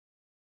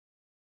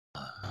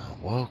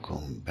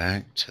Welcome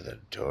back to the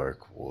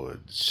dark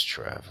woods,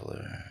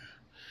 traveler.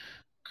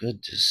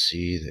 Good to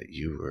see that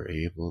you were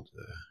able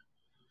to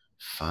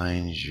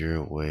find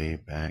your way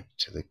back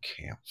to the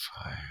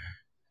campfire.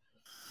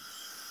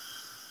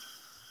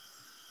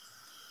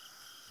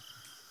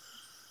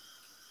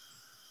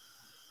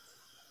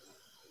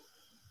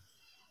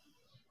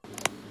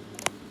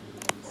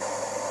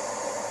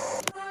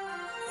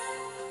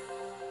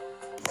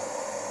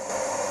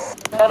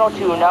 Channel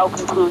 2 now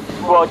concludes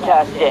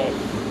broadcast day.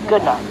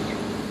 Good night.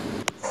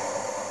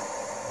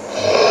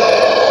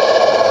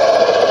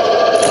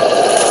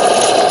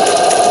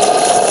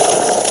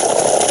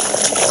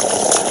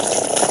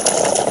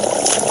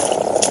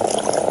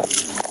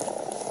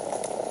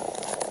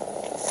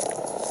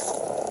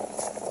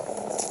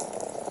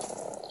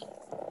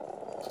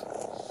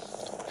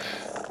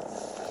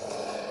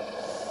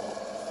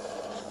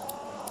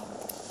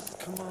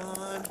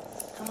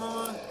 Come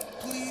on,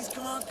 please,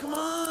 come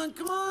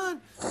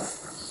on.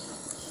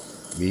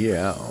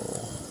 Meow.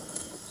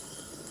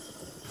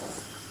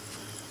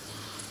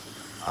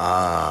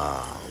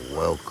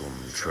 Welcome,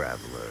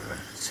 traveler,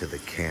 to the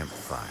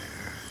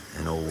campfire,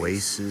 an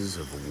oasis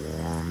of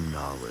warm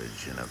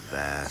knowledge in a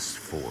vast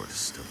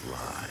forest of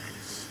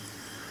lies.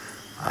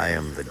 I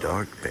am the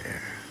Dark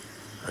Bear,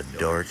 a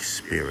dark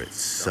spirit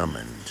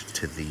summoned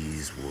to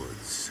these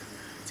woods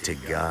to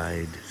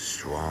guide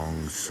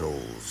strong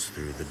souls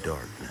through the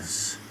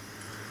darkness.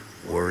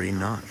 Worry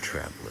not,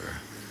 traveler.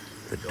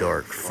 The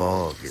dark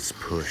fog is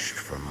pushed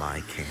from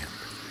my camp,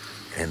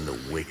 and the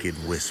wicked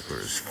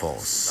whispers fall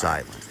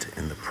silent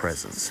in the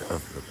presence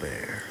of the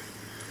bear.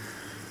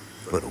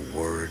 But a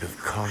word of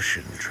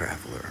caution,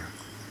 traveler.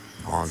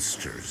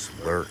 Monsters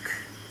lurk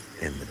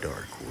in the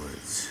dark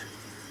woods.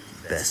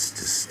 Best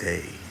to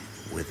stay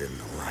within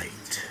the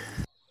light.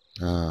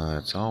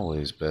 It's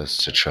always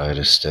best to try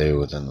to stay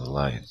within the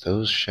light.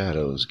 Those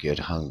shadows get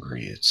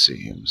hungry, it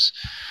seems.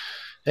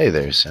 Hey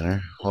there,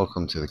 Sinner.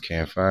 Welcome to the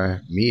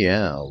campfire.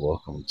 Meow.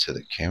 Welcome to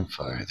the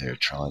campfire there,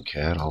 Tron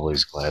Cat.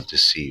 Always glad to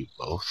see you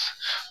both.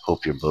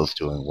 Hope you're both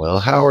doing well.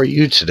 How are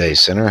you today,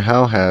 Sinner?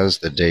 How has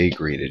the day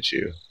greeted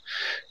you?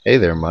 Hey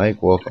there,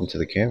 Mike. Welcome to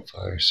the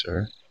campfire,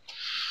 sir.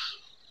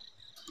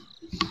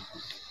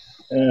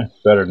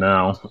 Better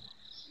now.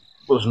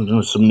 Listening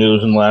to some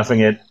news and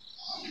laughing at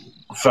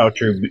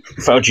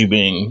Fauci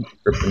being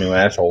ripped a new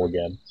asshole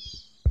again.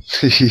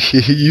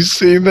 You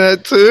seen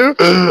that too?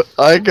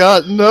 I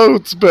got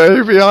notes,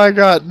 baby. I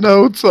got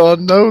notes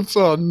on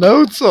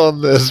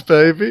this,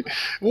 baby.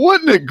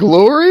 Wasn't it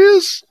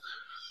glorious?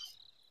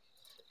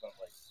 I spent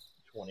like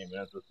 20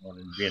 minutes this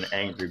morning being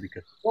angry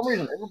because for some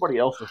reason everybody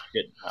else's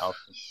shit in the house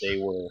can stay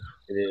where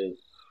it is.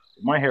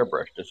 My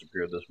hairbrush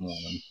disappeared this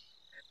morning.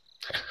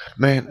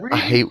 Man,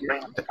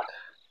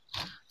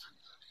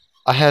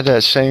 I had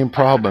that same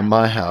problem in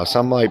my house.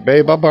 I'm like,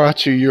 babe, I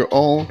brought you your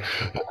own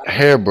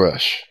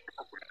hairbrush.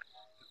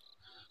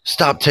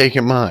 Stop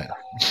taking mine.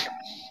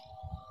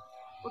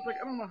 But like,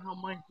 I don't know how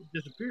mine could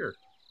disappear.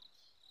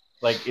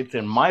 Like, it's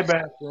in my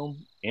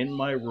bathroom, in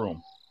my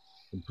room,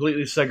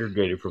 completely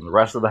segregated from the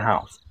rest of the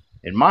house.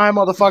 In my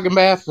motherfucking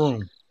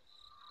bathroom.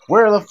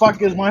 Where the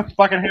fuck is my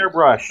fucking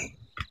hairbrush?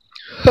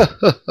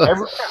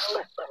 Everyone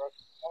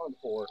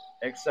for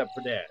except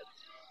for Dad.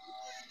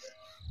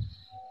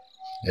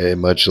 Hey,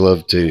 much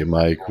love to you,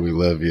 Mike. We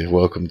love you.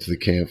 Welcome to the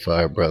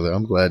campfire, brother.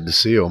 I'm glad to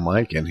see old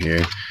Mike in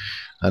here.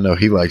 I know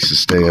he likes to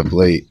stay up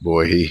late.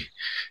 Boy,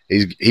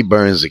 he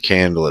burns the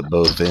candle at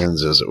both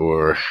ends, as it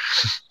were.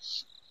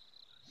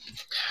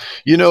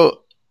 You know,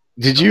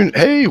 did you?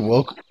 Hey,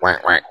 welcome.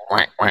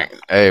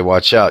 Hey,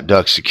 watch out,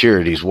 Duck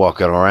Security's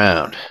walking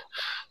around.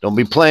 Don't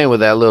be playing with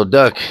that little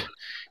duck.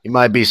 He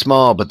might be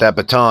small, but that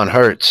baton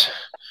hurts.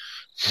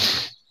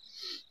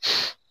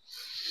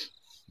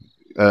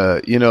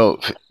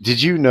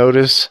 Did you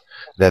notice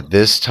that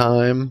this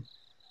time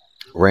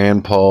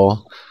Rand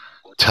Paul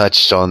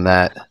touched on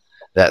that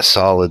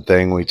solid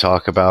thing we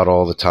talk about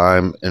all the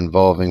time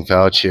involving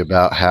Fauci,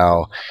 about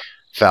how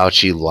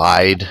Fauci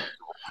lied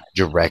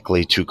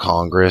directly to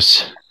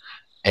Congress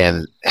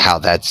and how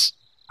that's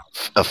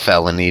a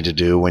felony to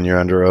do when you're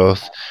under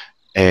oath,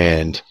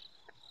 and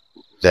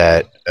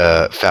that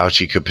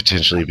Fauci could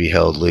potentially be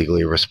held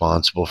legally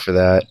responsible for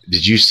that.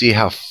 Did you see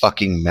how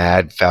fucking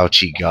mad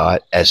Fauci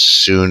got as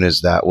soon as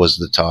that was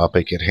the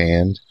topic at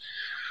hand?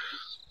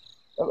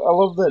 I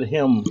love that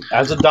him,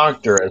 as a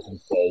doctor, as he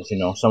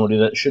says, somebody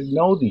that should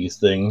know these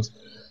things,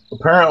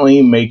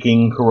 apparently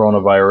making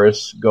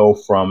coronavirus go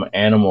from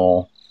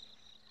animal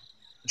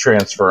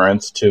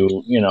transference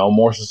to,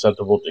 more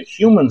susceptible to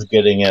humans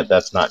getting it.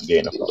 That's not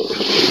gain of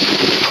function.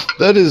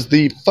 That is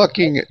the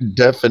fucking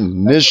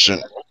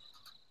definition.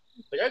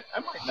 Like,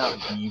 I might not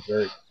be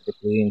very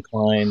politically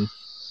inclined.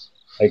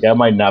 Like, I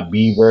might not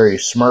be very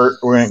smart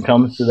when it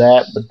comes to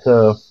that, but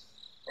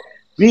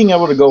being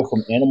able to go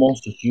from animals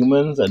to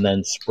humans and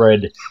then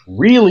spread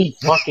really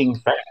fucking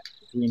fast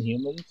between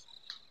humans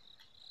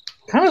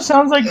kind of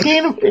sounds like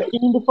gain of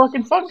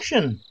fucking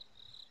function.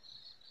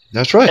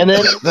 That's right. And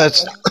then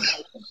that's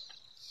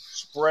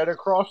spread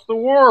across the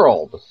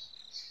world.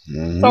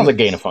 Mm-hmm. Sounds like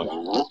gain of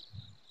function.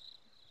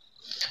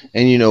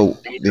 And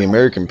the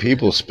American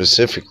people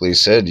specifically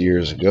said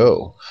years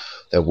ago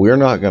that we're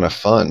not going to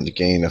fund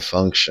gain of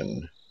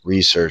function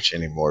research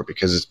anymore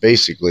because it's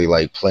basically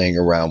like playing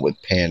around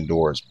with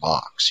Pandora's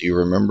box. You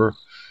remember?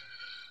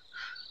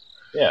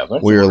 Yeah,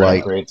 eventually We're we're going to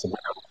like, create something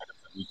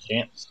that we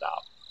can't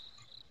stop.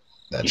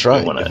 that's Keep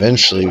right. doing it.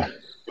 Eventually,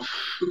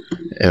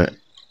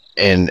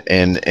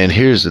 and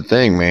here's the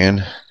thing,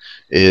 man,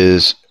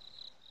 is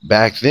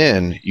back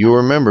then, you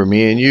remember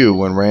me and you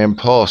when Rand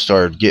Paul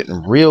started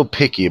getting real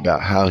picky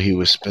about how he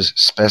was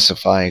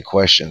specifying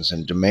questions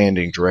and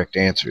demanding direct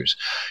answers.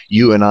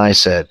 You and I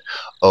said,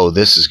 oh,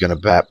 this is going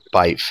to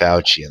bite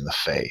Fauci in the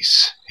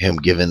face, him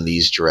giving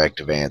these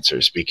directive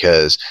answers,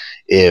 because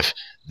if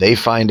they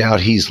find out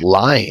he's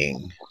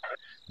lying,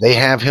 they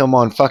have him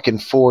on fucking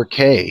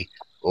 4K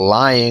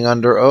lying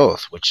under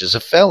oath, which is a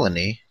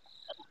felony,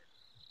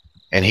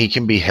 and he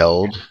can be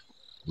held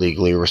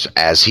legally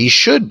as he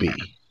should be,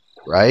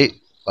 right?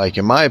 Like,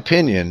 in my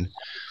opinion,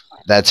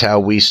 that's how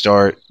we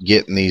start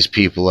getting these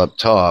people up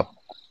top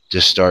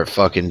to start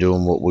fucking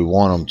doing what we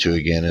want them to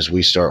again, is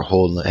we start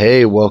holding,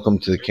 hey, welcome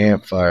to the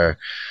campfire,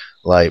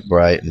 Light,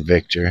 Bright, and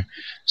Victor.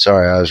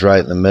 Sorry, I was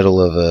right in the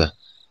middle of a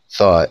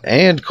thought.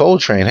 And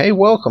Coltrane, hey,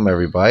 welcome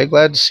everybody.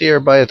 Glad to see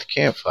everybody at the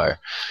campfire.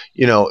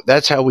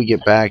 That's how we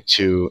get back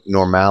to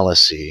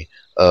normalcy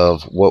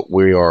of what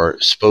we are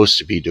supposed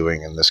to be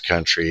doing in this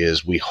country,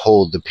 is we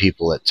hold the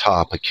people at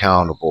top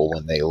accountable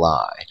when they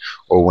lie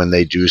or when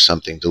they do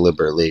something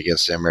deliberately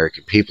against the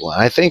American people.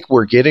 And I think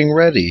we're getting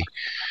ready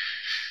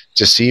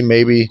to see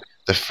maybe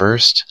the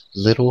first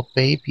little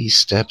baby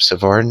steps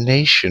of our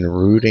nation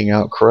rooting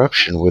out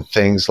corruption, with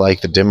things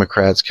like the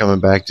Democrats coming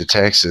back to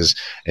Texas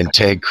and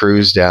Ted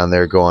Cruz down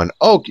there going,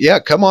 oh, yeah,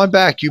 come on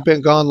back. You've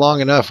been gone long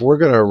enough. We're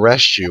going to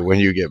arrest you when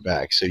you get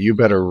back. So you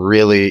better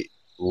really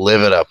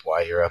live it up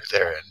while you're up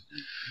there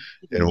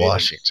in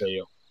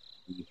Washington.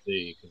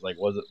 Because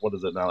what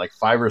is it now? Like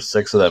 5 or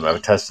 6 of them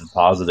have tested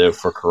positive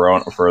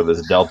for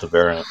this Delta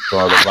variant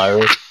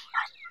coronavirus.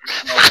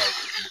 And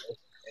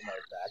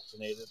they're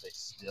vaccinated, they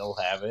still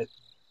have it.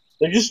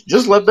 They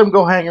just let them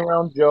go hang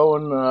around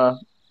Joe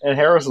and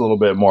Harris a little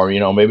bit more.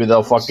 Maybe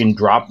they'll fucking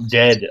drop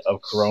dead of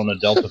Corona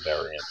Delta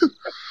variant.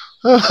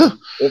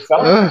 If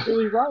Fauci's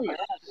really right,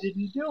 he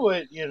didn't do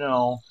it.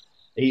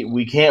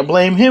 We can't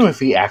blame him if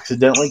he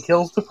accidentally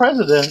kills the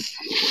president.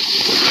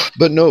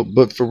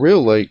 But for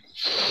real, like,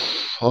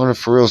 on a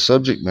for real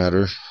subject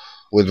matter,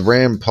 with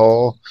Rand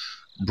Paul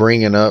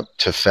bringing up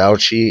to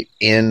Fauci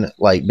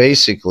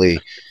basically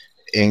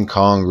in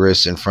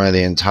Congress in front of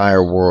the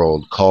entire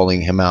world, calling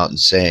him out and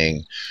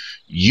saying,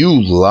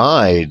 you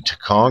lied to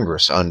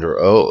Congress under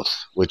oath,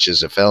 which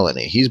is a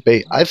felony.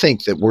 I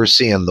think that we're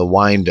seeing the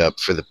wind up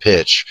for the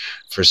pitch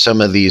for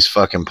some of these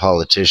fucking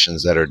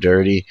politicians that are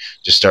dirty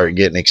to start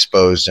getting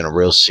exposed in a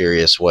real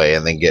serious way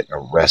and then getting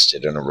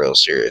arrested in a real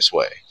serious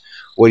way.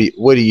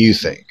 What do you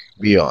think?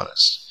 Be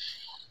honest.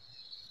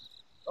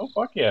 Oh,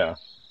 fuck yeah.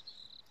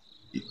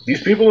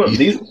 These people,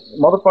 these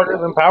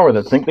motherfuckers in power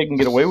that think they can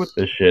get away with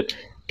this shit,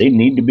 they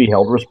need to be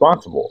held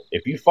responsible.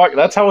 If you fuck,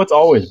 that's how it's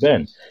always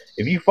been.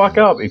 If you fuck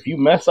up, if you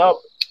mess up,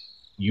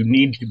 you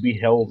need to be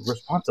held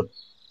responsible.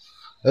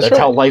 That's right.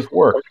 How life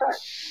works.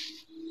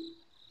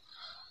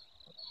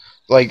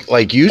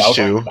 Like used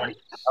to.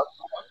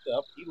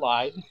 He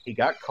lied. He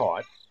got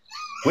caught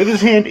with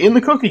his hand in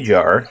the cookie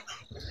jar,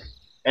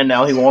 and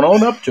now he won't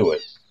own up to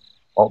it.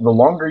 The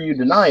longer you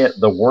deny it,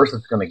 the worse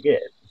it's going to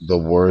get. The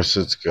worse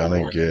it's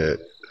going to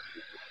get.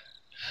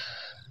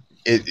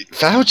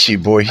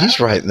 Fauci, boy,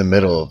 he's right in the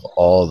middle of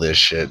all this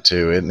shit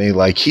too, isn't he?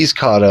 Like, he's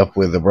caught up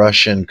with the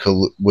Russian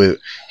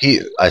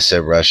I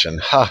said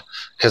Russian,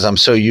 because I'm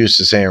so used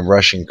to saying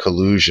Russian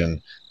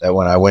collusion that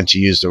when I went to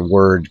use the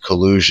word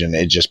collusion,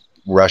 it just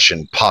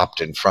Russian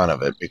popped in front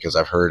of it because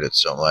I've heard it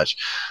so much.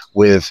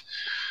 With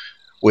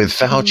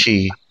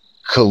Fauci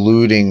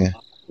colluding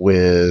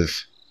with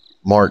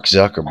Mark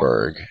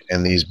Zuckerberg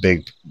and these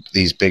big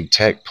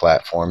tech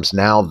platforms,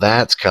 now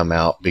that's come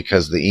out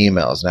because of the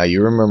emails. Now,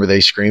 you remember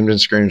they screamed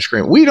and screamed and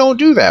screamed, we don't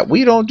do that,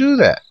 we don't do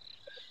that.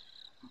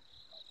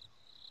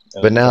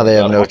 But now they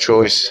have no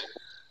choice.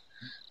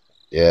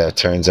 Yeah, it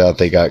turns out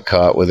they got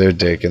caught with their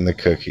dick in the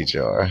cookie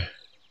jar.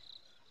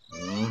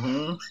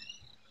 Mm-hmm.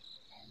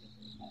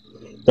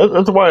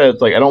 That's why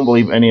it's like I don't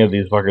believe any of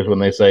these fuckers when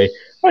they say,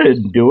 I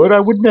didn't do it, I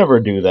would never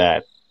do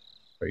that.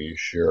 Are you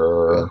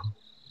sure?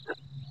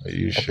 Are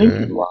you sure? I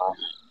think you lie.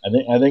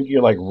 I think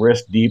you're like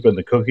wrist deep in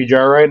the cookie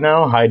jar right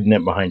now, hiding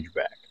it behind your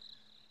back.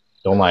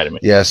 Don't lie to me.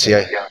 Yeah,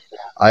 see,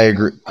 I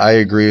agree. I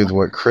agree with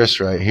what Chris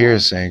right here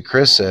is saying.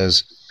 Chris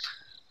says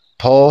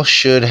Paul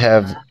should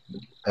have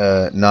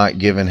not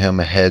given him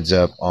a heads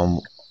up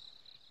on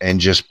and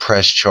just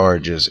pressed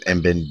charges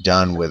and been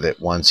done with it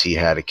once he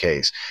had a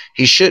case.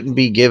 He shouldn't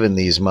be giving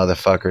these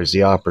motherfuckers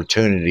the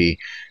opportunity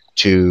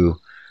to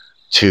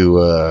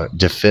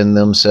defend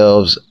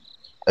themselves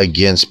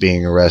against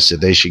being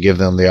arrested. They should give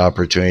them the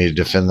opportunity to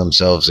defend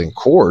themselves in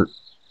court.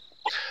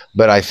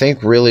 But I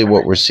think really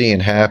what we're seeing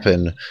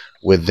happen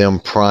with them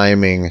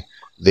priming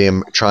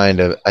them trying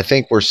to, I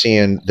think we're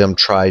seeing them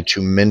try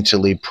to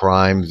mentally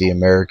prime the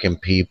American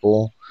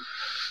people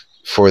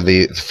for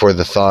the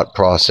thought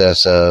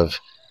process of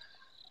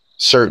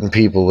certain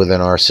people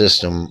within our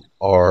system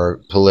are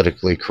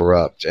politically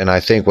corrupt. And I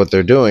think what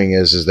they're doing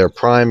is they're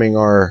priming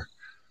our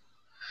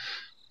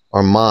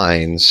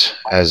minds,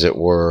 as it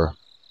were,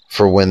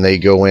 for when they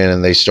go in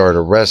and they start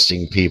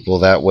arresting people.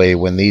 That way,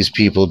 when these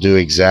people do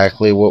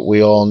exactly what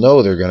we all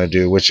know they're going to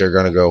do, which they're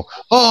going to go,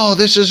 oh,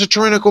 this is a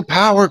tyrannical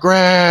power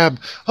grab.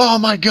 Oh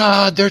my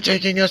God, they're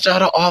taking us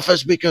out of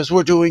office because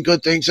we're doing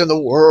good things in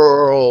the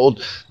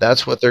world.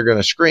 That's what they're going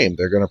to scream.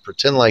 They're going to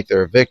pretend like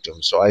they're a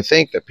victim. So I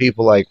think that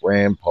people like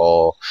Rand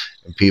Paul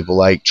and people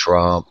like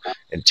Trump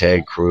and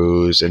Ted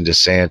Cruz and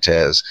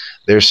DeSantis,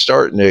 they're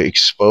starting to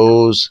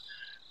expose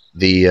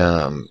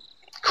the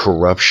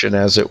corruption,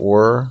 as it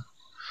were,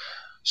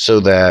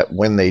 so that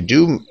when they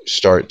do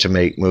start to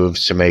make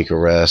moves to make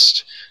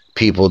arrests,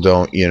 people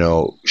don't,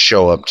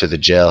 show up to the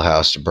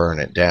jailhouse to burn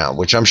it down,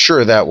 which I'm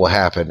sure that will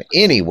happen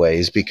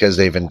anyways because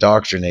they've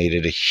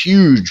indoctrinated a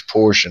huge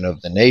portion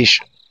of the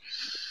nation.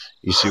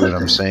 You see what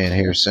I'm saying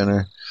here,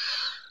 Senator?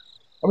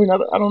 I mean,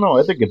 I don't know.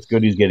 I think it's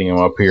good he's getting him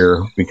up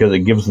here because it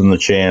gives them the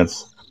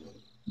chance.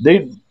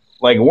 They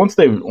once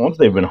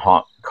they've been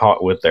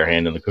caught with their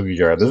hand in the cookie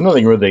jar. There's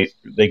nothing really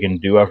they can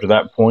do after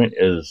that point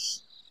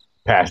is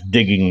past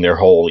digging their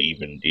hole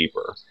even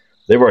deeper.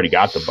 They've already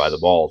got them by the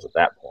balls at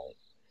that point.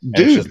 And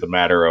it's just a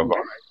matter of, all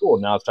right, cool,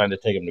 now it's time to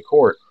take them to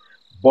court.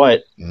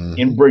 But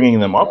in bringing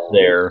them up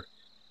there,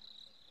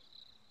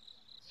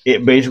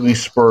 it basically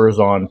spurs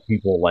on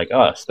people like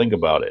us. Think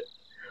about it.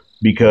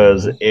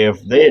 Because if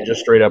they had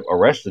just straight up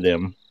arrested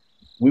him,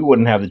 we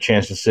wouldn't have the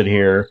chance to sit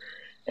here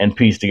and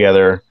piece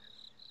together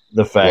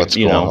the fact, what's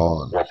going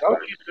on. Fauci's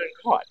been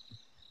caught.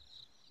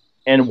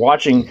 And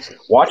watching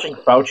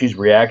Fauci's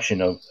reaction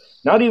of,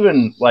 not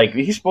even,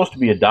 he's supposed to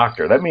be a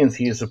doctor. That means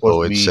he is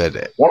supposed to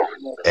be one of the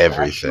most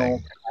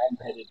everything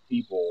calm-headed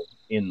people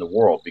in the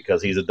world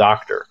because he's a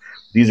doctor.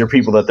 These are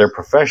people that their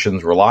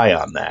professions rely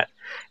on that.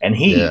 And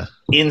he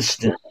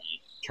instantly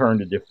turned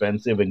to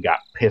defensive and got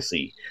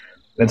pissy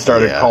and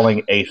started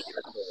calling a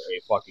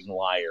fucking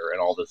liar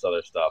and all this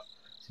other stuff.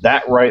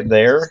 That right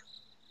there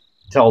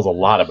tells a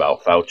lot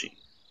about Fauci.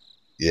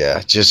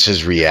 Yeah, just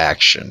his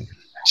reaction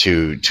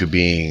to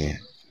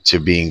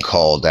being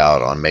called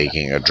out on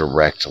making a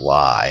direct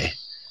lie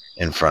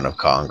in front of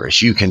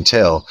Congress. You can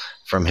tell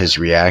from his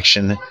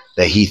reaction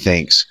that he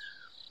thinks,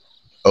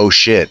 oh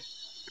shit,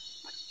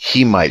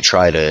 he might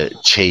try to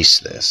chase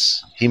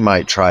this. He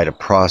might try to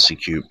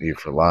prosecute me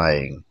for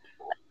lying.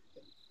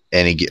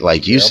 And he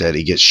you said,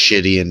 he gets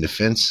shitty and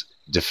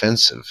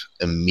defensive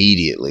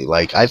immediately.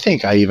 I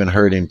think I even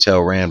heard him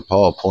tell Rand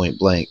Paul point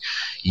blank,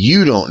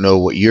 you don't know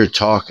what you're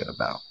talking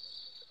about.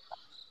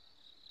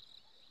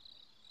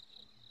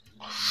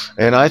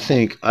 And I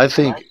think,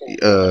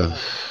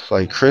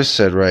 like Chris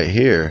said right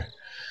here,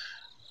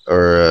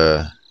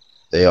 or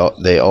they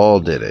all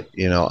did it.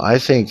 I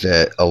think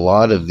that a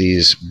lot of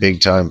these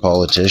big time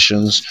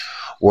politicians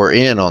were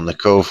in on the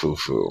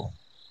Kofufu,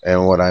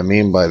 and what I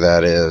mean by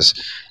that is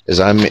it's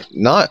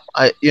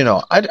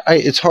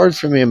hard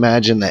for me to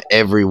imagine that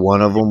every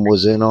one of them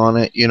was in on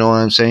it. You know what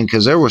I'm saying?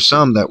 Because there were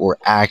some that were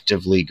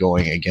actively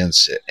going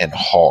against it and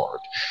hard.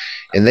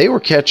 And they were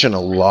catching a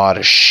lot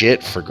of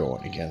shit for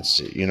going against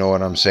it. You know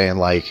what I'm saying?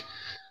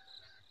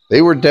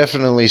 They were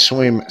definitely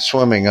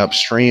swimming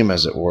upstream,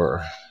 as it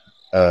were,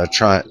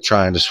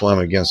 trying to swim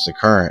against the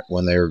current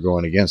when they were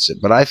going against it.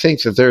 But I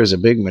think that there is a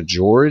big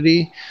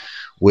majority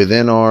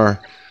within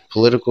our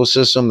political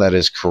system that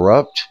is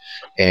corrupt,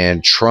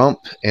 and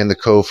Trump and the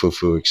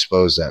Kofufu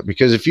exposed that.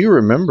 Because if you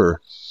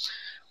remember,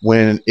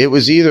 when it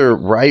was either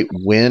right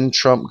when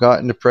Trump got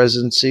into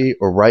presidency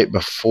or right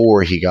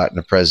before he got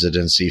into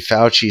presidency,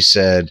 Fauci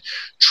said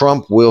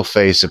Trump will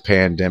face a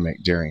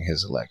pandemic during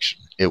his election.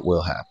 It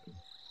will happen.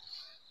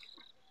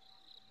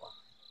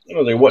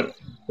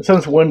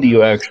 Since when do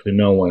you actually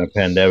know when a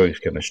pandemic is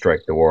going to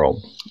strike the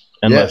world?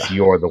 Unless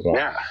you're the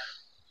one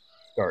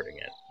starting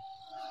it.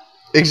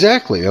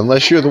 Exactly.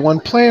 Unless you're the one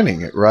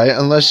planning it, right?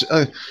 Unless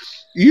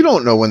you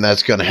don't know when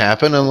that's going to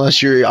happen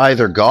unless you're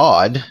either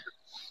God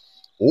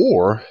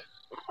or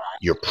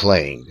you're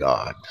playing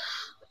God.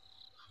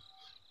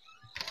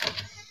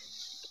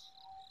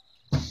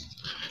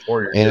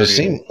 Or you're and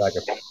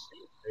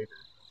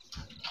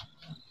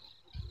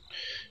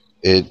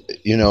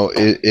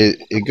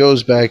it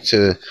goes back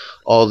to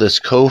all this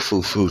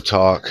Kofufu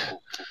talk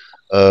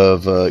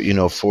of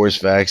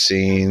forced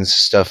vaccines,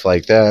 stuff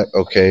like that.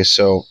 Okay,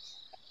 so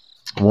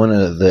one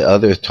of the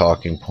other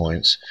talking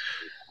points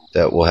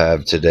that we'll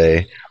have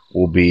today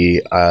will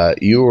be,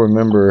 you'll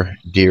remember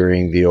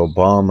during the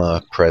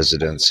Obama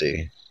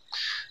presidency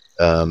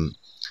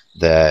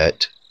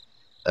that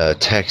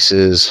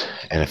Texas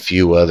and a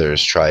few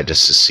others tried to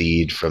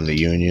secede from the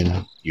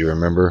Union. You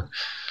remember?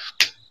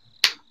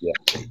 Yeah.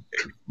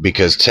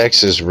 Because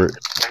Texas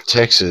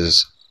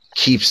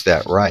keeps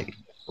that right.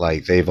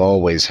 They've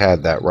always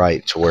had that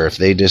right to where if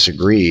they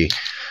disagree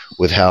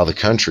with how the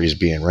country is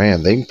being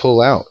ran, they can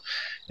pull out.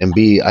 and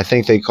B, I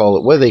think they call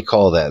it, what do they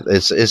call that?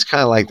 It's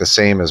kind of like the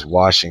same as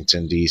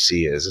Washington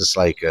D.C. is. It's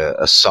like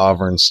a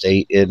sovereign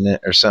state, isn't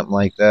it, or something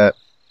like that?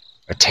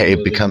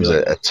 It becomes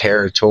a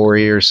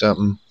territory or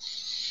something.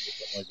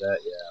 Something like that,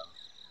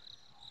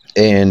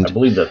 yeah. And I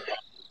believe that's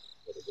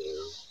what it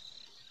is.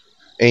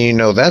 And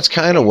that's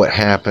kind of what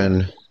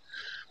happened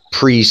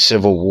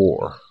pre-Civil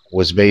War.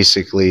 Was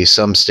basically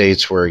some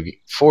states were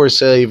for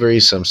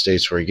slavery, some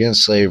states were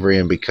against slavery,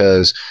 and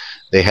because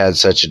they had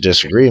such a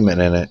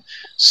disagreement in it,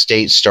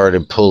 states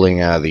started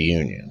pulling out of the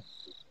Union.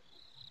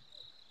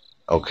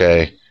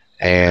 Okay,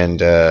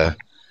 and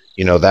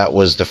that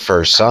was the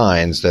first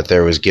signs that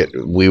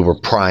we were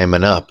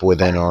priming up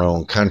within our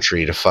own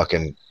country to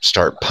fucking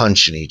start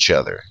punching each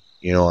other.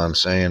 You know what I'm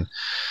saying?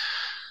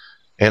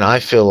 And I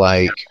feel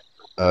like,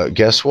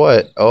 guess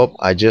what? Oh,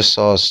 I just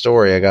saw a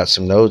story. I got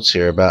some notes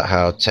here about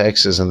how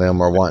Texas and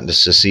them are wanting to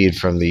secede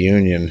from the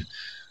Union,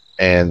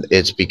 and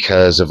it's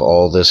because of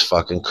all this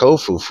fucking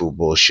kofufu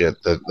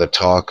bullshit. The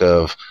talk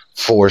of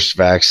forced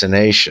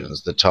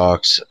vaccinations, the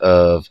talks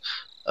of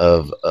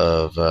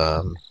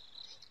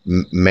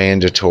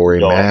mandatory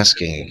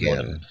masking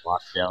again,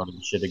 lockdown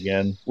and shit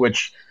again,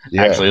 which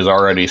actually has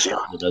already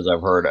started, as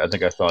I've heard. I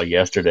think I saw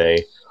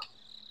yesterday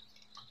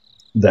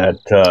that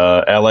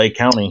LA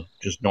County,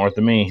 just north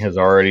of me, has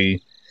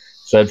already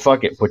said,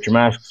 fuck it, put your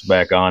masks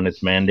back on.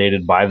 It's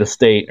mandated by the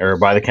state or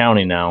by the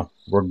county now,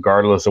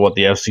 regardless of what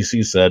the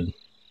FCC said.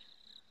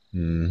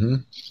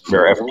 Mm-hmm.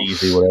 Or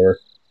FDC, whatever.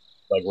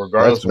 Like,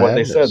 regardless of what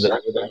they said, that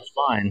everything's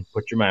fine,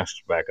 put your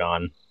masks back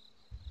on.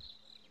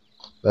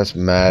 That's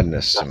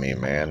madness to me,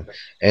 man.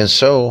 And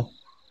so,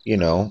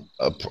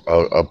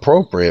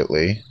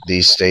 appropriately,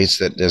 these states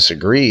that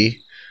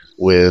disagree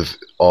with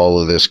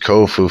all of this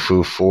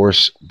kofufu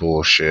force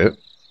bullshit,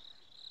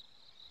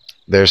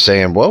 they're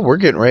saying, well, we're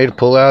getting ready to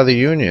pull out of the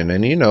Union.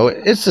 And,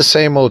 it's the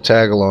same old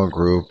tag-along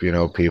group,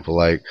 people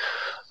like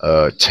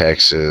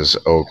Texas,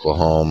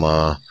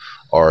 Oklahoma,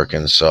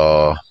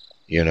 Arkansas,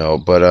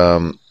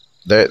 but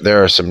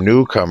there are some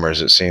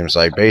newcomers, it seems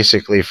like,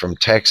 basically from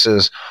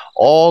Texas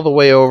all the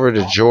way over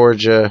to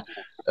Georgia,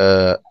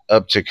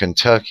 up to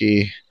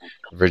Kentucky,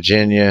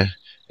 Virginia,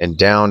 and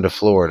down to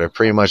Florida.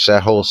 Pretty much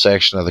that whole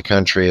section of the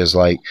country is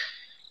like,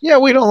 yeah,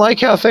 we don't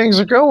like how things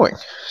are going,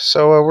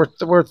 so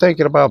we're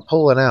thinking about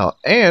pulling out.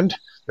 And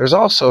there's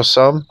also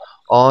some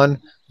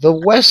on the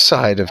west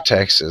side of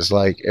Texas,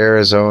 like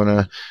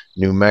Arizona,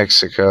 New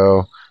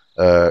Mexico,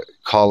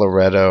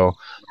 Colorado.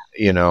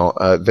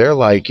 They're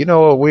like,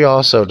 we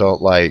also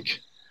don't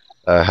like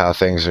how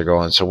things are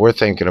going, so we're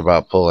thinking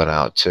about pulling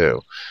out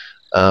too.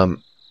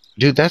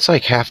 Dude, that's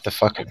like half the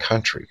fucking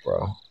country,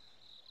 bro.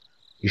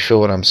 You feel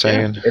what I'm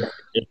saying? Yeah,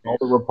 it's all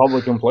the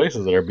Republican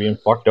places that are being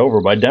fucked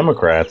over by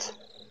Democrats.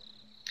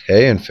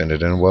 Hey,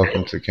 Infinite,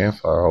 welcome to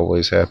Campfire.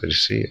 Always happy to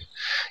see you.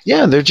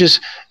 Yeah, they're just,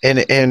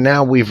 and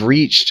now we've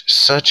reached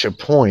such a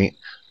point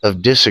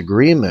of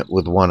disagreement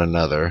with one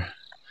another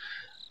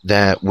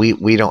that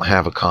we don't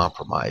have a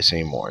compromise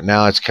anymore.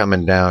 Now it's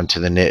coming down to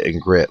the knit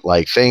and grit.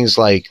 Like things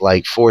like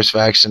forced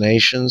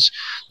vaccinations,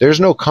 there's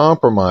no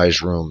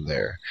compromise room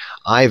there.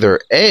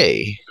 Either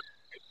A,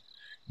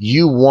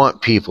 you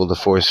want people to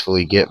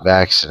forcefully get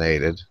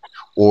vaccinated,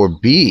 or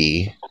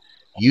B,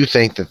 you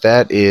think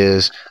that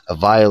is a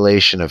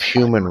violation of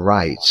human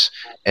rights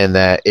and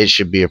that it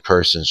should be a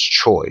person's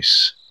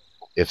choice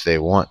if they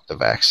want the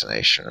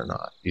vaccination or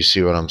not. You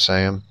see what I'm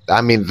saying?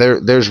 I mean,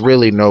 there's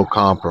really no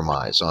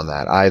compromise on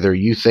that. Either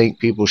you think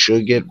people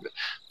should get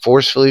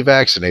forcefully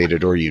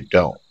vaccinated or you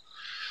don't.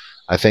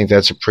 I think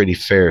that's a pretty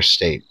fair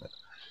statement.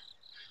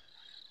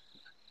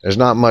 There's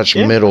not much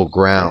middle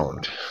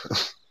ground.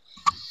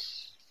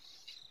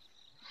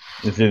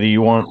 It's either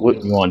you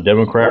want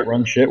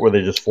Democrat-run shit where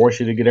they just force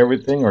you to get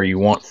everything, or you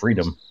want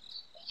freedom.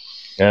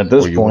 And at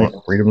this point,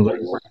 freedom's like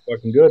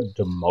fucking good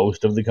to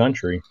most of the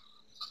country.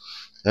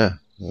 Yeah.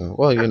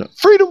 Well,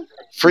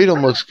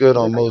 freedom looks good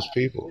on most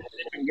people.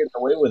 They've been getting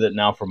away with it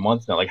now for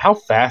months now. Like, how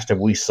fast have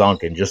we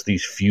sunk in just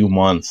these few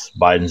months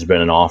Biden's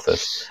been in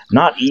office?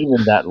 Not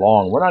even that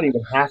long. We're not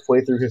even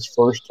halfway through his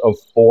first of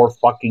 4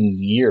 fucking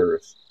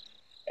years.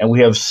 And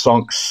we have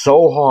sunk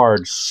so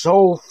hard,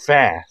 so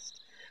fast.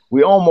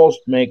 We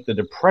almost make the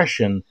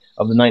Depression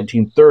of the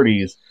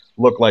 1930s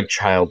look like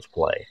child's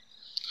play.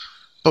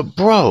 But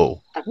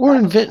bro, we're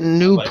inventing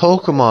new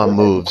Pokemon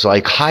moves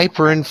like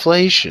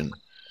hyperinflation.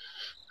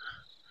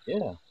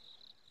 Yeah.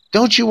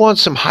 Don't you want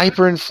some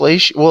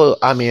hyperinflation? Well,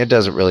 I mean, it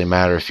doesn't really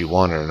matter if you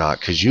want it or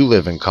not, because you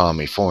live in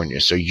California,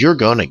 so you're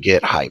going to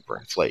get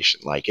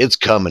hyperinflation. Like, it's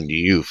coming to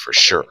you for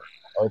sure.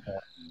 Okay.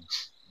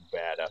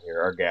 Bad out here.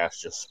 Our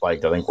gas just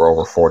spiked. I think we're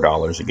over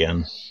 $4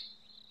 again.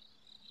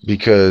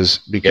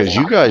 Because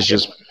you guys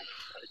just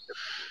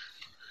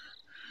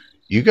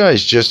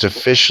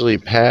officially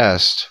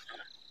passed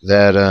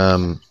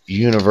that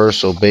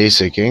universal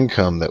basic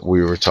income that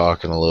we were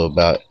talking a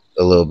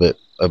little bit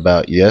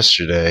about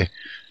yesterday,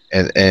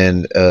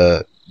 and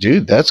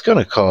dude, that's going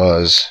to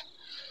cause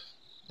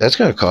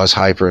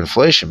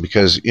hyperinflation,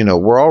 because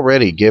we're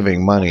already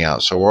giving money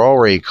out, so we're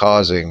already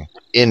causing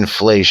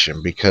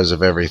inflation because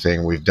of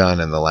everything we've done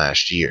in the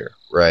last year,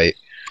 right?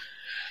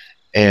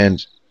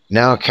 And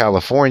now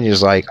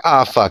California's like,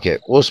 fuck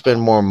it. We'll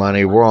spend more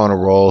money. We're on a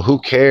roll. Who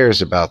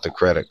cares about the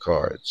credit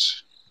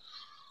cards?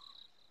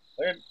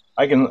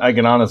 I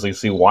can honestly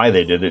see why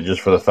they did it,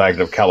 just for the fact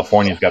of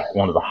California's got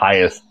one of the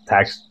highest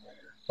tax,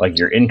 like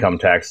your income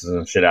taxes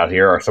and shit out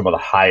here are some of the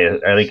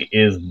highest. I think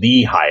is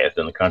the highest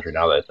in the country.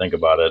 Now that I think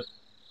about it,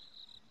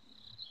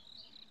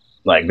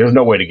 like there's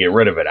no way to get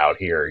rid of it out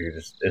here.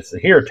 It's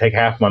here. Take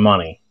half my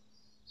money.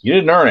 You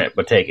didn't earn it,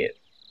 but take it.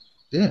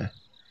 Yeah.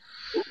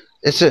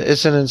 It's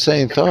an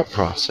insane thought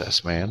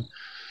process, man.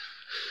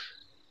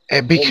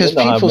 And because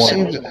people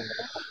seem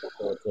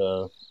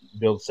to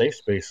build safe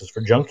spaces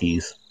for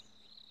junkies.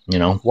 You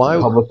know, why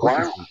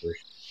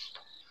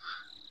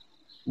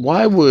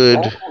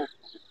would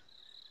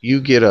you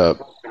get up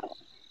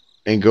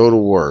and go to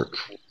work,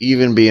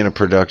 even being a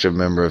productive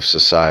member of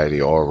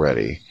society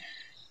already,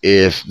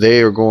 if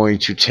they are going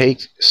to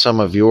take some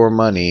of your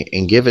money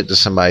and give it to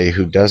somebody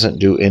who doesn't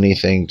do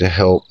anything to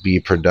help be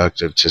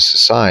productive to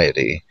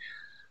society?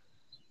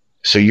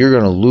 So you're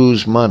going to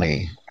lose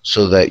money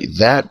so that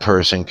that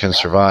person can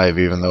survive,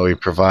 even though he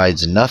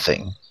provides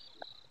nothing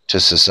to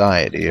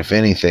society. If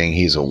anything,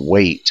 he's a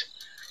weight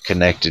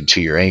connected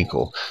to your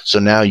ankle. So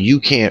now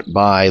you can't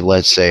buy,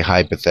 let's say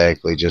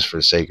hypothetically, just for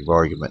the sake of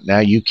argument, now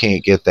you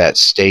can't get that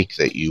steak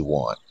that you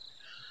want.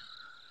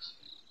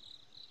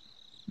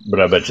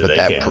 But I bet you they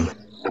can.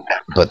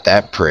 But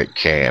that prick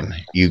can.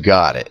 You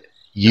got it.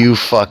 You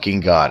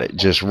fucking got it.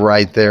 Just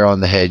right there on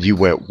the head. You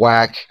went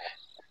whack.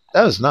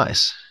 That was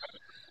nice.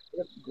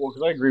 Well,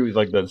 because I agree with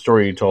like that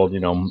story you told. You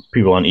know,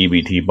 people on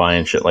EBT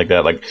buying shit like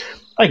that. Like,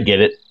 I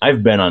get it.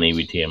 I've been on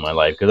EBT in my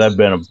life because I've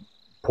been a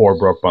poor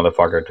broke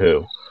motherfucker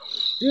too.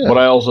 Yeah. But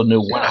I also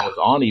knew when I was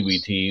on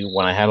EBT,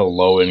 when I had a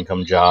low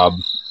income job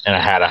and I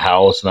had a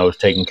house and I was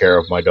taking care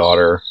of my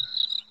daughter,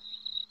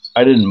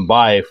 I didn't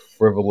buy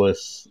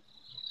frivolous,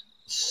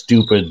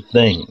 stupid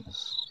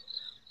things.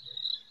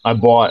 I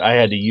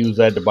had to use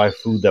that to buy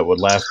food that would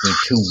last me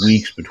 2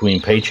 weeks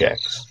between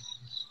paychecks.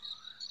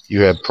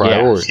 You had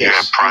priorities.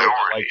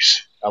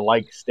 I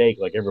like steak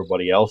like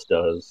everybody else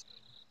does,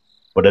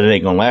 but it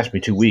ain't gonna last me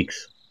 2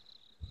 weeks.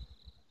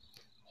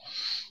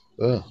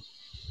 Well,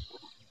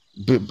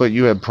 but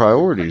you had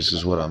priorities,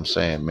 is what I'm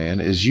saying,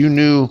 man. Is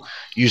you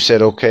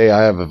said, okay,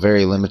 I have a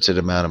very limited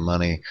amount of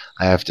money.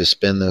 I have to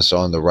spend this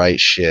on the right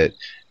shit,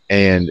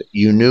 and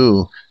you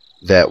knew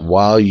that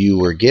while you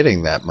were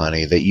getting that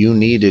money, that you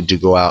needed to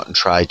go out and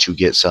try to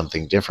get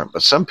something different.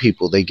 But some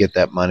people, they get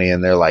that money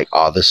and they're like,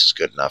 oh, this is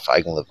good enough.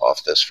 I can live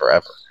off this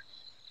forever.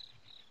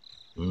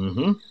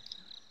 Mm-hmm.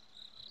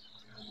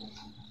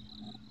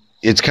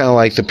 It's kind of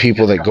like the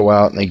people that go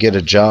out and they get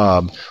a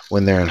job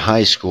when they're in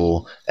high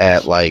school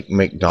at like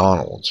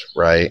McDonald's,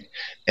 right?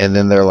 And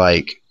then they're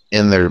like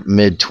in their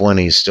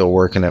mid-20s still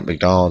working at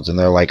McDonald's, and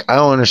they're like, I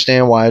don't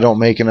understand why I don't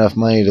make enough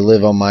money to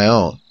live on my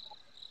own.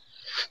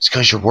 It's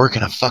because you're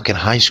working a fucking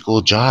high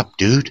school job,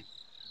 dude.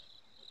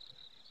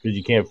 Because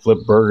you can't flip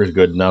burgers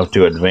good enough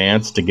to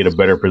advance to get a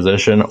better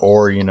position,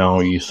 or, you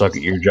know, you suck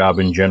at your job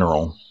in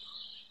general.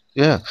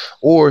 Yeah,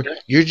 or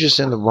you're just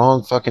in the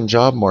wrong fucking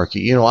job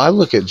market. You know, I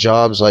look at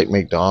jobs like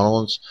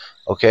McDonald's.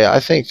 Okay, I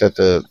think that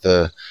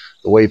the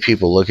way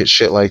people look at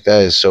shit like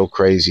that is so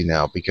crazy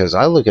now, because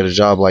I look at a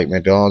job like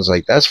McDonald's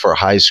like that's for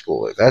high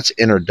schooler. That's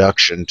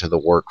introduction to the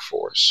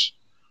workforce.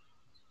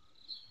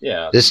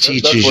 Yeah, this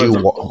teaches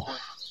you.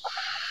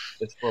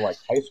 It's for like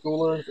high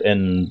schoolers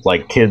and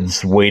like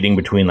kids waiting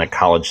between like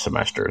college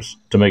semesters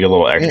to make a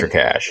little extra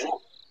cash.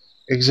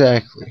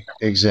 Exactly.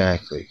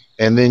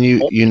 And then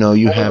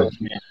you have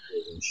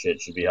and shit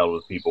should be held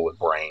with people with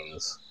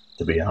brains,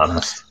 to be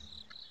honest.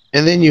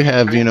 And then you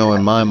have,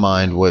 in my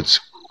mind, what's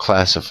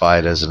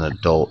classified as an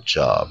adult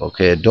job.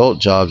 Okay, adult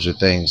jobs are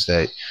things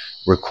that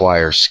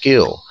require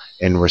skill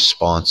and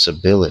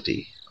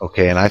responsibility.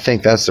 Okay, and I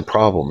think that's the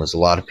problem, is a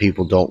lot of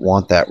people don't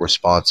want that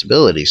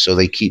responsibility, so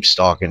they keep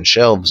stocking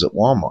shelves at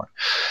Walmart.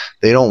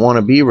 They don't want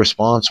to be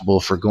responsible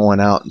for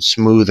going out and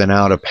smoothing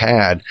out a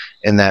pad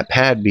and that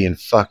pad being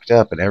fucked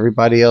up and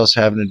everybody else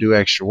having to do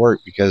extra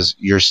work because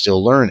you're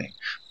still learning.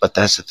 But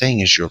that's the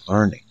thing, is you're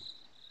learning.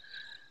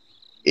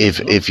 If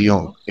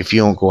you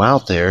don't go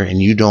out there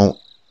and you don't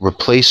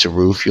replace a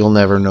roof, you'll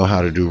never know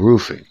how to do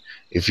roofing.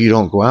 If you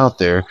don't go out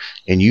there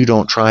and you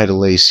don't try to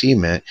lay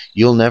cement,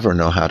 you'll never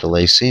know how to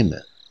lay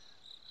cement.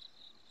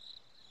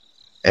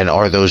 And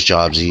are those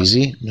jobs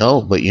easy? No,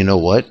 but you know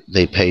what?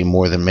 They pay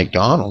more than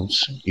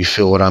McDonald's. You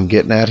feel what I'm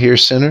getting at here,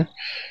 Sinner?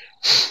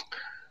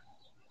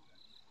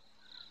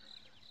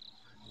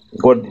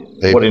 What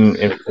in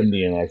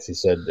Indian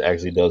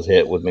actually does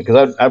hit with me,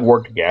 because I've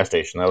worked at a gas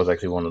station. That was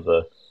actually one of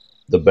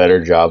the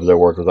better jobs I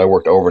worked with. I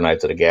worked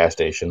overnights at a gas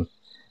station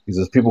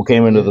because people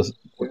come into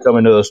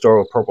the store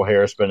with purple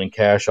hair, spending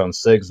cash on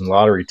cigs and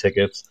lottery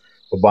tickets,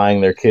 but buying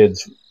their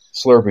kids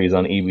Slurpees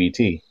on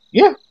EBT.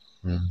 Yeah.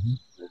 Mm-hmm.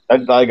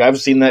 I've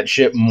seen that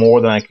shit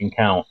more than I can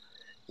count,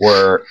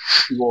 where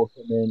people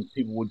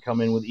would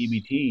come in with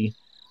EBT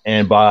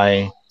and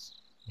buy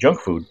junk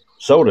food,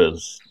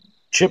 sodas,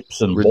 chips,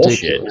 and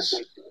bullshit.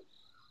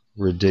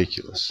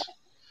 Ridiculous.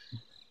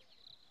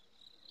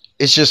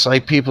 It's just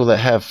like people that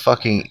have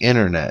fucking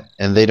internet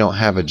and they don't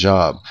have a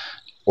job,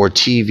 or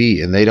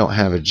TV and they don't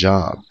have a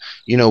job.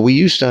 You know, we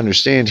used to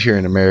understand here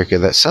in America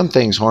that some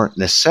things aren't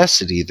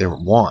necessity, they're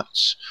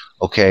wants.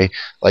 Okay?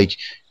 Like,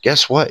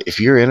 guess what? If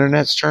your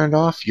internet's turned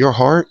off, your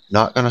heart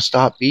not going to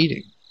stop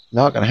beating.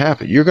 Not going to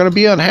happen. You're going to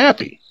be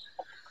unhappy.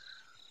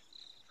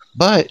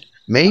 But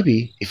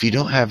maybe if you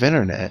don't have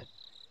internet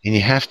and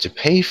you have to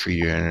pay for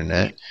your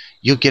internet,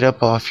 you'll get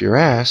up off your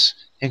ass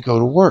and go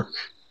to work,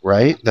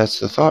 right? That's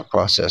the thought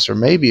process. Or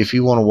maybe if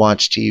you want to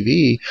watch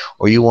TV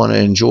or you want to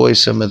enjoy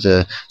some of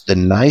the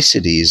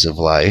niceties of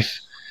life,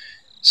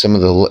 some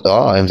of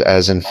the,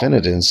 as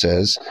Infinidin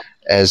says,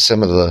 as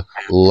some of the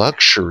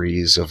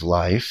luxuries of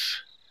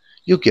life,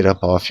 you'll get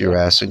up off your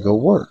ass and go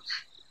work.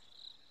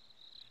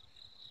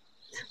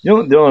 The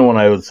only one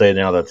I would say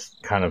now that's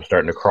kind of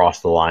starting to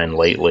cross the line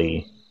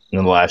lately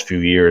in the last few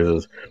years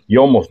is you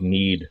almost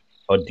need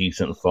a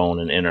decent phone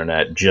and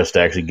internet just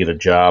to actually get a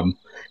job.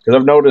 Because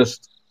I've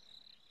noticed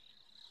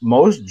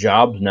most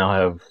jobs now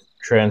have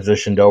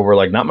transitioned over.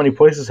 Like, not many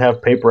places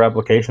have paper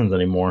applications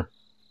anymore.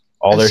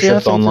 All their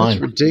shit's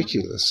online. That's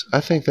ridiculous. I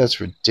think that's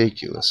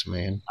ridiculous,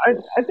 man.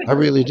 I think I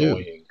really do.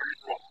 Annoying.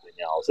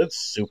 Else. It's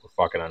super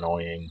fucking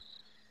annoying.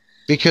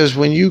 Because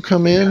when you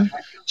come in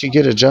to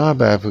get a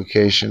job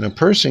application, a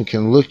person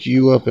can look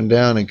you up and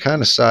down and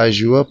kind of size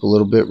you up a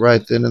little bit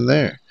right then and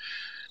there.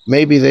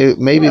 Maybe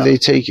they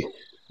take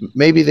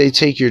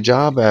your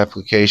job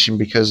application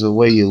because of the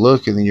way you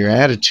look and your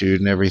attitude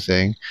and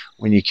everything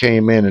when you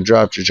came in and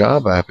dropped your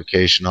job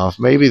application off.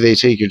 Maybe they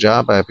take your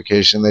job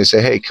application and they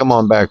say, "Hey, come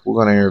on back. We're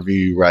going to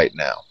interview you right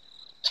now."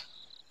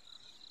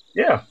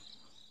 Yeah.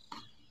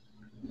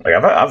 Like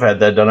I've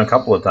had that done a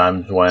couple of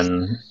times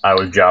when I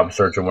was job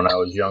searching when I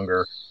was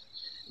younger.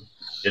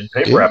 Did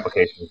paper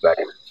applications back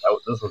then.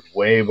 This was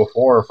way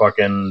before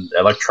fucking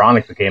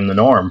electronic became the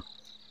norm.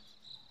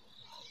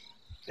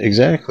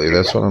 Exactly.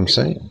 That's what I'm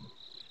saying.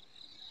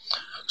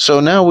 So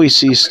now we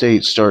see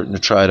states starting to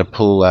try to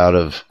pull out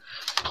of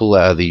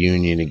the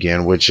union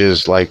again, which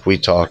is, like we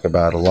talk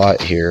about a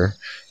lot here,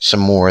 some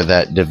more of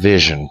that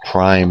division,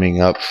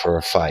 priming up for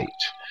a fight,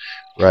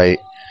 right?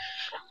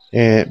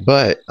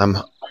 But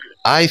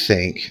I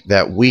think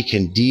that we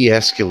can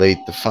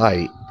de-escalate the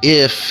fight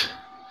if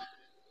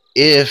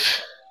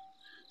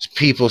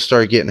people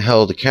start getting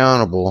held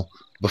accountable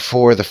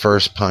before the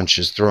first punch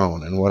is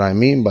thrown. And what I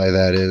mean by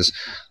that is,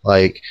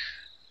 like,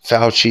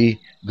 Fauci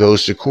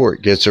goes to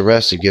court, gets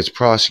arrested, gets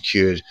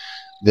prosecuted.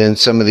 Then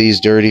some of these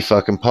dirty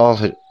fucking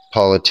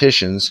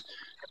politicians,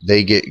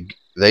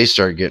 they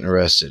start getting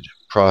arrested,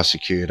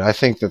 prosecuted. I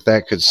think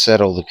that could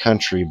settle the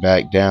country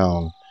back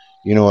down.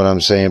 You know what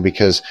I'm saying?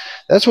 Because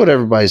that's what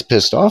everybody's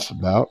pissed off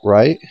about,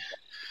 right?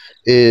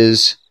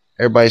 Is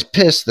everybody's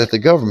pissed that the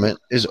government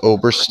is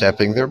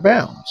overstepping their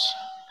bounds.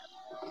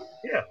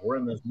 Yeah, we're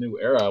in this new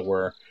era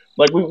where,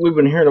 like, we've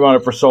been hearing about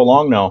it for so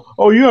long now.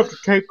 Oh, you have to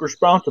take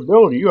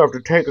responsibility. You have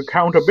to take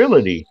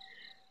accountability.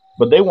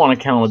 But they want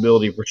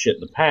accountability for shit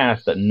in the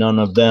past that none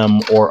of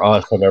them or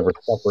us have ever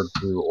suffered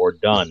through or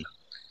done.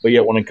 But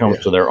yet when it comes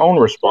to their own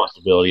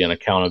responsibility and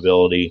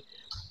accountability,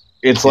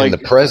 it's like in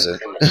the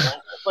present.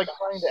 It's like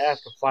trying to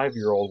ask a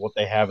 5-year-old what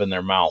they have in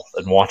their mouth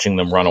and watching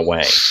them run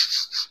away.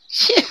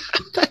 Yeah,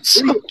 that's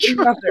so true. What do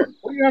you have there?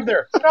 What do you have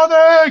there?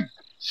 Nothing!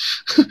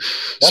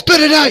 Spit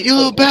it out, you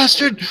little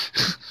bastard!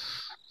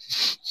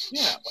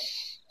 Yeah.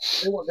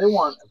 They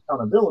want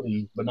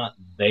accountability, but not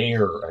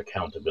their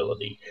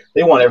accountability.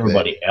 They want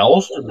everybody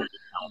else to be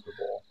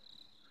accountable.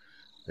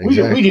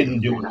 Exactly. We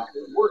didn't do it.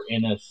 We're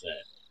innocent.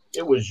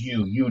 It was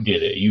you. You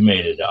did it. You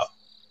made it up.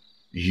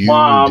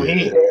 Mom,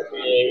 he hit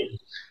me.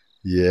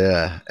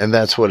 Yeah, and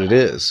that's what it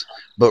is.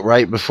 But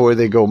right before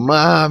they go,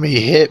 "Mom,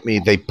 he hit me,"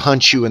 they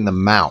punch you in the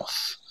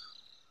mouth.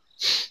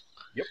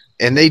 Yep.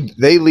 And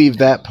they leave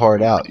that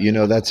part out. You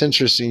know, that's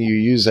interesting you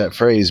use that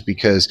phrase,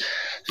 because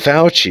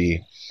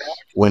Fauci,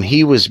 when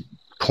he was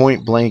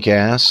point blank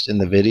asked in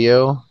the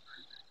video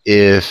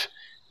if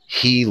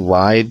he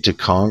lied to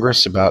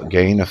Congress about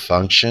gain of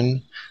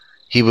function,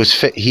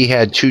 he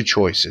had two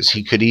choices.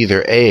 He could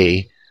either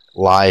A,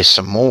 lie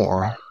some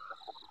more,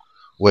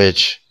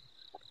 which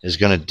is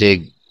going to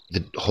dig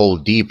the hole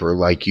deeper,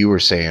 like you were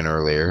saying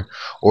earlier,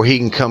 or he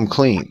can come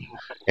clean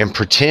and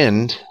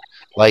pretend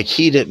like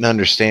he didn't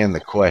understand the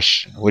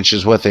question, which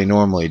is what they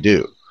normally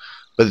do.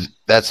 But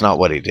that's not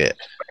what he did.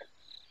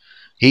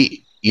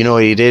 You know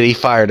what he did? He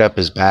fired up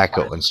his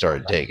backhoe and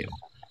started digging.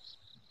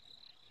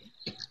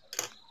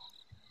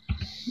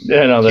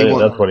 Yeah, no,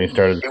 that's when he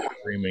started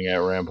screaming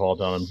at Rand Paul,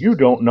 telling him, "You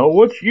don't know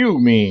what you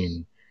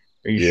mean."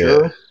 Are you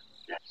sure?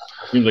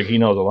 Seems like he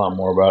knows a lot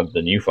more about it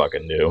than you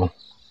fucking do.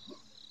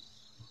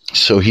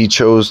 So he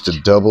chose to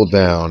double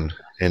down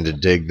and to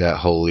dig that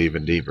hole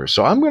even deeper.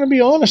 So I'm going to be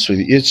honest with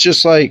you. It's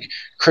just like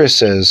Chris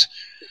says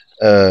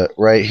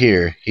right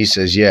here. He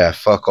says, "Yeah,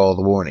 fuck all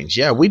the warnings."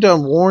 Yeah, we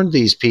done warned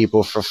these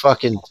people for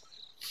fucking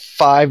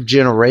 5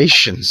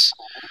 generations.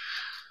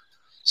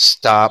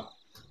 Stop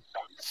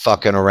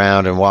fucking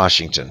around in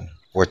Washington.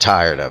 We're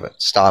tired of it.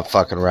 Stop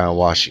fucking around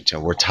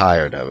Washington. We're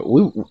tired of it.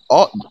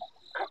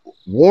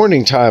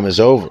 Warning time is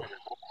over.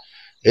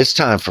 It's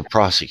time for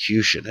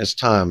prosecution. It's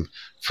time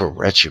for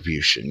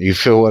retribution. You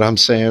feel what I'm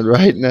saying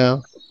right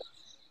now?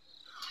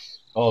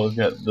 Oh, look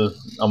at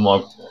this. I'm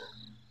like,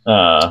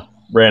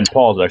 Rand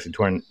Paul's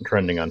actually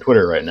trending on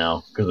Twitter right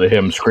now because of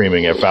him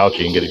screaming at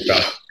Fauci and getting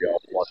Fauci to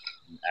all want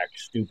to act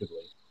stupidly.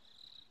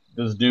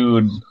 This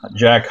dude,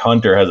 Jack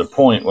Hunter, has a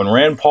point. When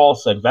Rand Paul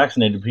said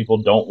vaccinated people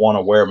don't want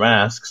to wear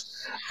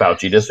masks,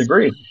 Fauci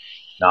disagreed.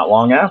 Not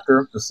long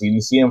after, the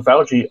CDC and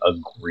Fauci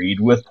agreed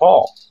with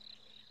Paul.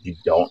 You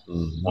don't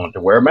want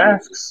to wear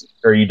masks,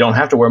 or you don't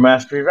have to wear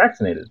masks if you're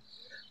vaccinated.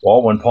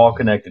 Well, when Paul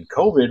connected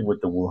COVID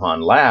with the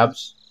Wuhan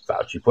labs,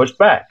 Fauci pushed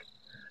back.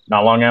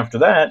 Not long after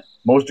that,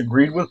 most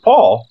agreed with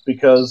Paul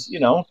because,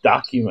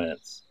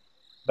 documents.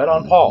 Bet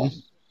on Paul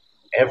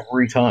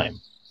every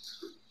time.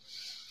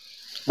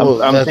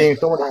 Well, I'm that's seeing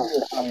so many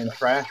people trying to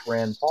trash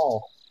Rand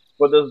Paul,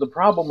 but there's the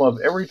problem of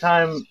every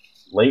time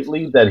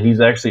lately that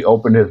he's actually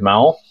opened his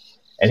mouth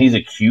and he's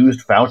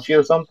accused Fauci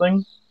of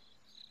something,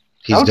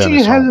 he's done Fauci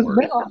his hasn't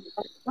homework. been on his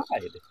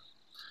side.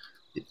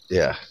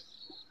 Yeah.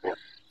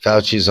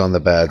 Fauci's on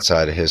the bad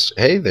side of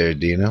history. Hey there,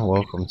 Dina.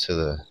 Welcome to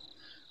the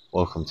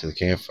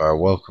campfire.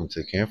 Welcome to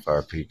the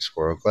campfire, Pete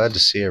Squirrel. Glad to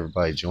see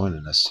everybody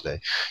joining us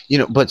today.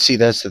 But see,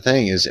 that's the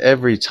thing is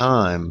every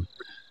time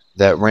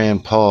that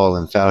Rand Paul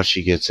and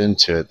Fauci gets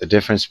into it, the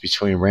difference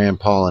between Rand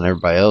Paul and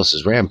everybody else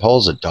is Rand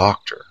Paul's a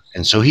doctor.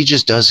 And so he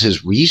just does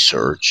his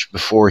research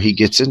before he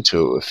gets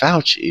into it with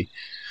Fauci.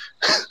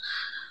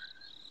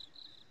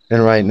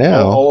 And right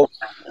now,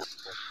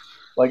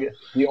 Like,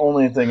 the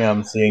only thing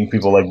I'm seeing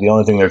people, like, the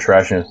only thing they're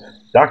trashing is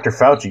Dr.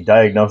 Fauci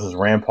diagnoses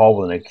Rand Paul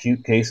with an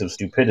acute case of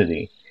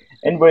stupidity.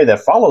 Anybody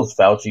that follows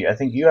Fauci, I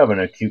think you have an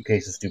acute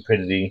case of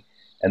stupidity,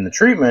 and the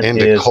treatment and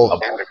is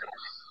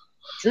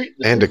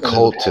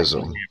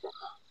occultism.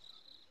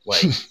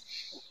 Like,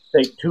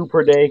 take 2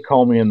 per day,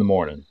 call me in the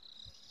morning.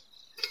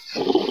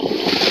 Like,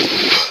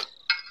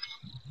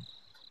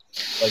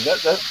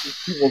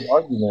 that's people's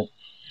argument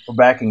for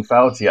backing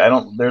Fauci.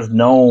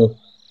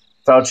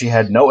 Fauci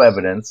had no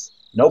evidence,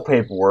 no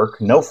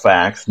paperwork, no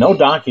facts, no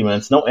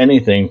documents, no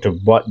anything to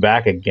butt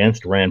back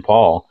against Rand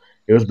Paul.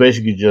 It was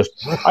basically just,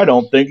 I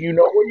don't think you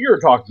know what you're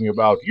talking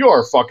about.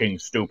 You're fucking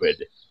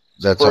stupid.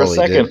 That's For a all he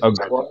second, did. a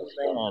grown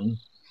man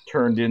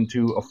turned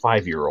into a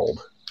 5-year-old.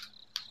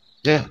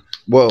 Yeah.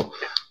 Well,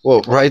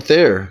 right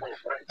there.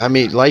 I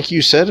mean, like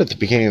you said at the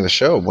beginning of the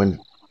show, when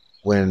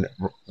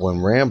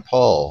Rand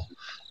Paul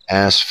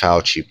asked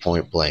Fauci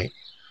point blank,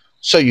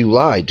 so you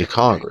lied to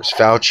Congress.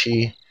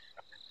 Fauci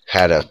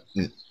had a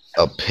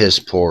piss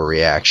poor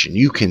reaction.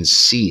 You can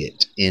see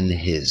it in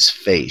his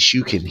face.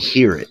 You can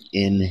hear it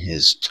in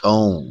his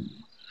tone.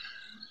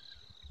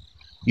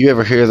 You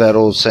ever hear that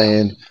old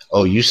saying,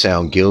 "Oh, you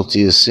sound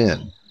guilty as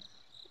sin"?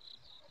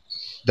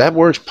 That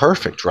works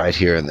perfect right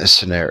here in this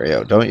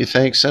scenario, don't you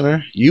think,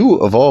 Sinner? You,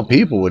 of all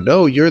people, would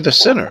know you're the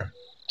sinner.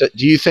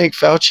 Do you think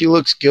Fauci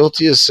looks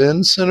guilty as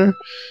sin, Sinner?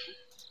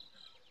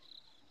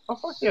 Oh,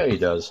 fuck yeah, he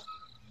does.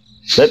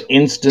 That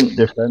instant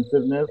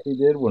defensiveness he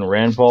did when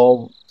Rand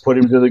Paul put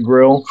him to the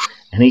grill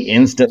and he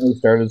instantly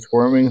started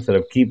squirming instead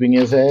of keeping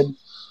his head,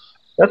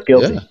 that's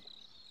guilty.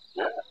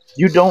 Yeah.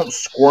 You don't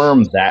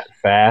squirm that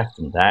fast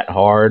and that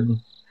hard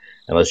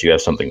unless you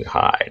have something to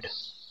hide.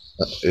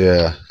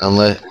 Yeah,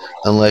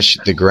 unless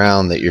the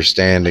ground that you're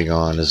standing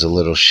on is a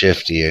little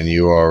shifty and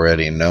you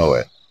already know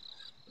it.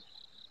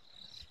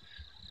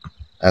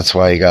 That's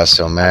why he got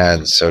so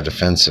mad, so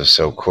defensive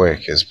so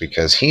quick, is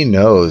because he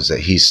knows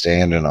that he's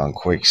standing on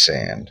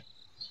quicksand.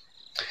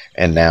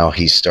 And now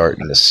he's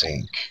starting to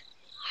sink.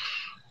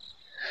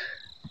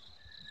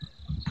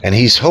 And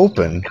he's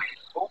hoping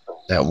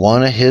that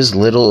one of his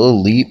little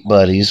elite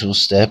buddies will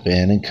step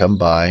in and come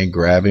by and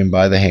grab him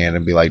by the hand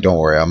and be like, don't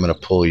worry, I'm going to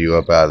pull you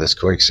up out of this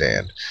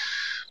quicksand.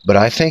 But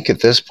I think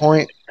at this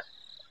point,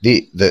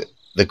 the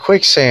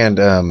quicksand,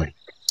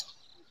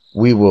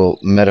 we will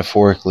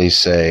metaphorically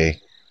say,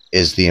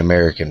 is the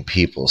American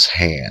people's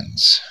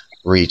hands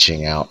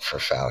reaching out for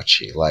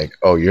Fauci. Like,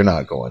 oh, you're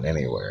not going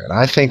anywhere. And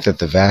I think that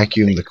the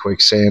vacuum, the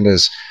quicksand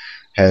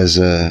has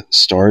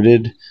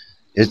started.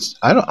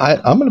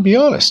 I'm going to be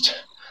honest.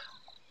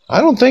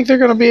 I don't think they're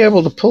going to be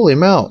able to pull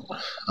him out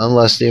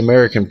unless the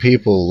American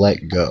people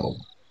let go.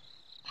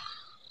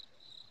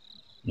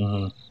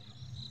 Mm-hmm.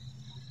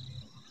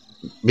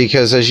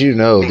 Because as you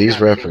know, these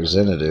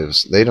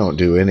representatives, they don't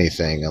do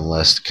anything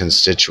unless the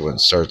constituent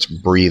starts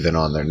breathing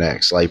on their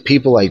necks. Like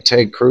people like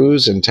Ted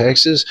Cruz in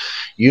Texas,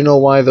 you know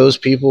why those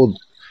people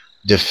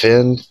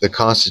defend the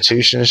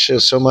Constitution and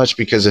shit so much?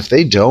 Because if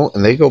they don't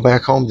and they go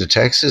back home to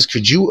Texas,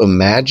 could you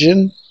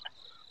imagine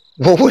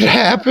what would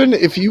happen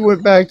if you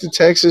went back to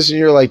Texas and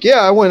you're like,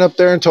 yeah, I went up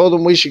there and told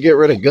them we should get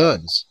rid of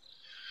guns.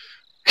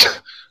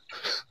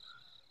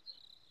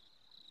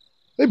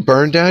 They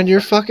burned down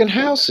your fucking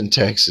house in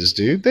Texas,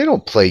 dude. They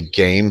don't play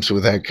games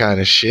with that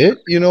kind of shit.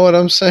 You know what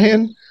I'm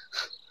saying?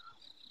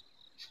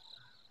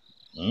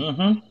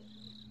 Mm-hmm.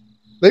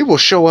 They will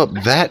show up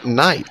that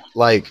night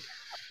like,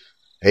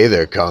 hey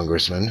there,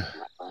 Congressman.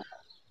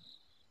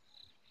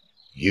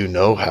 You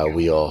know how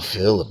we all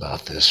feel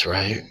about this,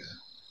 right?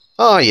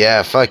 Oh,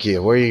 yeah, fuck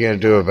you. What are you going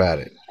to do about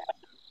it?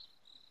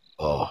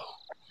 Oh,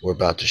 we're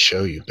about to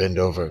show you. Bend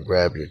over and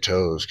grab your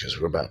toes because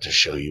we're about to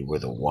show you where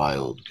the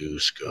wild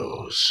goose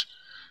goes.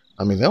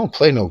 I mean, they don't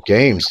play no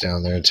games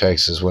down there in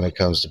Texas when it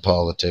comes to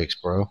politics,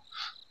 bro.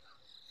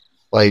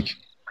 Like,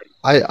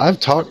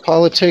 I've talked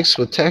politics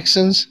with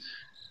Texans,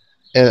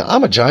 and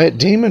I'm a giant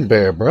demon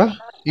bear, bro.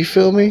 You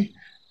feel me?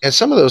 And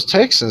some of those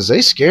Texans,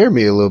 they scare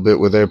me a little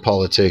bit with their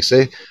politics.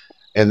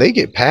 They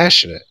get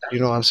passionate. You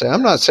know what I'm saying?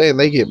 I'm not saying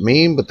they get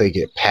mean, but they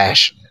get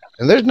passionate.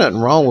 And there's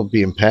nothing wrong with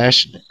being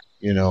passionate,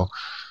 you know.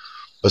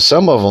 But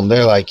some of them,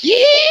 they're like,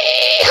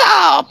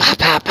 yeehaw, pow,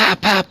 pow, pow,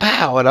 pow,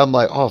 pow. And I'm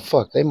like, oh,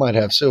 fuck, they might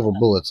have silver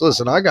bullets.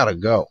 Listen, I got to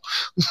go.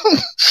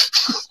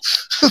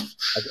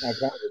 I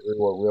kind of agree with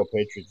what Real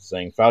Patriots is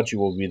saying. Fauci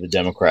will be the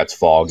Democrats'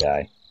 fall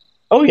guy.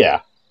 Oh,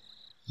 yeah.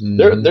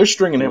 They're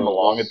stringing him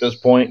along at this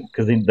point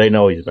because they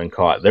know he's been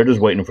caught. They're just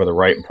waiting for the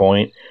right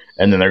point,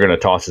 and then they're going to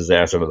toss his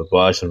ass under the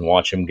bus and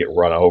watch him get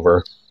run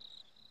over.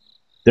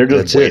 They're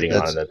just waiting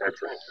on it.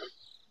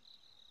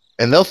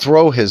 And they'll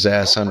throw his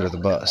ass under the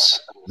bus.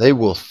 They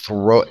will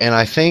throw, and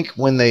I think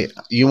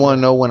you want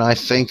to know when I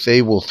think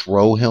they will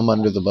throw him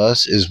under the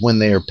bus is when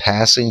they are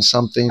passing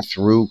something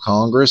through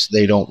Congress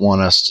they don't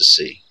want us to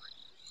see.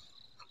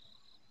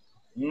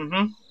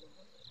 Mm-hmm.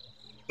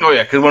 Oh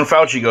yeah, because when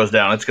Fauci goes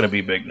down, it's going to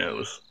be big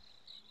news.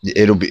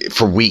 It'll be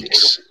for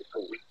weeks,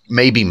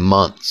 maybe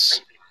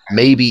months,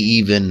 maybe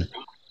even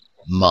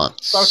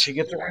months. Fauci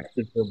gets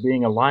arrested for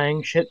being a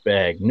lying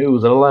shitbag.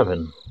 News at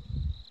 11.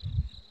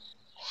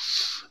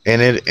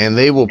 And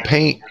they will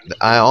paint.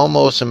 I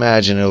almost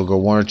imagine it'll go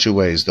one or two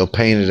ways. They'll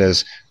paint it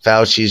as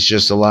Fauci's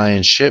just a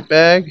lying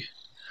shitbag,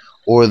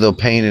 or they'll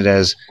paint it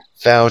as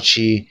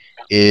Fauci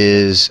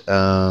is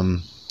a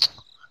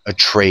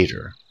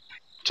traitor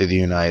to the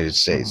United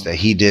States, that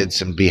he did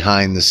some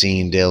behind the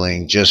scene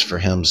dealing just for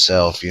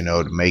himself, you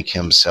know, to make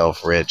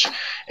himself rich,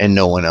 and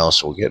no one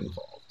else will get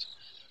involved.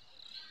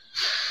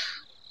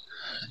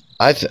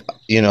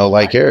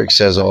 Like Eric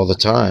says all the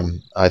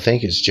time, I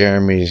think it's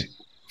Jeremy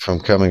from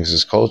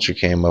Cummings' Culture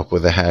came up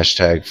with the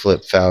hashtag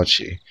Flip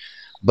Fauci.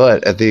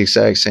 But at the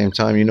exact same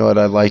time, you know what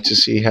I'd like to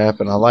see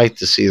happen? I'd like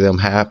to see them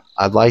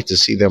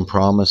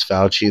promise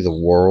Fauci the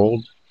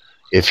world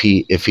if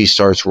he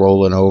starts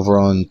rolling over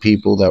on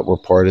people that were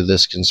part of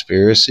this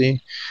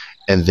conspiracy,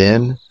 and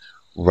then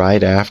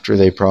right after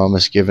they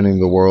promise giving him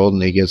the world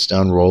and he gets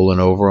done rolling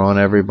over on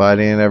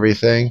everybody and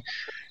everything,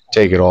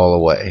 take it all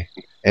away.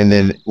 And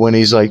then when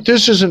he's like,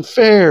 this isn't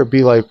fair,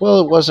 be like, well,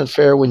 it wasn't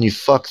fair when you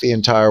fuck the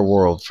entire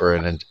world for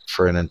an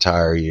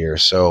entire year.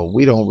 So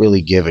we don't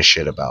really give a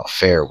shit about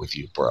fair with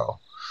you, bro.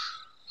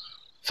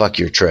 Fuck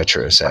your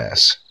treacherous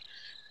ass.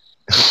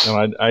 No,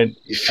 I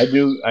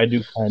do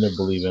kind of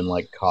believe in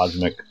like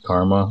cosmic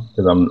karma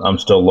because I'm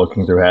still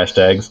looking through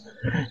hashtags.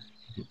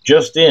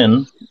 Just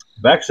in,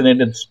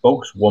 vaccinated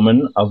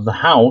spokeswoman of the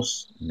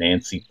House,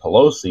 Nancy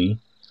Pelosi,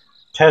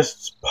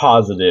 tests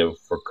positive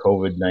for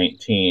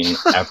COVID-19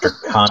 after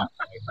contact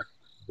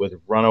with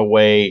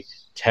runaway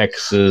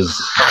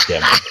Texas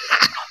Democrats.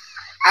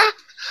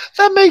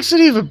 That makes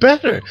it even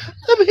better.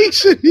 I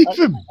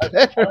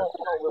don't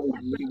really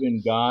believe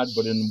in God,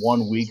 but in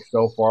 1 week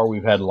so far,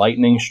 we've had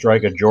lightning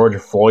strike a George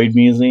Floyd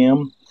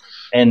museum,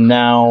 and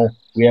now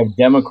we have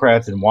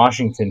Democrats in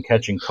Washington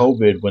catching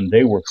COVID when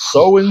they were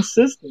so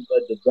insistent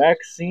that the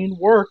vaccine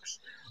works.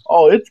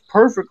 Oh, it's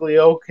perfectly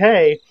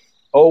okay.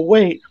 Oh,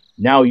 wait.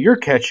 Now you're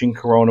catching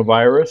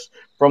coronavirus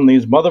from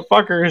these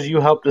motherfuckers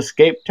you helped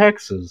escape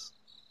Texas.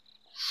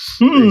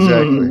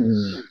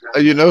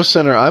 Exactly. You know,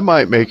 Senator, I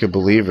might make a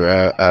believer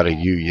out of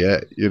you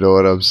yet. You know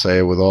what I'm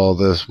saying? With all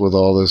this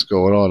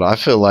going on, I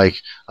feel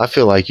like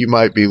you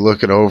might be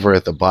looking over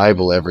at the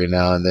Bible every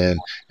now and then,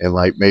 and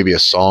like maybe a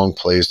song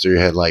plays through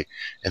your head, like,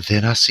 and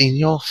then I seen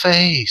your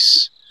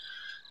face.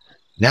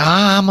 Now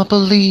I'm a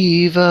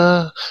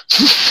believer.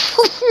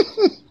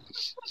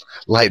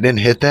 Lightning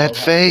hit that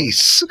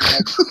face.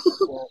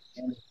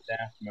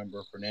 Staff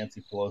member for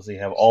Nancy Pelosi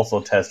have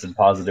also tested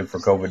positive for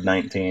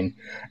COVID-19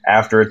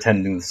 after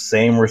attending the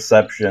same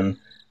reception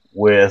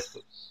with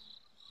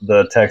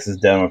the Texas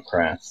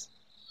Democrats.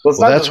 Well,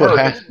 that's what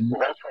happened.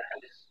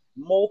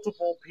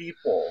 Multiple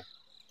people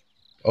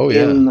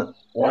in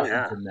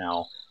Washington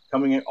now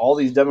coming in. All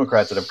these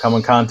Democrats that have come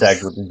in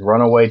contact with these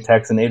runaway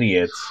Texan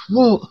idiots.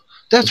 Well,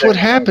 that's what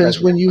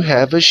happens when you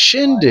have a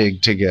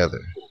shindig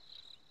together.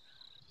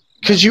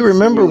 Because you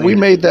remember we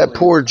made that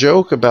poor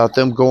joke about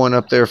them going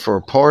up there for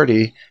a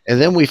party, and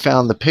then we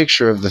found the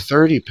picture of the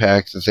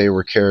 30-pack that they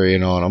were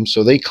carrying on them.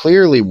 So they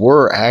clearly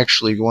were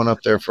actually going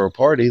up there for a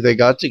party. They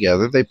got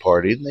together, they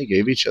partied, and they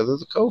gave each other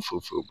the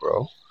ko-fu-fu,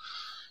 bro.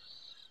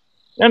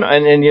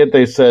 And yet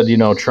they said, you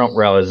know, Trump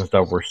rallies and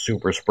stuff were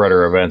super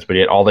spreader events, but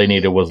yet all they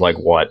needed was like,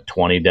 what,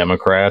 20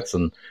 Democrats,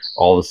 and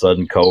all of a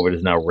sudden COVID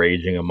is now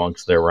raging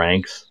amongst their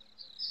ranks.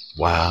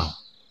 Wow.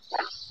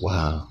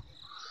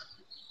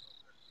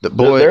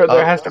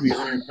 There has to be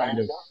some kind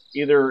of,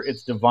 either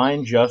it's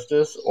divine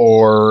justice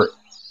or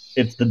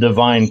it's the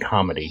divine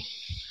comedy.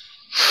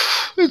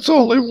 It's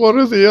only one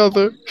or the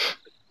other.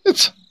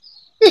 It's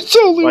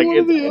only one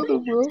or the other,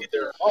 bro.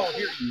 Either, oh,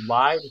 here, you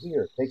lied.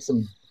 Here, take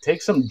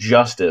some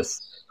justice,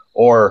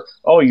 Or,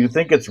 oh, you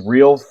think it's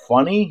real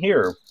funny?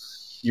 Here,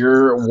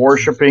 you're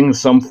worshiping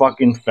some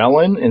fucking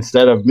felon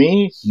instead of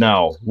me?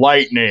 No,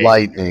 lightning.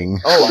 Lightning.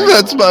 Oh,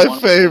 That's my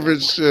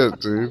favorite shit,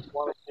 dude.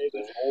 Want to say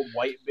this old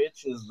white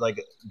bitch is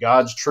like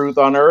God's truth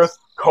on earth?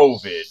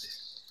 COVID.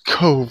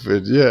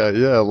 COVID,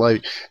 yeah.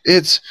 Like,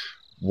 it's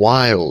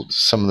wild.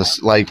 Some of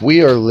this, like,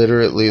 we are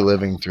literally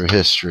living through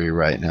history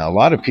right now. A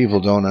lot of people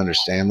don't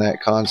understand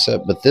that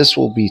concept, but this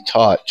will be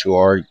taught to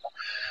our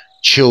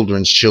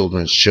children's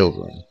children.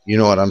 You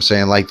know what I'm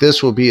saying? Like,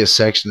 this will be a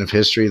section of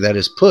history that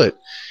is put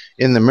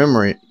in the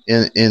memory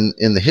in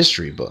the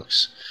history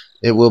books.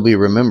 It will be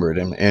remembered,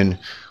 and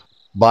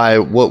by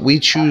what we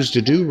choose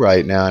to do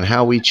right now and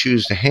how we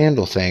choose to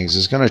handle things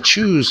is going to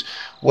choose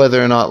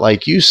whether or not,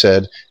 like you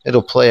said,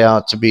 it'll play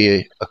out to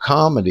be a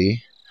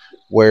comedy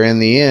where in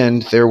the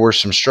end there were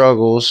some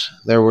struggles,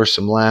 there were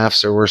some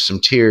laughs, there were some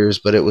tears,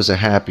 but it was a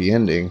happy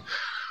ending,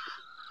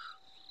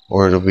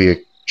 or it'll be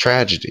a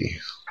tragedy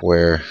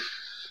where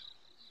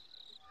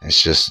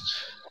it's just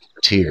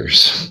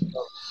tears.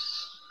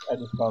 I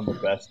just found the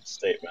best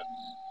statement.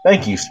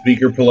 Thank you,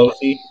 Speaker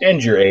Pelosi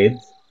and your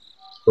aides,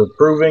 for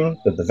proving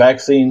that the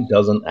vaccine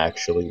doesn't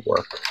actually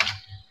work.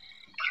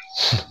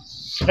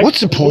 What's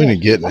the point of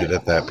getting it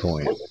at that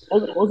point?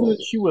 Wasn't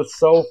it she was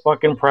so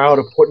fucking proud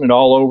of putting it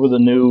all over the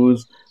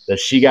news that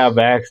she got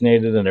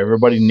vaccinated and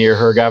everybody near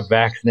her got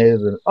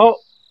vaccinated, and oh,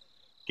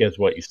 guess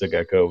what? You still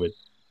got COVID.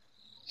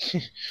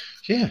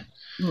 Yeah.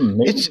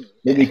 Maybe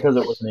because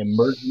it was an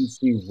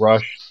emergency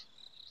rush.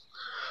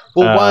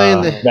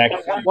 Well,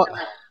 vaccine.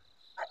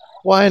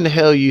 why in the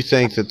hell you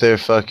think that they're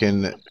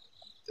fucking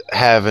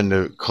having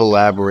to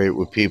collaborate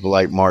with people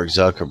like Mark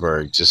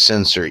Zuckerberg to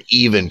censor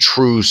even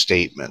true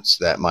statements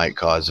that might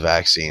cause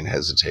vaccine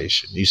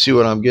hesitation? You see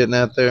what I'm getting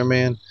at there,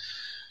 man?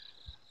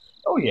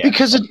 Oh yeah.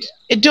 Because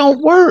it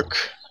don't work.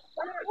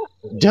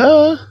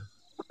 Duh.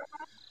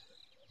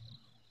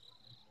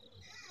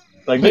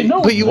 Like they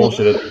know it's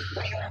bullshit.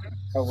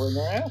 Covering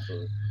their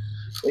asses.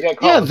 They got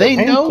caught. Yeah, with they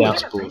their know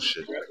pants it's down.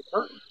 bullshit.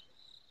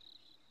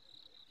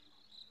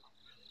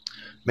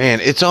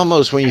 Man, it's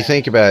almost, when you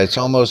think about it, it's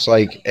almost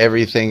like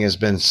everything has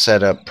been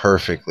set up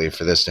perfectly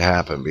for this to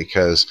happen,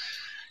 because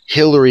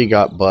Hillary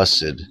got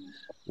busted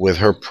with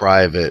her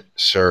private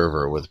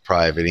server with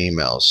private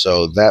emails.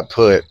 So that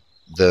put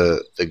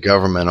the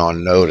government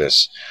on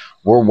notice.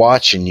 We're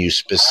watching you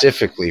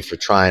specifically for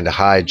trying to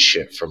hide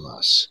shit from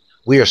us.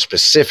 We are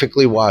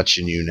specifically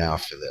watching you now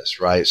for this,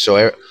 right?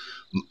 So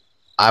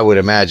I would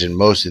imagine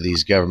most of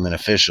these government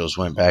officials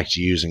went back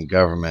to using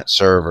government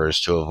servers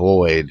to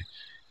avoid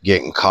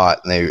getting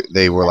caught, and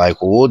they were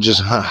like, well, we'll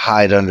just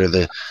hide under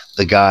the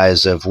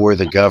guise of we're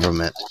the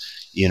government,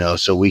 you know,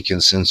 so we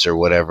can censor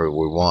whatever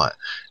we want.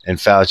 And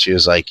Fauci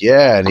was like,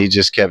 yeah, and he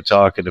just kept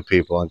talking to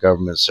people on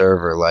government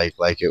server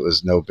like it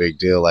was no big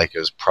deal, like it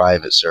was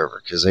private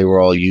server, because they were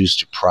all used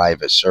to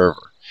private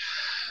server.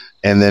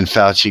 And then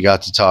Fauci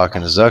got to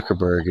talking to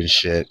Zuckerberg and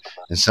shit,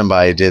 and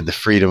somebody did the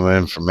Freedom of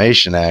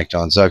Information Act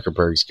on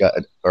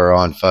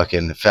on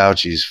fucking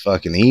Fauci's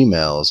fucking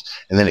emails,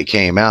 and then it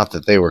came out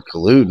that they were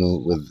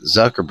colluding with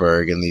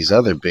Zuckerberg and these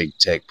other big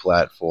tech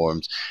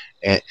platforms.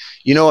 And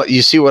you know what?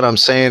 You see what I'm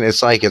saying?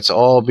 It's like it's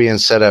all being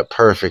set up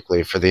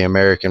perfectly for the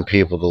American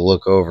people to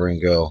look over and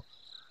go,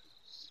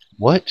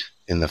 what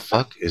in the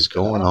fuck is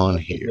going on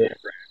here?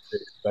 They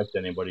expect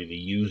anybody to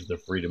use the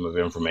Freedom of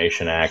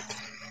Information Act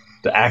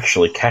to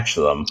actually catch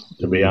them,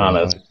 to be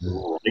honest.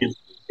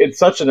 It's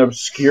such an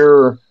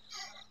obscure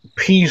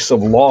piece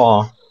of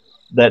law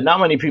that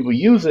not many people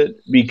use it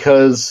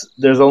because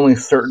there's only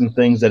certain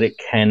things that it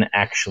can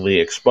actually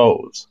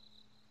expose.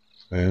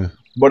 Yeah.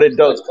 But it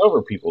does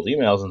cover people's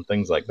emails and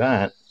things like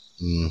that.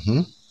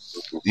 Mm-hmm.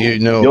 You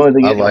know, the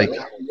only thing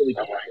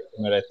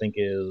that I think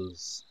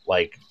is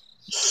like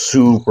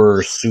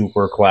super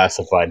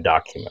classified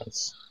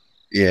documents.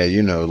 Yeah,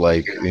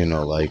 like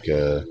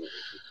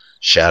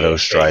shadow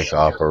strike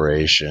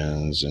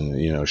operations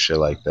and shit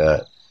like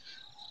that.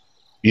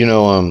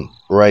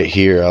 Right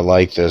here, I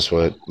like this,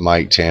 what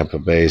Mike Tampa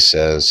Bay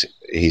says.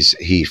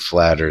 He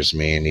flatters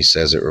me, and he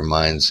says it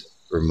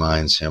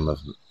reminds him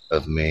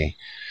of me.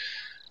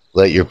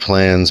 Let your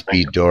plans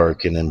be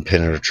dark and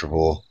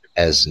impenetrable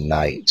as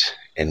night,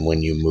 and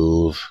when you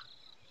move,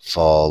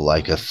 fall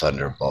like a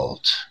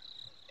thunderbolt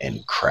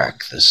and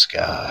crack the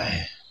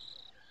sky.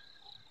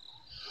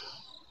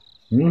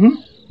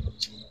 Mm-hmm.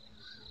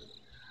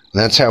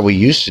 That's how we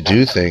used to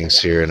do things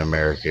here in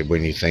America,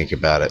 when you think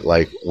about it.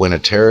 Like, when a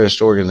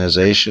terrorist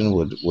organization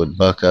would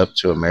buck up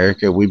to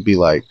America, we'd be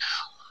like,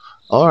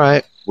 all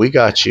right, we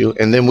got you.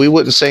 And then we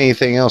wouldn't say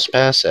anything else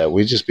past that.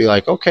 We'd just be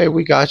like, okay,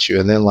 we got you.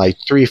 And then like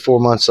 3-4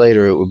 months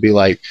later, it would be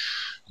like,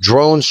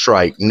 drone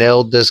strike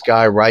nailed this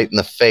guy right in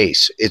the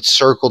face. It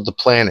circled the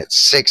planet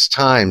 6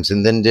 times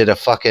and then did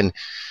an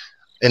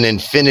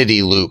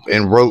infinity loop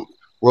and wrote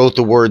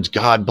the words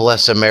 "God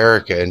bless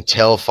America" and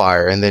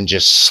 "Campfire," and then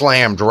just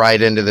slammed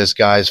right into this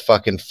guy's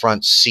fucking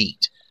front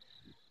seat,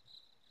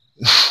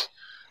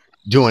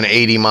 doing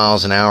 80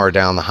 miles an hour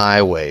down the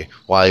highway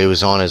while he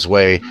was on his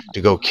way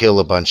to go kill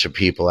a bunch of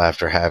people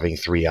after having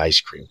 3 ice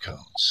cream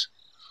cones.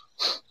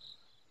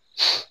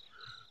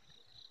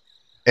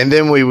 And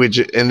then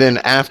and then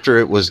after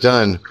it was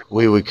done,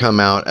 we would come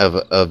out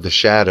of the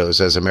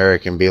shadows as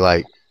America and be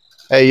like,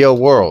 "Hey, yo,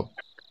 world,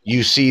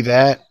 you see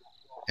that?"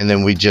 And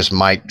then we just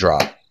mic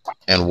drop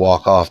and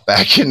walk off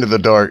back into the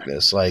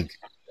darkness. Like,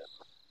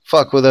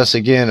 fuck with us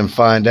again and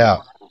find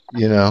out,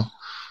 you know?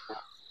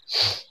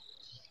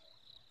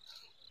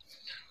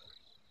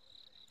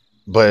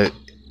 But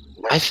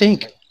I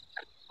think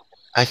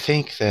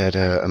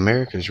that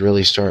America is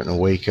really starting to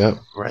wake up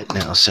right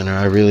now, Senator.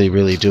 I really,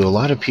 really do. A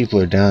lot of people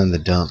are down in the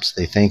dumps.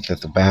 They think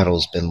that the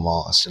battle's been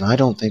lost, and I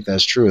don't think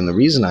that's true. And the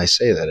reason I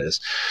say that is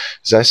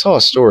I saw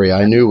a story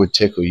I knew would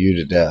tickle you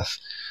to death,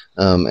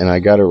 and I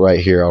got it right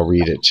here. I'll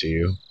read it to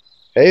you.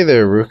 Hey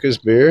there, Ruka's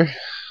Beer.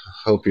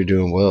 Hope you're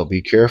doing well.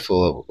 Be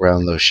careful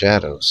around those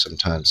shadows.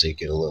 Sometimes they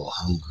get a little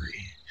hungry.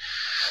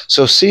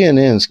 So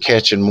CNN's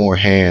catching more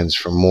hands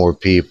from more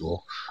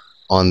people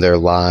on their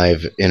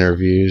live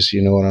interviews.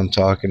 You know what I'm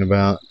talking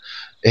about?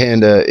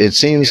 And it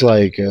seems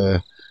like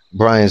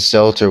Brian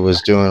Stelter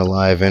was doing a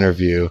live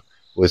interview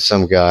with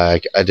some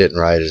guy. I didn't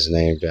write his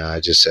name down.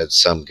 I just said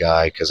some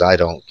guy because I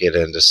don't get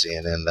into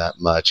CNN that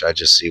much. I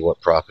just see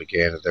what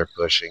propaganda they're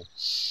pushing.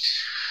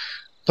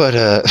 But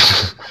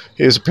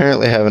he was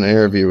apparently having an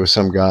interview with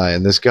some guy,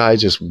 and this guy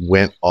just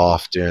went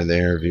off during the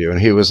interview. And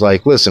he was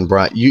like, "Listen,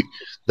 Brian,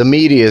 the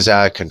media is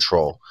out of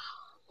control.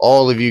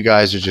 All of you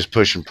guys are just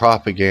pushing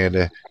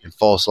propaganda and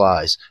false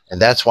lies,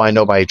 and that's why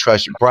nobody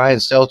trusts you. Brian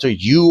Stelter,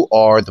 you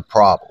are the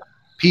problem.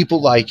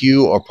 People like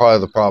you are part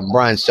of the problem."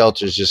 Brian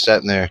Stelter's just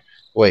sitting there.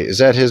 Wait, is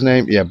that his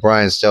name? Yeah,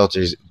 Brian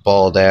Stelter's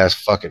bald ass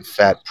fucking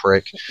fat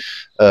prick.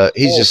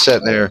 He's just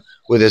sitting there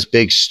with this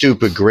big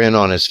stupid grin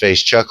on his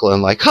face,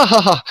 chuckling like, "Ha ha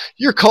ha!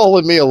 You're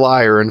calling me a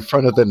liar in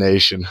front of the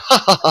nation.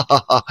 Ha ha ha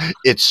ha ha!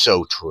 It's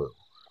so true."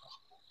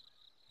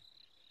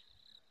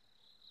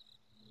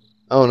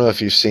 I don't know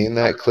if you've seen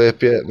that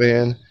clip yet,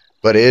 man,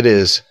 but it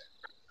is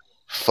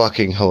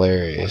fucking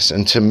hilarious.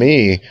 And to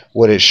me,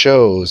 what it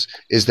shows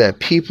is that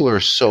people are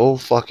so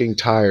fucking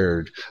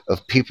tired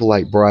of people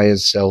like Brian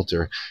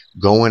Stelter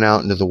going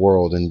out into the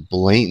world and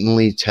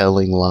blatantly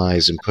telling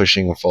lies and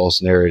pushing a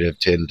false narrative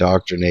to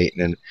indoctrinate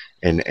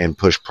and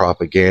push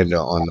propaganda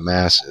on the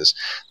masses,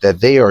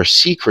 that they are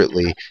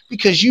secretly,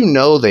 because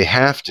they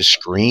have to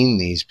screen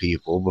these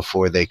people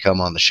before they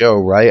come on the show,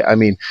 right? I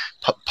mean,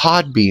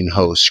 Podbean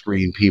hosts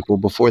screen people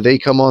before they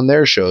come on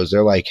their shows.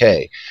 They're like,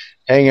 "Hey,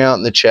 hang out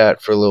in the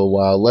chat for a little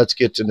while. Let's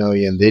get to know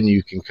you, and then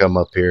you can come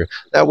up here."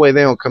 That way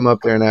they don't come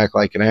up there and act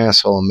like an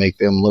asshole and make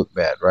them look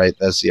bad, right?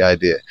 That's the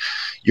idea.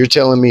 You're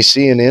telling me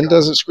CNN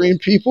doesn't screen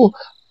people?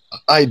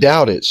 I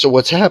doubt it. So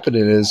what's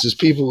happening is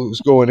people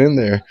who's going in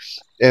there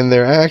and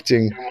they're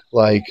acting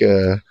like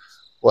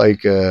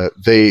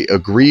they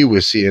agree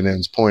with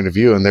CNN's point of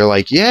view, and they're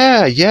like,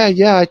 yeah,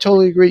 I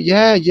totally agree.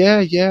 Yeah,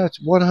 it's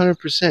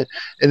 100%.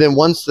 And then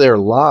once they're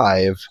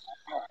live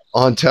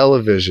on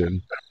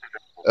television,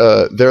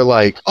 they're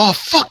like, "Oh,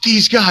 fuck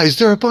these guys.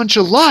 They're a bunch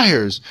of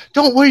liars.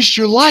 Don't waste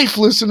your life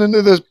listening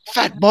to this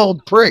fat,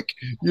 bald prick."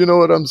 You know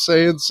what I'm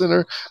saying,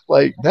 Sinner?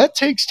 Like, that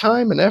takes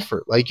time and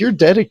effort. Like, you're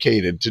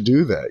dedicated to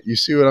do that. You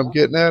see what I'm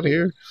getting at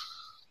here?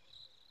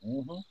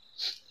 Mm-hmm.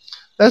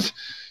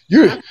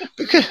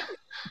 Because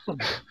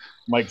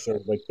Mike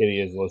says my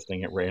kitty is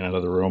listening. It ran out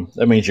of the room.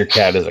 That means your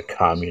cat is a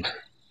communist.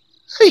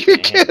 Your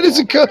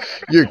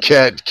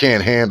cat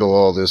can't handle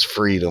all this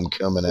freedom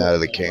coming out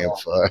of the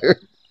campfire.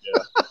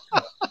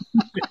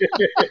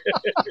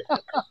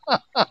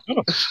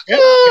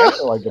 Cats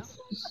are like an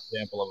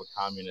example of a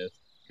communist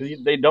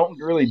because they don't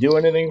really do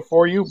anything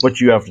for you,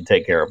 but you have to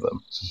take care of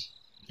them.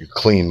 You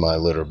clean my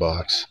litter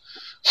box.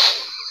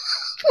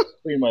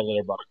 Clean my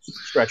litter box.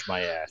 Stretch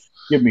my ass.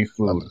 Give me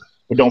food.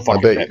 But don't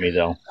fucking pet me,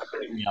 though.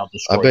 I'll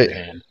destroy your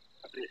hand.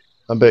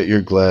 I bet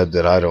you're glad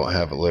that I don't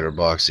have a litter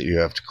box that you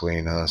have to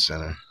clean, huh,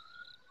 Sinner?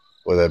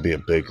 Well, that'd be a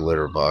big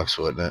litter box,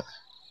 wouldn't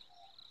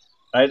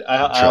it?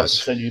 I'll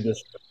send you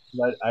this.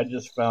 I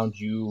just found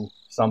you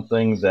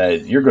something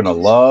that you're going to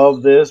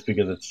love this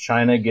because it's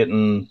China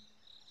getting,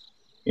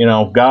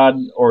 God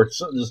or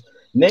just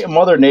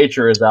Mother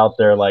Nature is out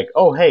there like,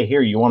 "Oh, hey,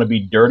 here, you want to be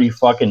dirty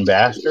fucking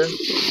bastard?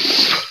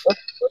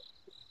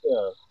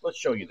 Let's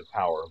show you the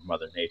power of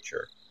Mother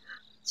Nature."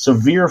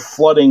 Severe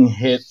flooding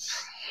hits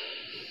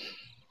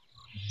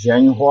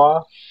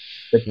Zhenghua,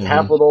 the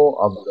capital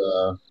of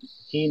the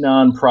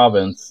Henan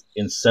province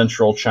in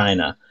central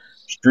China.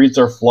 Streets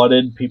are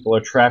flooded. People are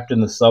trapped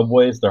in the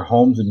subways. Their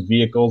homes and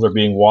vehicles are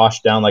being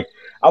washed down. Like,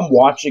 I'm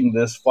watching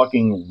this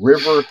fucking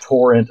river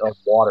torrent of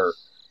water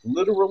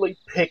literally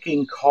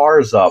picking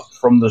cars up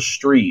from the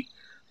street,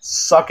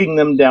 sucking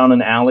them down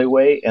an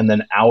alleyway, and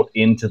then out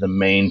into the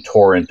main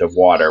torrent of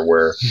water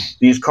where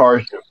these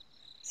cars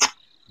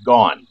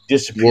gone,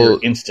 disappear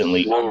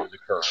instantly under the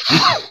current.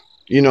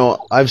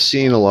 I've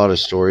seen a lot of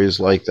stories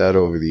like that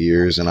over the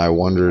years, and I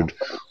wondered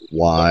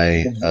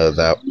why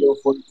that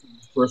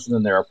person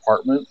in their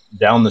apartment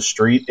down the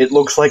street, it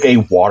looks like a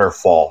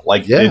waterfall.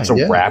 Like, it's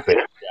a rapid.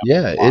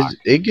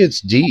 It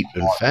gets deep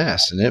and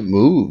fast, and it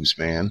moves,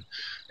 man.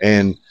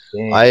 And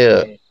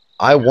I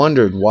I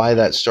wondered why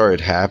that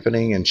started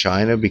happening in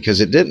China, because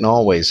it didn't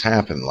always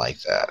happen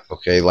like that.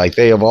 Okay, like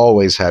they have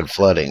always had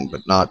flooding,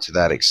 but not to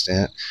that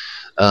extent.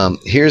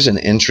 Here's an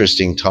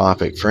interesting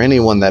topic for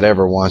anyone that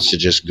ever wants to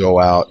just go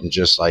out and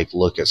just like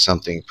look at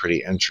something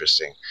pretty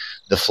interesting.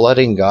 The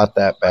flooding got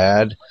that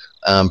bad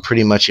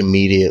pretty much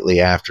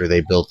immediately after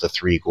they built the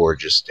Three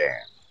Gorges Dam.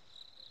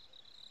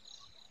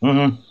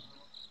 Mm-hmm.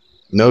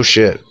 No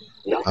shit.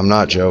 I'm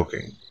not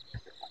joking.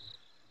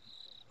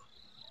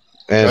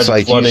 And it's Tried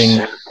like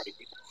flooding.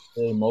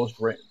 The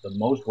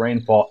most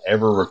rainfall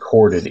ever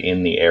recorded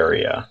in the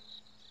area.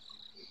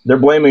 They're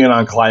blaming it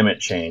on climate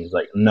change.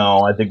 Like,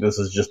 no, I think this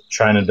is just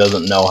China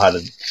doesn't know how to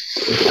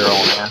keep their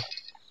own ass.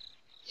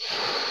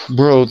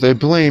 Bro, they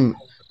blame.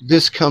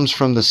 This comes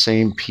from the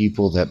same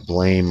people that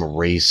blame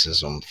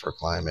racism for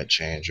climate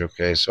change.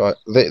 Okay, so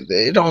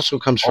it also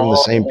comes from the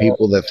same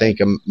people that think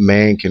a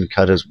man can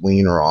cut his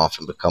wiener off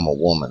and become a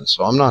woman.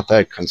 So I'm not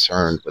that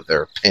concerned with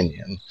their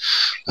opinion.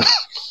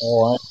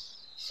 Oh,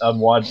 I'm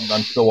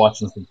still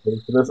watching some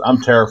footage for this.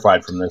 I'm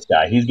terrified from this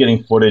guy. He's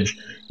getting footage.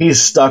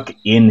 He's stuck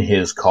in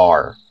his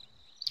car,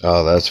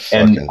 Oh, that's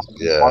and fucking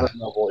the yeah. water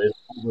level is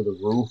over the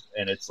roof,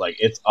 and it's like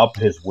it's up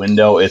his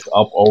window. It's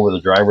up over the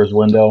driver's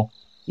window.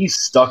 He's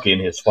stuck in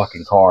his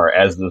fucking car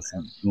as this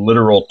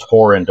literal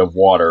torrent of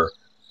water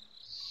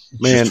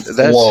Man, just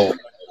flows.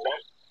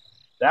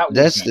 That would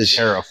that's be the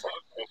terrifying.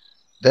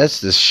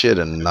 that's the shit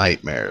of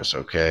nightmares.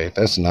 Okay,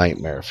 that's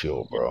nightmare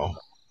fuel, bro.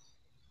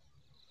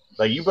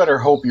 Like, you better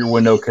hope your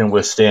window can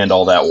withstand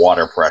all that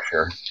water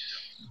pressure.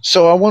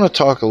 So I want to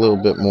talk a little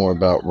bit more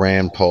about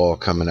Rand Paul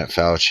coming at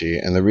Fauci,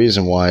 and the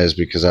reason why is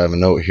because I have a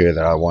note here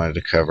that I wanted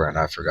to cover and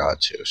I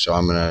forgot to. So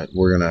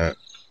we're gonna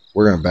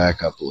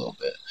back up a little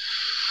bit.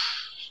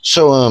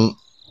 So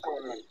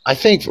I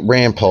think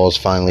Rand Paul is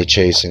finally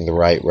chasing the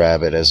right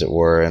rabbit, as it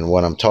were, and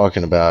what I'm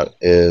talking about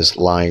is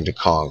lying to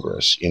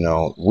Congress. You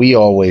know, we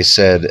always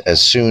said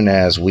as soon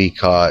as we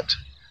caught,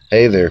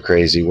 hey there,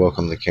 crazy,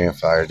 welcome to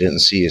Campfire. Didn't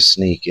see you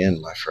sneak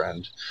in, my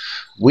friend.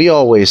 We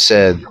always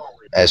said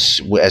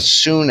as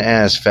soon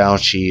as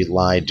Fauci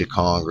lied to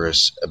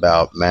Congress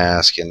about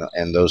masks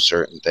and those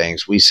certain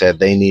things, we said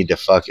they need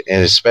to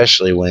and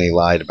especially when he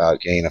lied about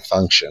gain of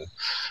function,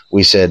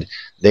 we said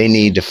they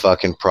need to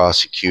fucking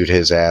prosecute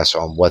his ass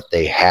on what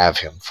they have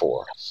him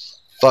for.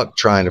 Fuck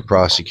trying to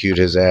prosecute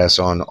his ass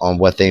on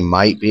what they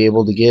might be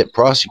able to get.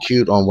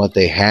 Prosecute on what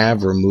they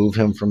have, remove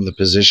him from the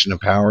position of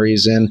power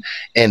he's in,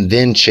 and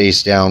then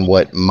chase down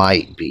what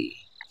might be.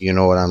 You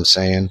know what I'm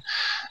saying?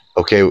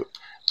 Okay,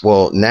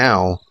 well,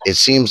 now it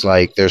seems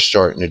like they're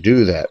starting to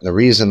do that. And the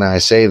reason I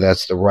say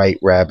that's the right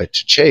rabbit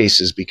to chase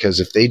is because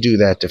if they do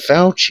that to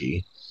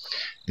Fauci,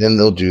 then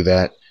they'll do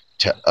that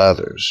to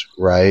others,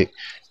 right?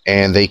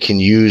 And they can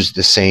use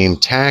the same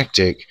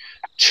tactic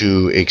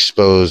to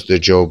expose the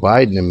Joe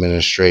Biden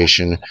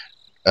administration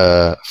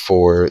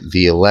for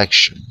the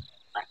election.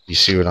 You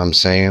see what I'm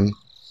saying?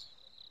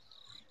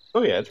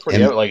 Oh yeah, it's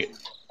pretty like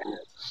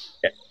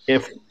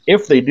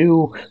if they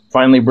do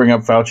finally bring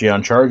up Fauci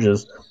on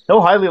charges,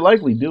 he'll highly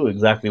likely do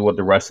exactly what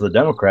the rest of the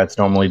Democrats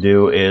normally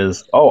do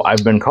is, oh,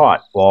 I've been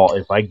caught. Well,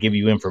 if I give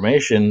you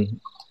information,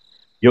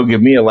 you'll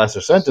give me a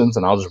lesser sentence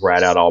and I'll just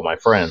rat out all my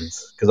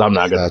friends because I'm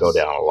not going to go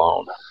down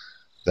alone.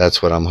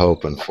 That's what I'm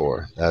hoping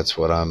for. That's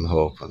what I'm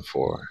hoping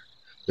for.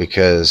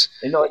 Because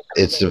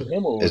it's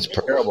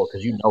terrible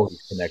because you know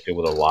he's connected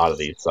with a lot of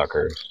these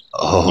suckers.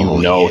 Oh,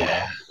 you know.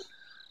 Yeah.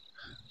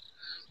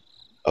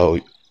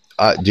 Oh,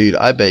 dude,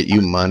 I bet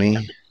you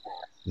money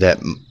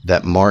that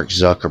Mark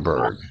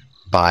Zuckerberg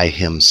by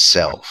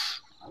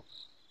himself,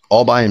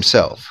 all by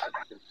himself,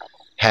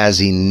 has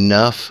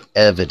enough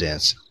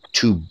evidence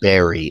to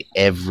bury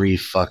every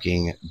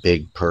fucking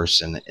big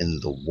person in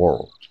the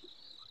world.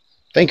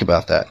 Think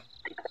about that.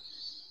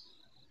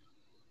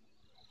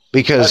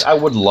 Because I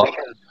would love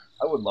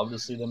to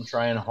see them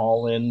try and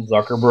haul in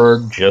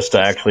Zuckerberg just to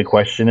actually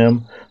question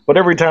him. But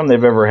every time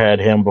they've ever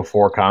had him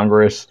before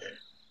Congress,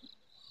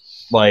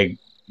 like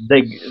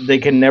they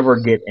can never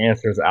get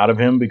answers out of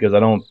him because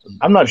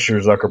I'm not sure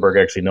Zuckerberg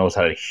actually knows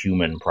how to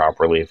human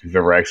properly. If you've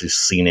ever actually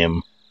seen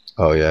him.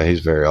 Oh yeah,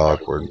 he's very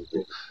awkward.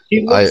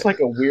 He looks like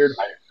a weird.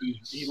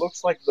 He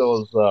looks like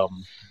those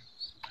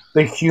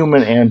the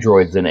human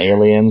androids in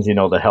Aliens. You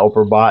know, the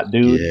helper bot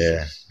dudes.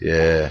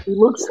 Yeah. He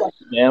looks like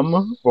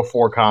them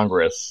before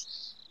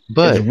Congress.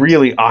 But it's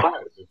really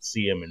awkward to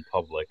see him in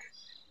public.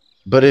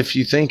 But if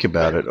you think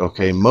about it,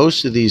 okay,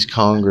 most of these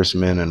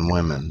congressmen and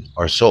women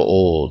are so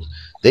old,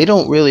 they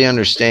don't really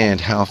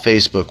understand how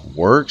Facebook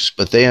works,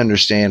 but they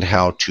understand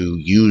how to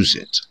use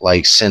it,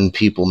 like send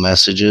people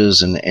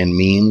messages and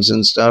memes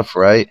and stuff,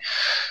 right?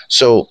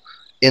 So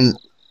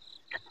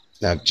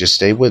now just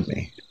stay with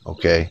me,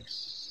 okay?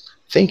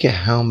 Think of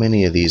how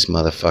many of these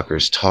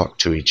motherfuckers talk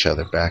to each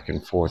other back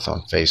and forth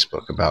on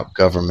Facebook about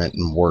government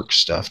and work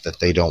stuff that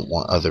they don't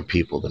want other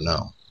people to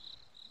know.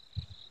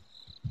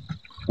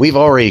 we've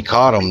already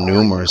caught them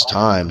numerous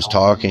times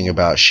talking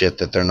about shit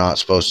that they're not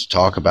supposed to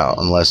talk about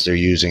unless they're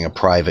using a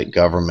private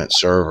government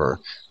server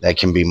that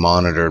can be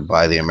monitored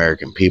by the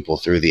American people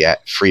through the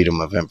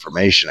Freedom of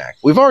Information Act.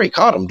 We've already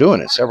caught them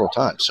doing it several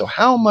times. So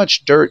how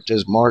much dirt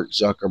does Mark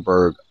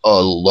Zuckerberg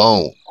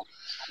alone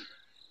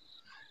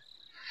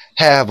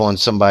have on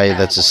somebody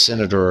that's a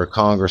senator or a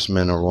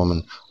congressman or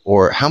woman?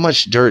 Or how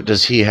much dirt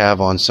does he have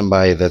on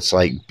somebody that's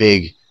like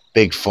big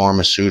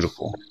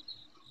pharmaceutical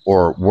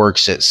or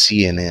works at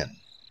CNN?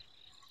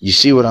 You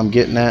see what I'm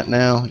getting at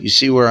now? You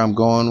see where I'm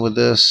going with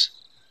this?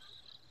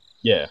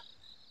 Yeah.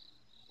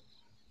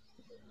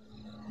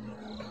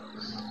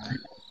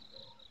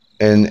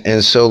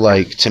 And so,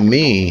 like, to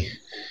me,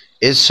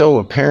 it's so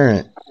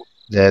apparent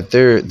that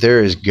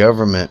there is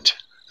government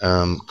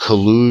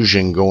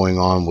collusion going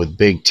on with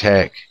big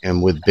tech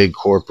and with big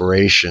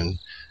corporation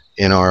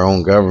in our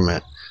own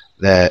government,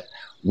 that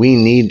we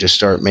need to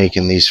start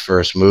making these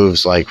first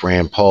moves like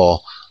Rand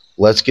Paul.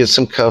 Let's get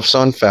some cuffs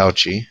on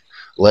Fauci.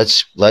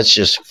 Let's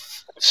just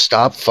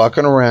stop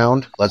fucking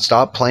around. Let's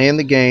stop playing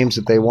the games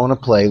that they want to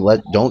play.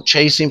 Don't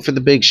chase him for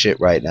the big shit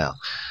right now.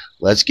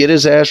 Let's get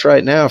his ass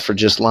right now for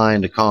just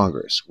lying to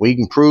Congress. We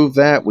can prove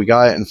that. We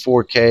got it in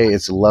 4K.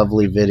 It's a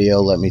lovely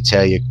video. Let me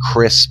tell you,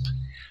 crisp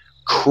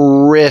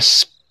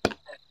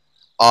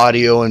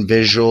audio and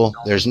visual.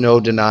 There's no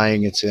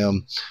denying it's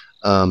him.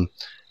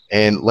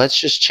 And let's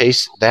just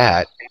chase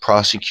that,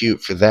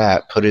 prosecute for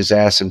that, put his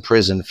ass in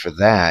prison for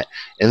that.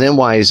 And then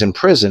while he's in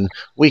prison,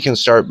 we can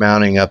start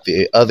mounting up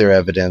the other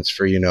evidence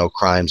for,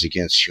 crimes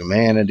against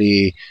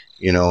humanity,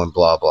 and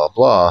blah, blah,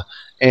 blah.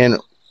 And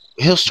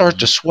he'll start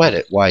to sweat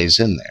it while he's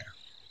in there.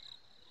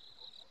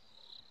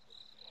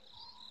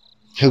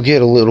 He'll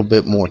get a little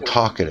bit more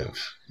talkative,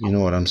 you know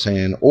what I'm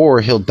saying? Or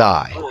he'll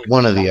die,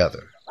 one or the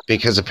other.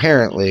 Because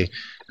apparently,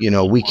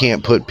 we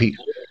can't put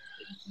people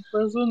in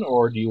prison,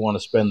 or do you want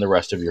to spend the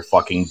rest of your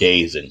fucking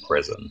days in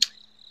prison?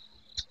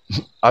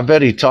 I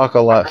bet he'd talk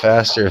a lot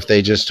faster if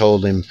they just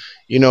told him,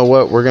 you know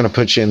what, we're going to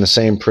put you in the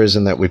same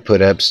prison that we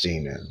put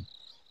Epstein in.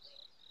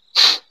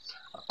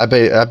 I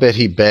bet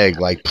he begged,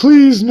 like,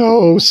 please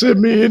no,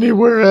 send me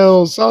anywhere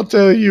else. I'll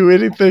tell you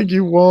anything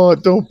you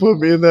want. Don't put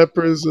me in that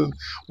prison.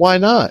 Why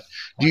not?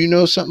 Do you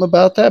know something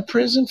about that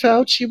prison,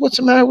 Fauci? What's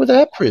the matter with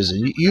that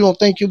prison? You don't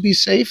think you'll be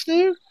safe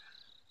there?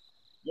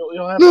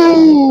 You'll have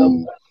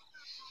to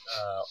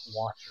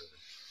watchers.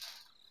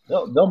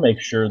 They'll make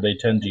sure they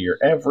tend to your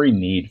every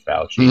need,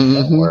 Fauci. Mm-hmm.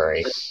 Don't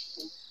worry.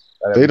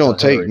 They don't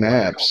take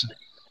naps.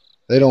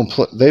 They don't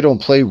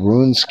play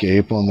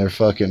RuneScape on their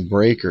fucking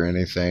break or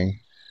anything.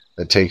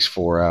 That takes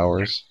 4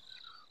 hours.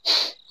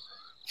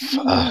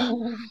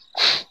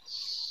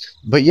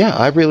 But yeah,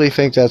 I really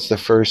think that's the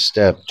first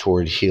step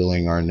toward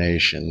healing our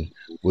nation,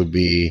 would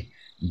be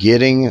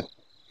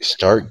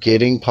start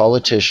getting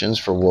politicians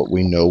for what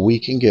we know we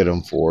can get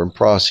them for and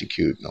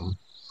prosecuting them.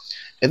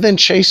 And then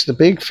chase the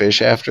big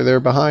fish after they're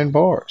behind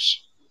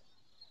bars.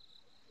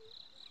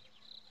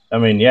 I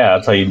mean, yeah,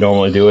 that's how you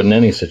normally do it in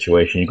any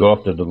situation. You go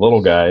after the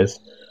little guys,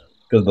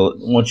 because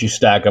once you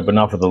stack up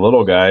enough of the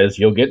little guys,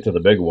 you'll get to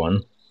the big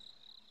one.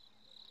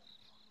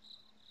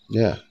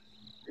 Yeah,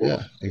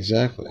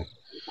 exactly.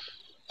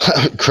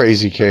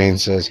 Crazy Kane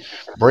says,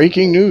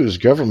 breaking news,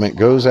 government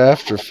goes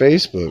after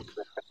Facebook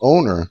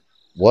owner.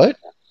 What?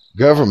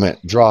 Government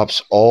drops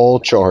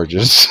all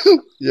charges.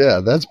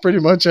 Yeah, that's pretty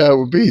much how it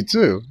would be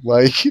too.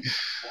 Like,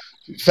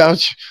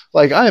 Fauci,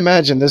 like, I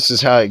imagine this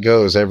is how it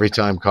goes every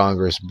time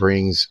Congress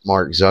brings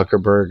Mark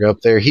Zuckerberg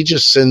up there. He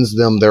just sends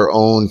them their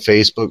own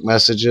Facebook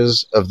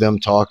messages of them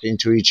talking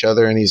to each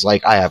other, and he's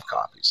like, I have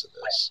copies of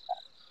this.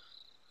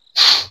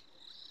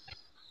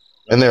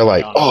 And they're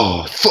like,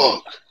 oh,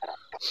 fuck.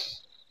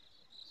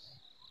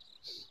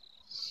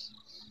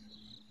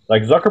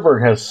 Like,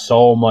 Zuckerberg has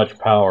so much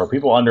power.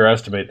 People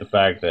underestimate the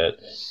fact that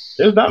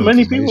there's not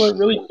many people that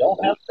really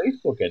don't have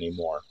Facebook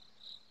anymore.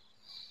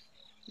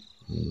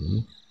 Mm-hmm.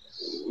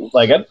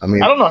 Like, I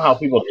don't know how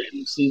people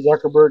didn't see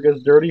Zuckerberg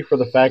as dirty, for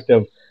the fact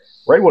of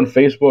right when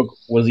Facebook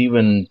was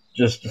even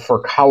just for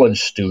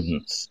college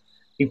students,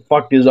 he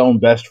fucked his own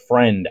best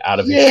friend out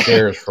of his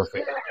shares for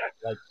Facebook.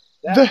 Like,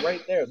 that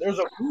right there. There's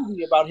a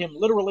movie about him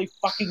literally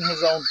fucking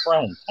his own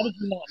friend. How did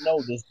you not know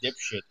this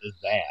dipshit is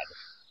bad?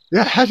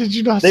 Yeah, how did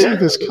you not see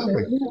this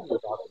coming?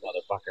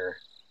 Motherfucker.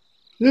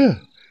 Yeah,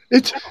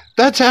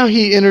 that's how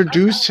he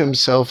introduced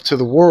himself to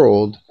the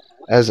world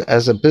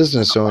as a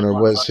business owner.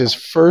 Was his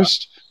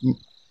first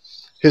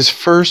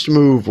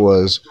move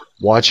was,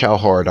 watch how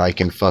hard I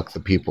can fuck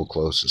the people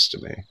closest to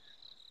me.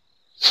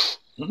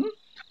 Mm-hmm.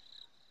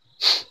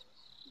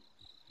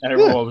 And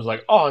everyone was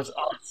like, "Oh, it's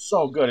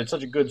so good! It's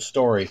such a good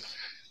story."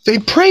 They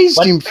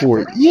praised him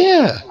for it.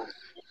 Yeah.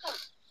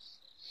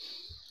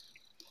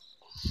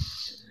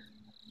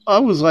 I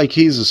was like,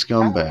 he's a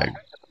scumbag.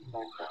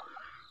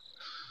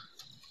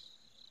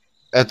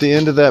 At the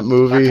end of that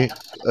movie,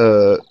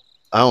 I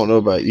don't know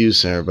about you,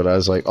 Sarah, but I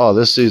was like, oh,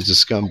 this dude's a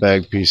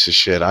scumbag piece of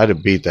shit. I'd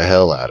have beat the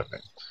hell out of him.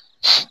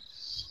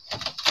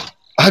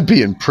 I'd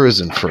be in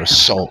prison for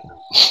assault.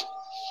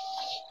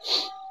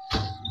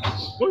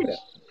 Oh, yeah.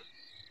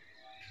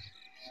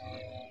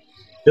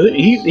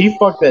 He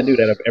fucked that dude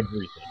out of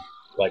everything,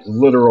 like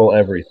literal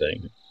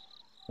everything.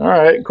 All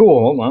right,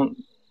 cool. Well,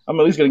 I'm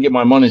at least gonna get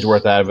my money's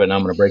worth out of it, and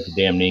I'm gonna break the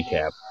damn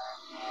kneecap.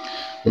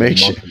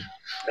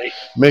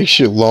 Makes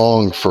you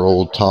long for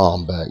old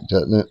Tom back,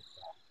 doesn't it?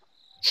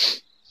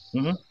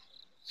 Mm-hmm.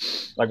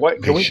 Like,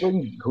 what? Can we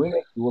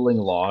make dueling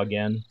law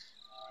again?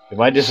 If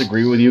I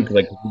disagree with you,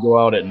 like, if we go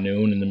out at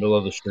noon in the middle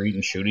of the street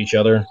and shoot each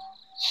other.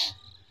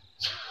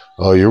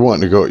 Oh, you're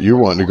wanting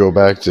to go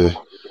back to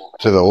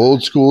the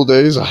old school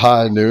days of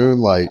high noon,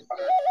 like.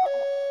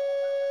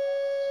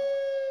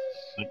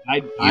 I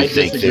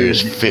think disagree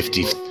there's with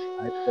 50? I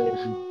say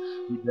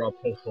we draw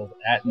pistols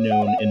at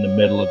noon in the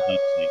middle of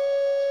DC.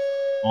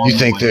 You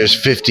think there's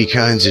 50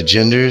 kinds of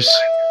genders?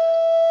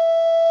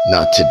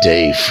 Not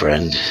today,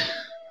 friend.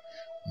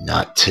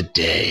 Not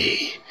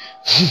today.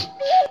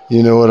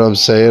 You know what I'm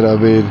saying? I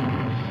mean,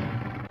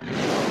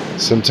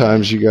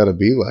 sometimes you gotta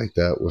be like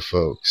that with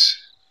folks.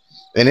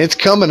 And it's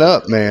coming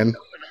up, man.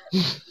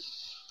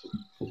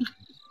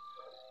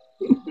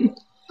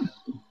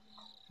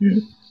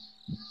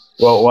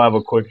 Well, we'll have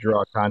a quick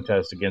draw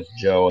contest against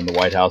Joe on the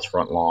White House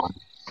front lawn.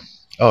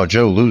 Oh,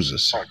 Joe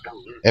loses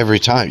every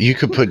time. You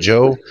could put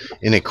Joe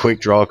in a quick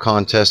draw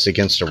contest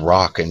against a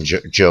rock, and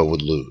Joe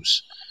would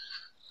lose.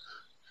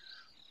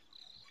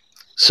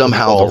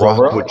 Somehow the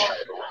rock would.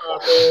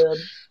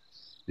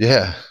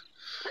 Yeah.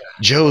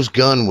 Joe's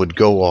gun would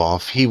go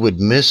off. He would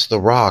miss the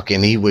rock,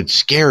 and he would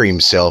scare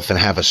himself and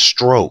have a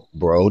stroke,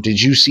 bro.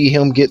 Did you see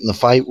him get in the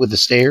fight with the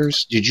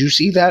stairs? Did you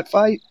see that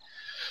fight?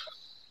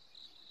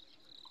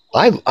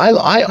 I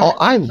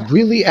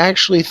really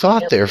actually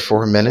thought there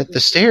for a minute the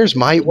stairs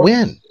might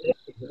win.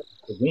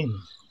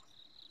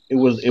 It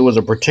was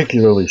a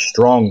particularly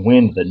strong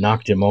wind that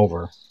knocked him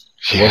over.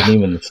 It wasn't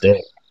even the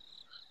stairs.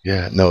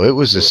 Yeah, no, it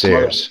was the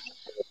stairs.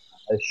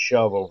 A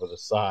shove over the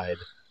side.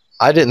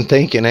 I didn't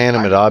think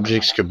inanimate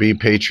objects could be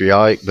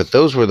patriotic, but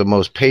those were the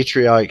most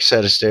patriotic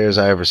set of stairs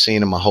I ever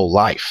seen in my whole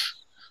life.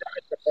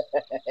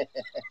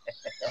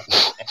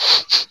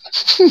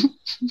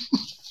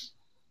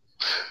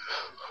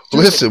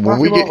 Listen, when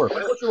we get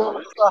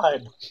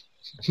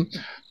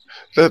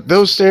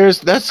those stairs,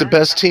 that's the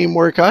best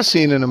teamwork I've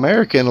seen in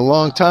America in a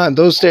long time.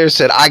 Those stairs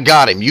said, "I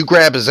got him. You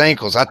grab his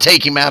ankles. I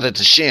take him out at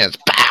the shins.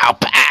 Pow,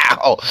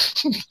 pow.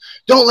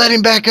 Don't let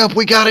him back up.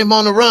 We got him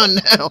on the run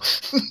now."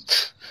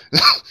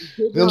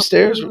 Them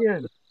stairs,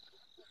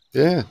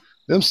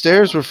 them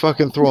stairs were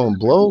fucking throwing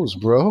blows,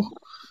 bro.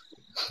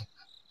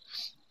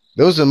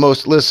 Those are the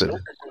most.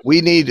 Listen,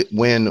 we need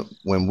when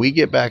we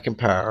get back in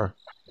power,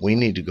 we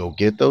need to go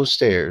get those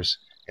stairs,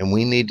 and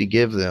we need to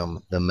give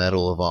them the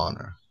Medal of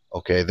Honor.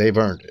 Okay, they've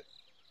earned it.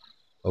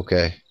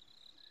 Okay,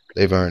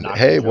 they've earned it.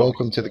 Hey,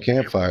 welcome to the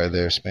campfire,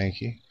 there,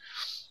 Spanky.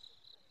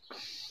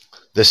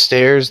 The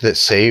stairs that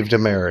saved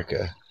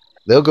America.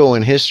 They'll go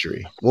in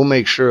history. We'll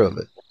make sure of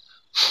it.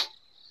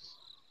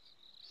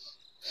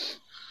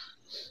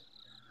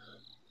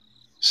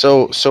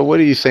 So what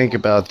do you think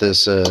about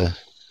this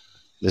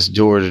this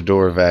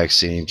door-to-door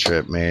vaccine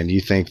trip, man?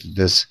 You think that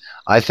this?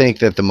 I think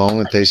that the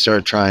moment they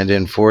start trying to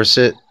enforce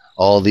it,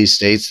 all these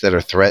states that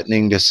are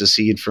threatening to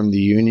secede from the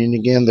union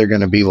again, they're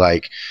going to be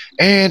like,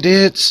 and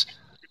it's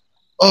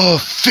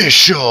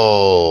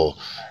official,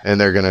 and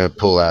they're going to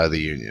pull out of the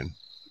union.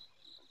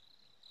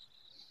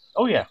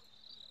 Oh yeah,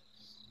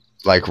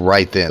 like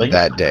right then, like,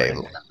 that day.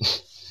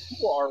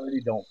 People already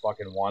don't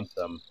fucking want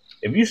them.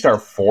 If you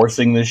start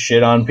forcing this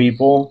shit on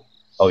people,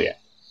 oh yeah.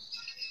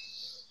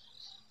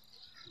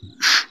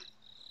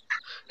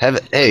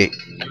 Hey,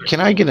 can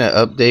I get an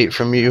update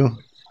from you?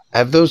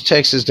 Have those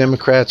Texas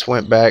Democrats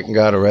went back and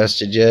got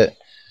arrested yet?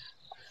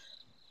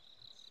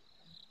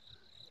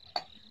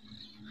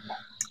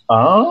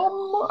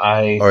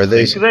 I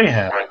think they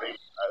have.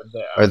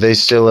 Are they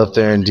still up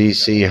there in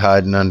D.C.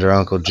 hiding under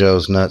Uncle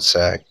Joe's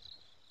nutsack?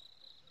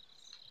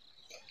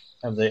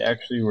 Have they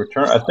actually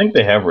returned? I think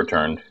they have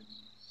returned.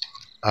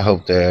 I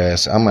hope they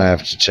ask. I'm gonna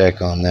have to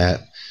check on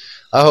that.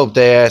 I hope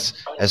they ask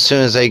as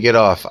soon as they get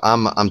off.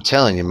 I'm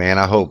telling you, man.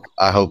 I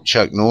hope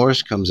Chuck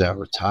Norris comes out of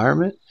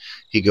retirement.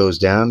 He goes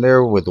down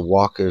there with the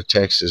Walker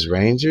Texas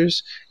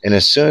Rangers, and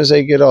as soon as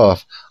they get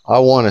off, I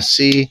want to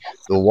see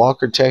the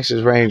Walker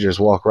Texas Rangers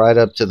walk right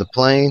up to the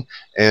plane,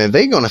 and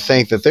they're gonna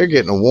think that they're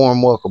getting a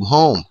warm welcome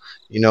home.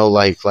 You know,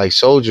 like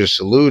soldiers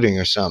saluting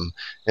or something.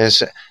 And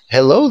it's,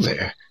 hello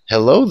there,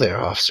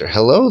 officer,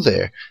 hello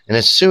there. And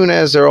as soon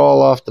as they're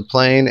all off the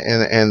plane,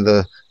 and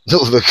the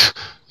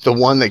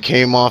one that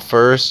came off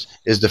first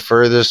is the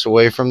furthest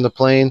away from the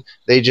plane,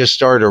 they just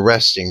start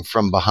arresting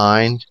from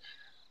behind.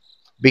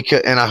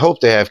 And I hope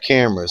they have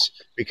cameras,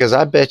 because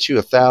I bet you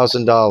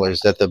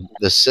 $1,000 that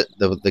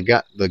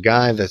the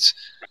guy that's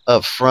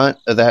up front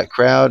of that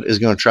crowd is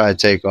going to try to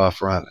take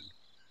off running.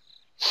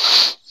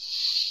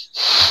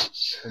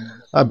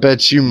 I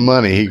bet you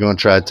money he's going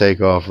to try to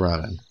take off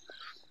running.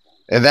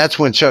 And that's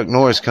when Chuck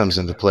Norris comes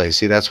into play.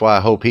 See, that's why I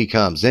hope he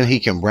comes. Then he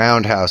can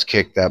roundhouse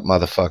kick that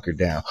motherfucker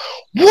down.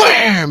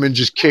 Wham! And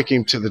just kick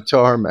him to the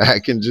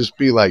tarmac and just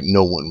be like,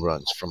 no one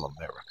runs from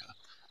America.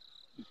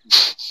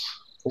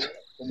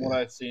 From what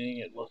I've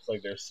seen, it looks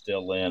like they're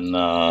still in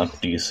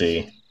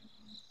D.C.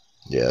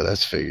 Yeah,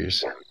 that's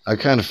figures. I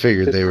kind of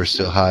figured they were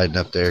still hiding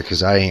up there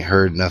because I ain't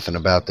heard nothing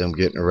about them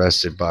getting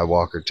arrested by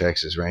Walker,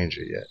 Texas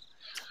Ranger yet.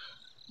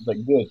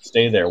 Like, good,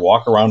 stay there.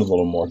 Walk around a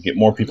little more. Get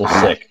more people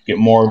sick. Get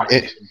more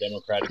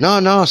Democratic.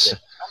 No.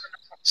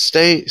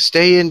 Sick.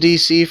 Stay in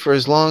D.C. for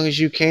as long as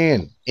you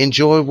can.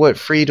 Enjoy what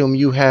freedom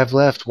you have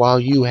left while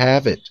you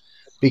have it.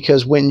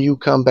 Because when you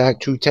come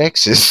back to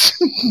Texas,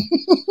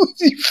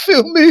 you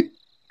feel me?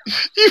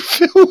 You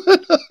feel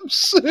what I'm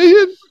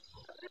saying?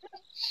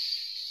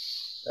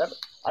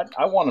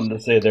 I want them to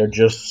say they're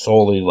just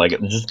solely like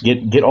just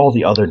get all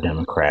the other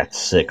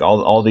Democrats sick.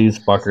 All these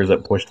fuckers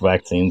that pushed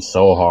vaccines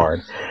so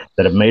hard,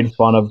 that have made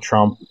fun of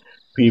Trump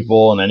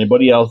people and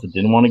anybody else that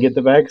didn't want to get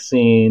the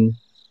vaccine.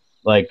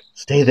 Like,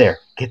 stay there.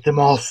 Get them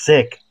all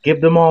sick. Give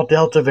them all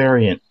Delta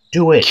variant.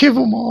 Do it. Give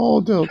them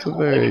all Delta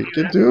variant.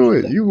 You do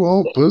it. You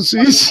won't,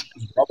 pussies.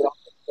 Rub it on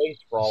their face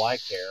for all I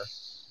care.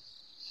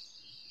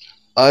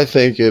 I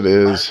think it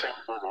is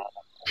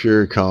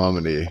pure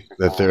comedy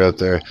that they're out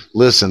there.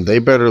 Listen, they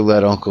better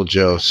let Uncle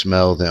Joe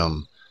smell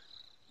them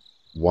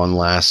one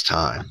last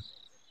time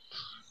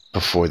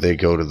before they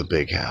go to the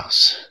big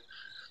house.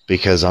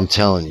 Because I'm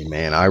telling you,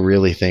 man, I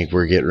really think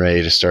we're getting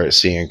ready to start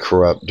seeing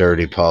corrupt,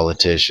 dirty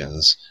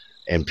politicians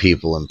and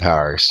people in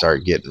power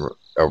start getting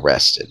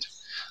arrested.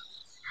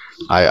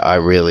 I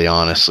really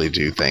honestly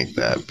do think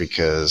that,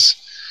 because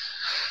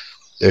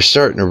they're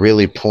starting to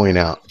really point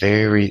out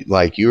very,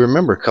 like, you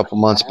remember a couple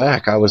months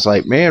back, I was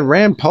like, man,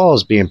 Rand Paul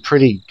is being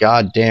pretty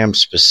goddamn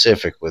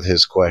specific with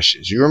his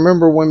questions. You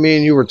remember when me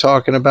and you were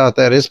talking about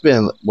that? It's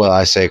been, well,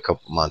 I say a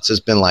couple months. It's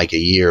been like a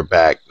year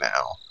back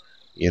now,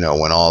 you know,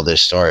 when all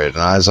this started.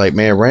 And I was like,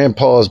 man, Rand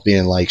Paul is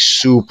being like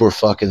super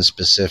fucking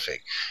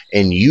specific.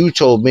 And you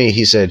told me,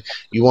 he said,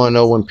 you want to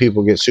know when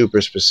people get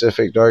super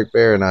specific, Dark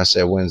Bear? And I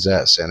said, when's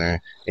that,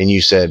 Senator? And you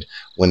said,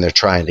 when they're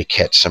trying to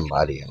catch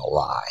somebody in a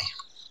lie.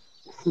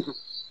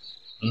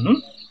 Mm-hmm.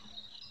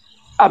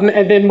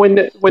 And then when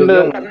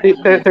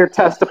they're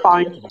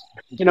testifying,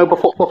 you know,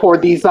 before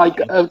these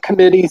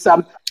committees,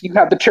 you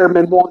have the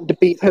chairman wanting to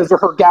beat his or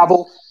her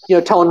gavel, you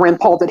know, telling Rand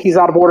Paul that he's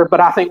out of order.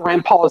 But I think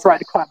Rand Paul is right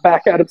to clap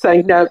back at him,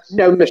 saying, no,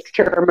 Mr.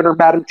 Chairman or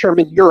Madam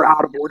Chairman, you're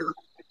out of order.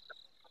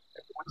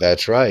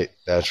 That's right.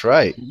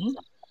 Mm-hmm.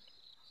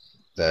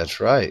 That's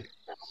right.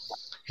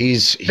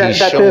 He's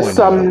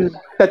showing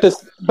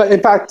but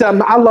in fact,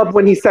 I love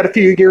when he said a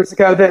few years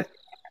ago that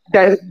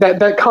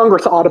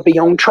Congress ought to be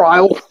on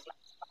trial.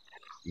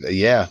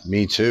 Yeah,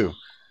 me too.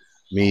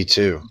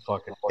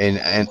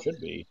 And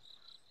should be.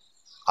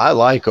 I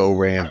like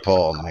Rand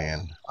Paul,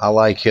 man. I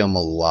like him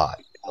a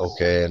lot.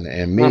 Okay,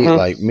 and me,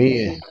 like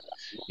me,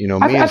 you know,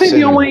 me. I think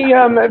the only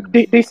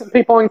decent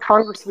people in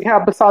Congress we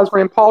have besides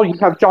Rand Paul, you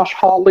have Josh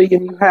Hawley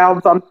and you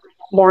have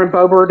Lauren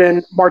Boebert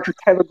and Marjorie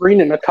Taylor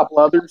Greene and a couple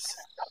others.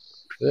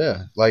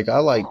 Yeah, like I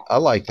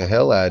like the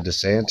hell out of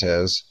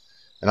DeSantis,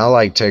 and I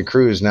like Ted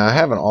Cruz. Now I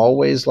haven't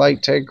always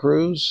liked Ted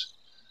Cruz.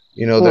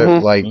 You know, they're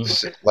like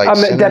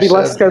Debbie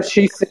Lesko.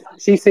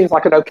 She seems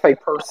like an okay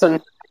person.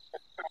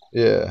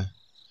 Yeah,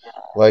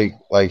 like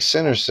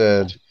Center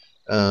said,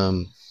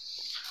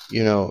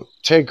 you know,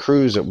 Ted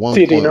Cruz at one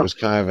point was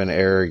kind of an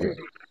arrogant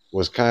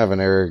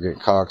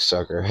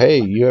cocksucker.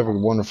 Hey, you have a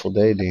wonderful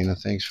day, Dina.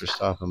 Thanks for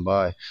stopping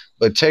by.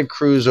 But Ted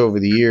Cruz over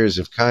the years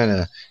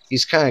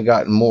he's kind of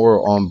gotten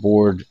more on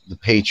board the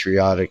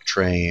patriotic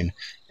train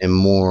and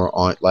more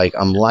on, like,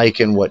 I'm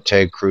liking what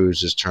Ted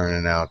Cruz is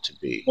turning out to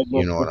be.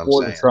 You know what I'm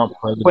saying? Trump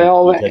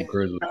president, Ted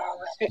Cruz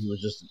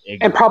was just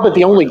and probably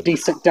the only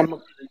decent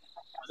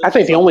I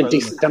think the only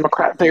decent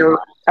Democrat there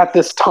at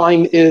this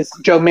time is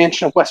Joe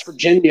Manchin of West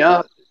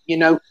Virginia, you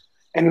know,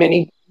 and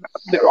many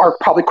are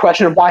probably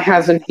questioning why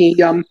hasn't he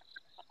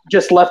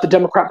just left the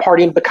Democrat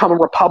Party and become a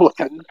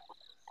Republican?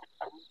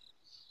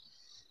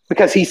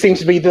 Because he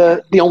seems to be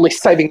the only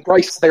saving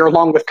grace there,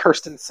 along with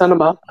Kirsten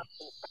Sinema.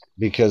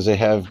 Because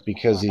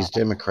these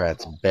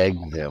Democrats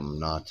beg them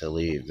not to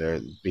leave.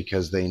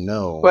 Because they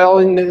know. Well,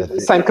 and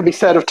the same could be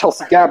said of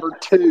Tulsi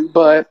Gabbard too,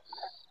 but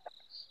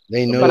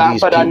they know.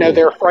 But I know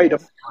they're afraid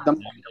of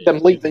them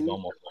leaving.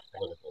 Almost like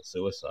political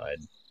suicide.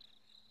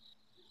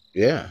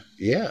 Yeah.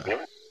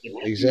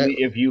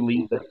 Exactly. If you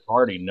leave the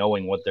party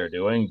knowing what they're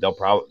doing, they'll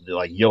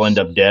probably you'll end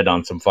up dead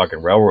on some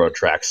fucking railroad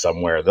tracks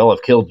somewhere. They'll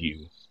have killed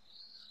you.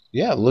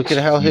 Yeah, look at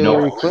how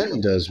Hillary Clinton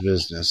does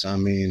business. I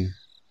mean,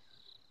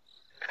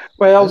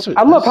 well,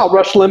 I love how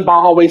Rush Limbaugh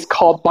always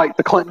called like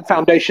the Clinton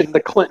Foundation the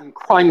Clinton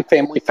Crime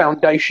Family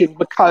Foundation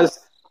because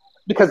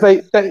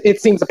it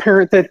seems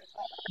apparent that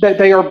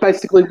they are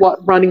basically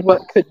running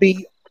what could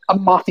be a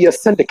mafia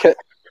syndicate.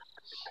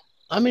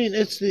 I mean,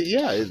 that's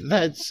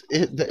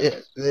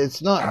it.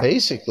 It's not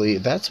basically,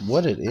 that's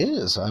what it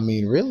is. I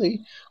mean,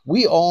 really,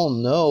 we all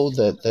know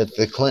that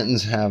the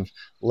Clintons have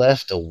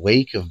left a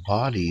wake of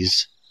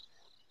bodies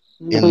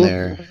in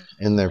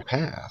their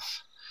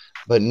path,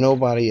 but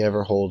nobody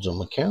ever holds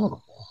them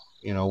accountable.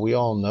 You know, we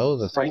all know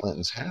that the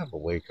Clintons have a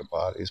wake of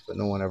bodies, but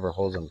no one ever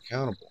holds them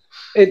accountable.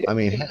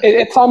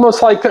 It's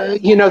almost like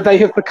they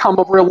have become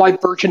a real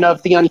life version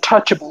of the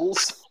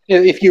Untouchables.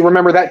 If you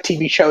remember that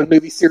TV show and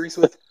movie series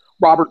with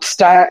Robert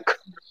Stack,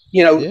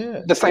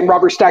 Yeah. the same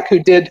Robert Stack who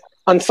did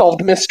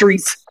Unsolved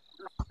Mysteries.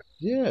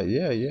 Yeah.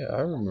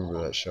 I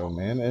remember that show,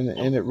 man,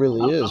 and it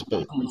really is.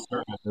 But I'm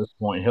certain at this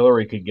point,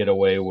 Hillary could get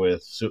away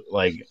with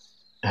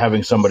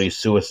having somebody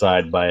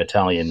suicide by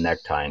Italian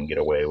necktie and get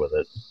away with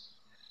it.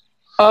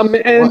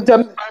 And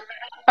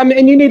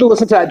and you need to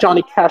listen to that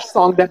Johnny Cash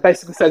song that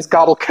basically says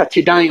 "God will cut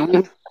you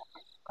down."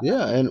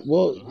 yeah,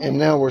 and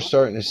now we're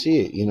starting to see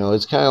it.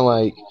 It's kind of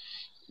like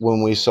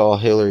when we saw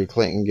Hillary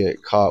Clinton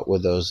get caught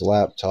with those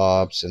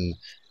laptops and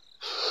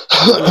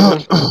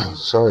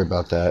sorry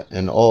about that,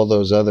 and all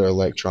those other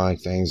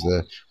electronic things,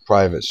 the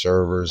private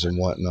servers and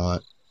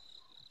whatnot.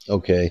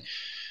 Okay,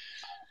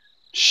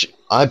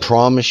 I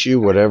promise you,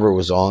 whatever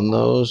was on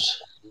those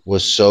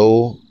was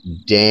so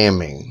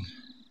damning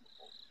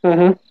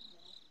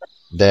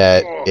Mm-hmm.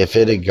 that if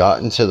it had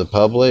gotten to the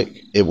public,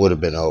 it would have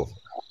been over.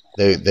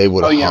 They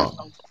would Oh have yeah.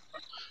 hung.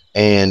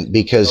 And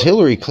because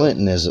Hillary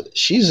Clinton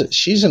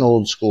she's an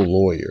old school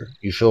lawyer.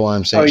 You feel what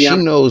I'm saying? Oh She yeah.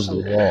 knows the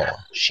law.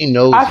 She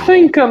knows I the law.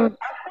 think,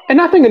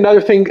 and I think another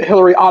thing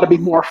Hillary ought to be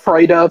more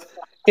afraid of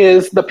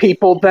is the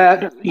people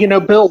that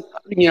Bill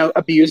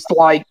abused.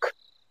 Like,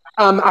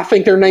 I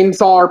think their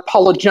names are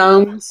Paula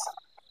Jones,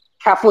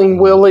 Kathleen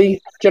Willey,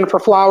 Jennifer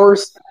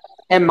Flowers,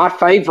 and my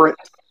favorite,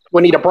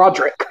 Juanita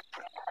Broderick.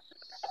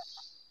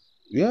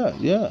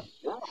 Yeah.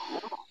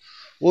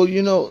 Well,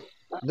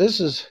 this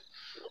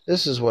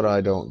is what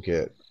I don't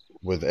get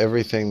with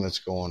everything that's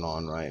going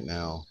on right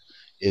now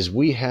is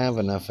we have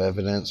enough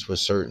evidence with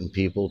certain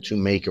people to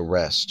make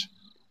arrest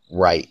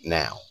right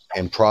now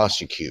and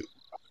prosecute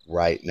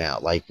right now.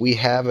 Like we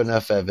have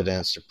enough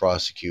evidence to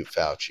prosecute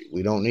Fauci.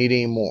 We don't need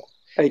any more.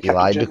 Hey, He Captain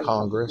lied to Jimmy.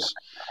 Congress,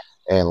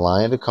 and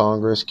lying to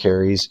Congress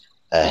carries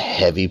a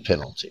heavy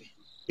penalty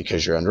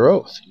because you're under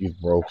oath. You've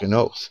broken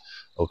oath.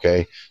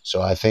 Okay,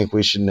 so I think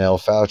we should nail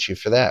Fauci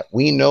for that.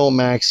 We know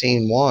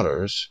Maxine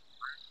Waters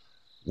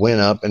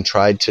went up and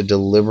tried to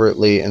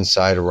deliberately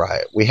incite a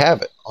riot. We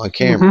have it on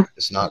camera. Mm-hmm.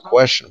 It's not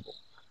questionable.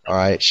 All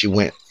right, she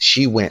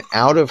went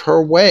out of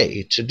her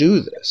way to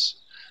do this.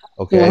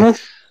 Okay, Mm-hmm.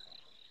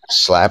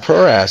 slap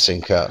her ass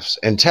in cuffs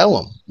and tell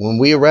them when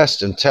we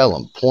arrest him, tell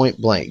him point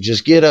blank,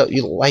 just get up,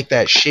 like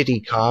that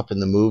shitty cop in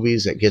the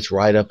movies that gets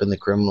right up in the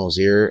criminal's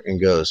ear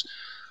and goes,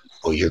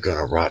 oh, you're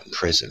gonna rot in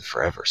prison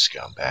forever,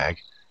 scumbag.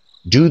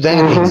 Do that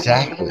Mm-hmm.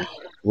 exactly.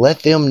 Let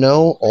them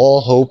know all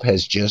hope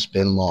has just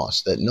been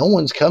lost, that no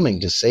one's coming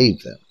to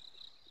save them.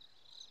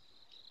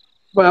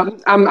 Well,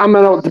 I'm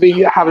going to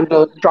be having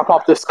to drop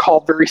off this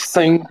call very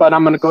soon, but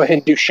I'm going to go ahead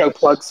and do show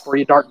plugs for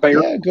you, Dark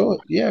Bear. Go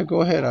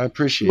ahead. I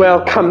appreciate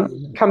Well, it.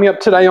 coming up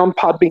today on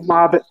Podbean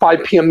Live at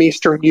 5 p.m.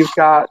 Eastern, you've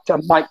got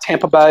Mike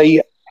Tampa Bay,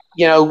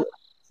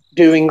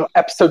 doing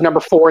episode number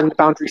 4 in the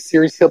Boundary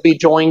series. He'll be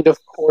joined, of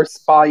course,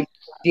 by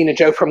Dina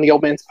Joe from the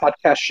Old Man's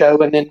Podcast Show,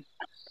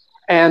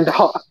 and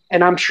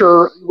I'm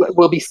sure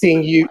we'll be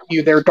seeing you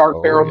there,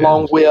 Dark Bear,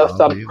 along with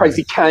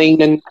Crazy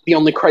Kane and the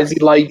Only Crazy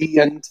Lady,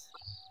 and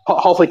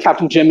hopefully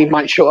Captain Jimmy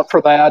might show up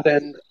for that,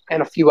 and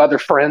a few other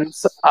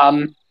friends.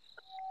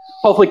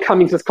 Hopefully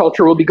Cummings'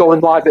 Culture will be going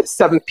live at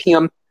 7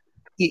 p.m.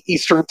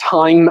 Eastern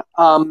Time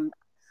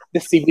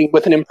this evening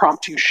with an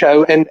impromptu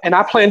show. And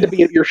I plan to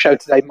be at your show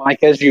today,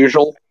 Mike, as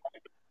usual.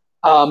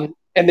 And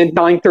then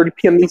 9:30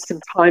 p.m. Eastern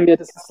Time, it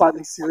is a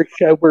slightly serious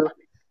show where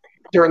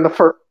during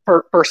the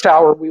first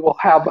hour we will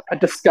have a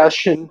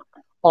discussion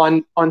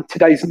on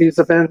today's news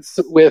events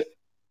with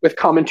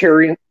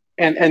commentary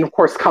and of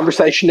course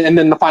conversation. And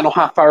then the final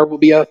half hour will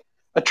be a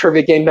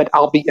trivia game that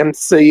I'll be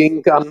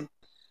emceeing.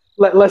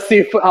 Let's see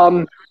if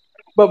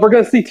but we're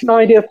going to see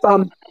tonight if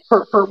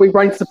Pertwee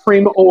reigns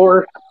supreme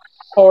or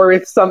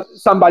if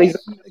somebody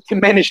can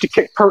manage to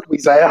kick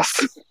Pertwee's ass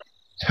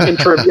in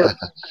trivia.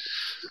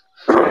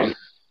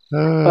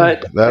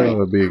 But that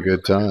would be a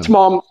good time.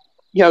 Tomorrow,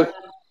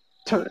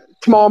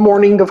 tomorrow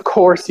morning, of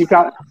course, you've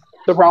got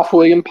the Ralph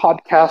Williams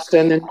podcast,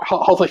 and then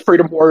hopefully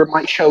Freedom Warrior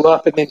might show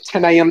up, and then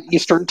 10 a.m.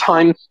 Eastern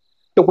Time,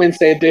 the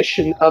Wednesday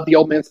edition of the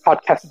Old Man's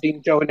Podcast with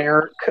Dean, Joe, and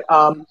Eric.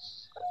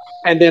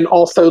 And then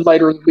also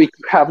later in the week,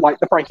 you have like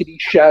the Frankie D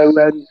show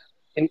and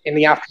in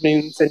the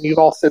afternoons, and you've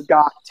also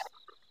got,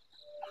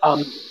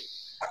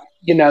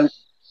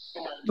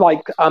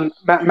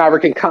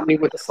 Maverick and Company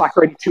with the Slack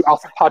 82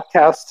 Alpha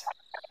podcast.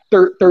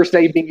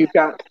 Thursday evening, you've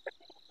got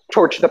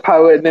Torch the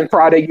Poet, and then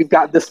Friday, you've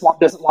got This Swap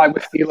Doesn't Lie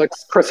with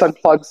Felix. Chris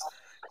Unplugs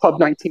Club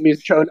 19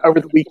 Music Show, and over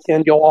the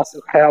weekend, you'll also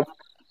have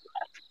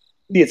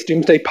the It's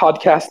Doomsday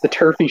podcast, the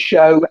Turfy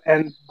Show,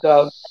 and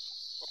the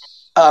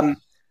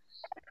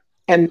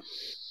and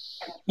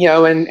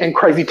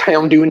Crazy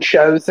Town doing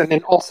shows, and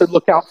then also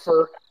look out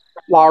for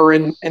Laura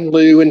and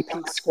Lou and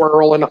Pink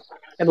Squirrel and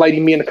Lady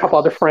Me and a couple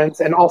other friends,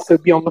 and also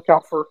be on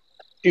lookout for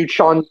Dude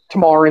Sean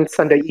tomorrow and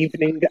Sunday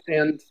evening,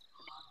 and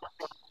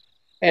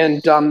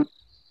of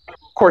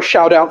course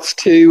shout outs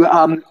to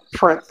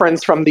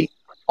friends from the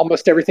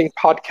Almost Everything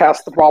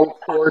podcast, the Raw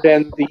Report,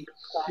 and the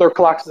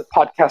Lyrical Access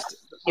podcast.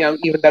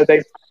 Even though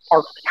they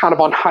are kind of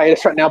on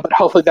hiatus right now, but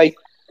hopefully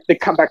they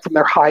come back from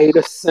their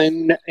hiatus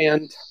soon,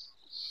 and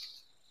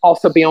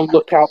also be on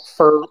lookout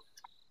for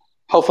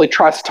hopefully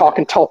Tries to Talk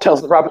and Tall Tales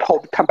of the Rabbit Hole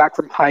to come back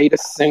from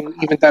hiatus soon,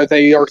 even though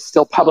they are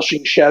still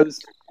publishing shows.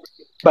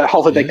 But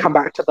hopefully they come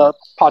back to the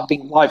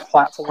Podbean Live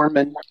platform,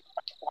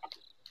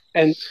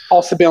 and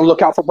also be on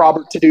lookout for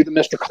Robert to do the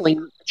Mr.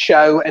 Clean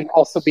show, and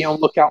also be on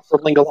lookout for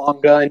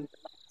Lingalonga and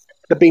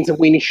the Beans and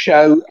Weenie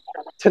show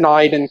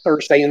tonight and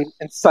Thursday and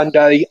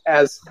Sunday,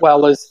 as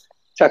well as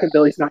Chuck and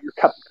Billy's Not Your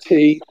Cup of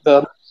Tea,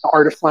 the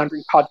Art of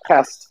Floundering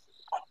podcast,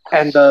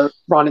 and the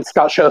Ron and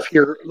Scott show if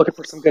you're looking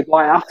for some good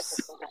laughs.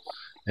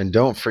 And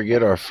don't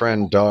forget our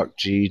friend Doc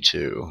G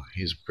too.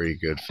 He's a pretty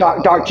good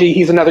fellow. Doc G,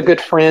 he's another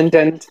good friend,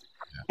 and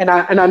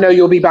I know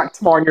you'll be back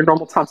tomorrow in your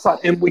normal time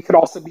slot, and we could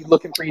also be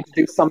looking for you to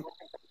do some,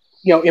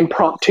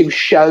 impromptu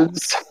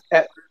shows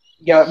at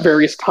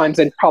various times,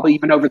 and probably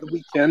even over the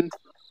weekend.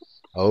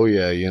 Oh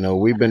yeah,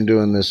 we've been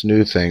doing this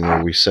new thing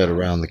where we sit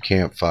around the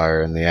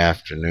campfire in the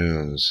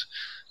afternoons,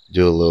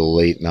 do a little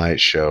late night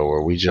show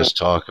where we just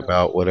talk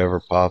about whatever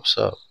pops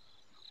up.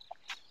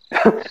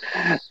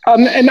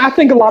 And I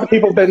think a lot of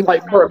people have been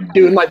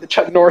doing the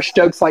Chuck Norris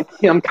jokes, like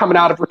him coming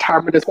out of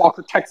retirement as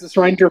Walker Texas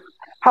Ranger.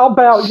 How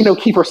about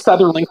Kiefer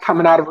Sutherland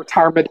coming out of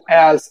retirement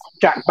as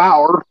Jack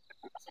Bauer?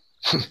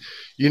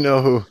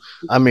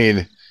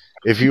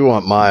 If you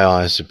want my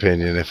honest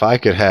opinion, if I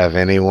could have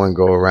anyone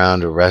go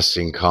around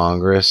arresting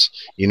Congress,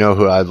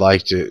 who I'd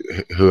like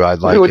Who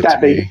would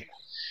that be?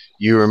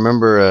 You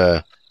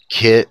remember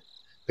Kit,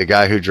 the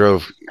guy who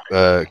drove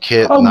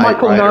Kit? Oh,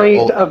 Michael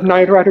Knight of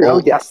Knight Rider.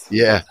 Oh, yes.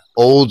 Yeah,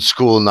 old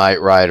school Knight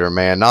Rider,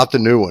 man, not the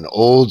new one.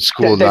 Old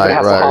school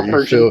Knight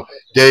Rider.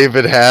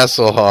 David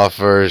Hasselhoff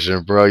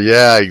version, bro.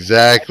 Yeah,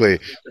 exactly.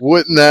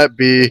 Wouldn't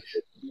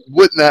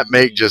that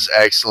make just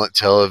excellent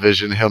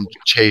television? Him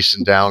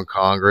chasing down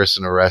Congress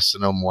and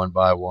arresting them one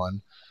by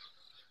one.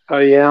 Oh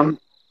yeah.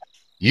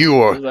 You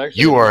are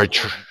a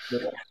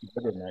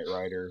better Knight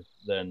Rider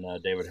than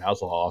David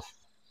Hasselhoff.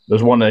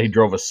 There's one that he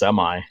drove a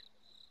semi.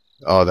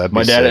 Oh, that'd be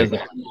my dad sick.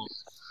 has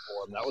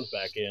that was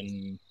back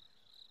in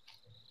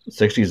the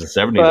 60s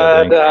and 70s,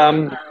 I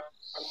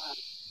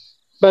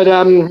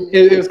think.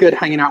 It was good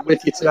hanging out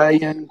with you today.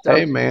 And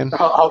hey, man,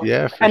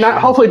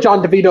 hopefully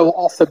John DeVito will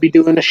also be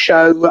doing a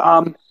show,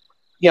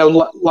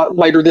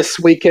 later this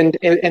week. And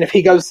if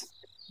he goes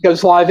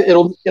live,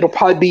 it'll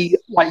probably be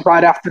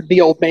right after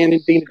The Old Man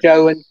and Dina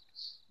Joe, and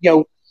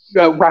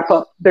wrap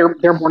up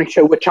their morning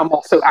show, which I'm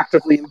also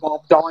actively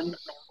involved on.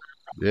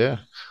 Yeah,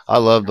 I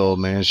love the Old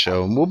Man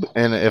show,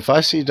 and if I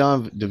see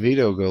Don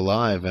DeVito go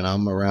live and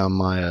I'm around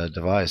my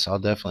device, I'll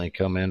definitely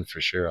come in for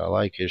sure. I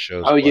like his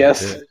shows. Oh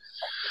yes.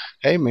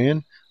 Hey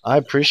man, I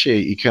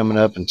appreciate you coming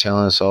up and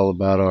telling us all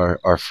about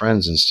our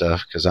friends and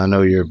stuff, because I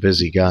know you're a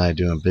busy guy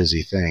doing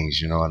busy things.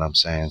 You know what I'm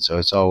saying? So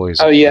it's always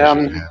a pleasure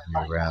to have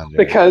you around.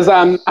 Because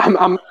but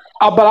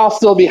I'll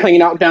still be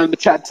hanging out down in the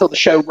chat till the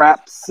show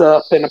wraps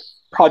up in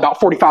probably about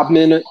 45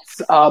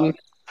 minutes.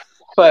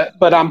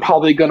 But I'm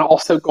probably going to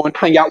also go and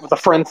hang out with a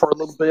friend for a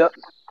little bit.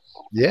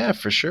 Yeah,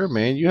 for sure,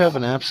 man. You have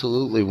an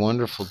absolutely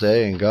wonderful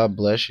day, and God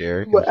bless you,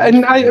 Eric. But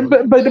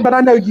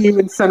I know you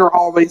and Sen are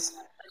always,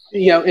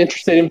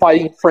 interested in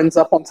inviting friends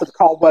up onto the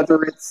call,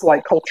 whether it's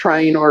like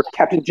Coltrane or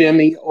Captain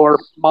Jimmy or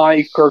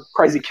Mike or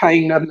Crazy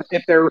Kane,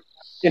 if they're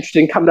interested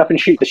in coming up and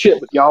shoot the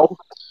shit with y'all.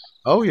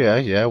 Oh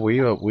yeah.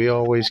 We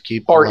always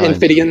keep. Or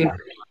Infidian.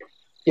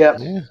 Yep.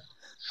 Yeah.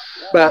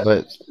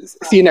 But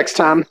see you next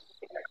time.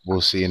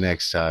 We'll see you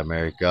next time,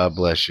 Eric. God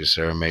bless you,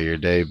 sir. May your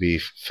day be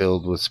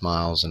filled with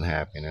smiles and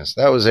happiness.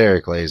 That was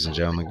Eric, ladies and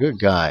gentlemen. Good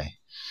guy.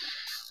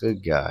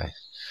 Good guy.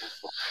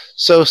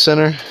 So,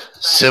 Senator,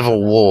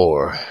 Civil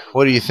War.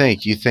 What do you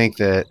think? You think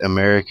that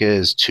America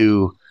is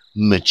too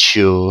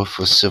mature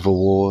for Civil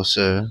War,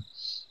 sir?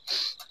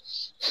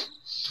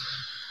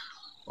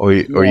 Or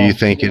you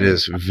think it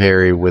is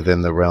very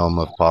within the realm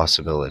of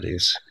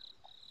possibilities?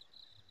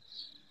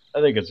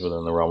 I think it's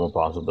within the realm of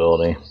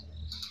possibility.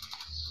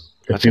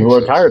 Because people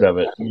are tired of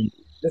it.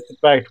 Just the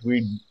fact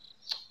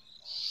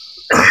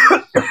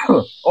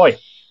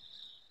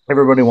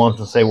everybody wants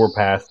to say we're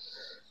past,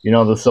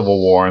 the Civil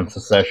War and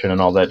secession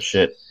and all that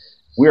shit.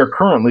 We are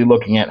currently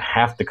looking at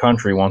half the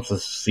country wants to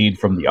secede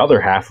from the other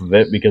half of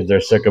it because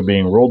they're sick of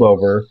being ruled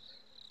over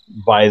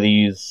by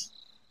these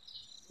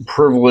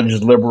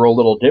privileged liberal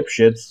little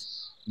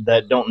dipshits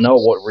that don't know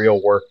what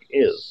real work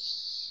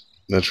is.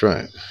 That's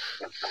right.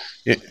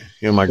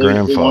 My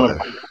grandfather.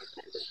 They want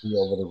to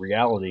over the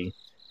reality.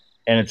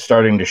 And it's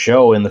starting to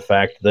show in the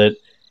fact that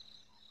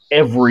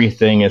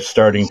everything is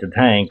starting to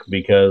tank,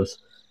 because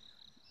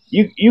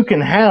you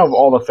can have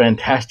all the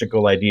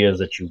fantastical ideas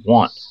that you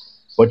want,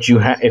 but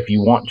if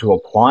you want to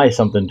apply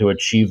something to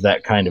achieve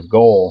that kind of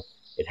goal,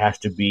 it has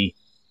to be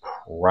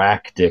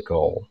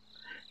practical.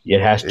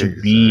 It has to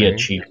be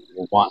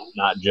achievable,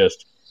 not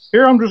just,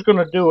 here, I'm just going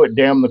to do it,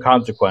 damn the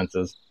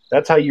consequences.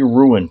 That's how you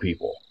ruin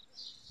people.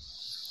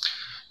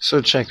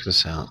 So check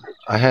this out.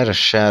 I had a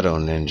shadow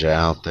ninja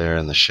out there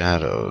in the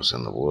shadows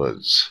in the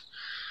woods.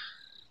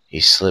 He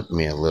slipped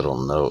me a little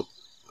note,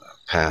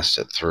 passed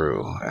it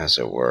through, as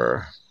it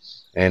were,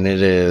 And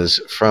it is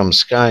from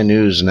Sky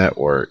News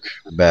Network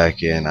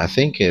back in, I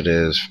think it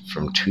is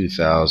from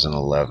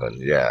 2011.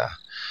 Yeah.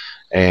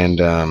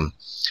 And I'm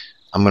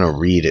going to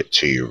read it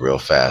to you real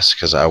fast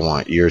because I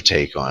want your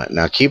take on it.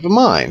 Now, keep in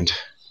mind,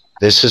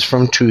 this is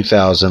from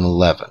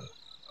 2011.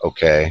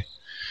 Okay.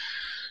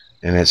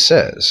 And it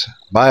says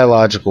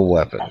biological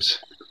weapons.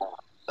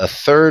 A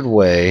third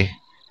way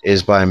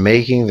is by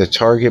making the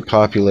target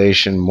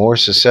population more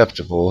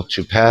susceptible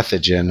to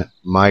pathogen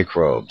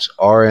microbes.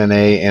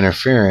 RNA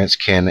interference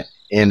can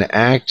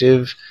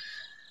inactivate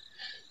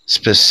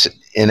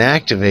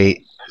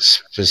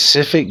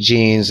specific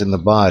genes in the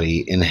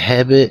body,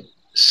 inhibit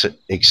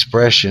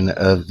expression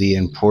of the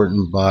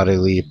important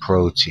bodily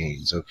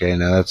proteins. Okay,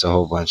 now that's a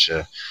whole bunch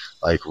of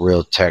like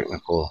real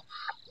technical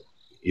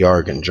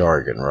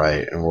jargon,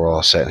 right? And we're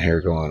all sitting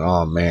here going,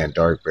 oh man,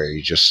 Darkberry,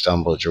 you just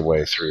stumbled your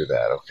way through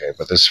that. Okay,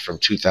 but this is from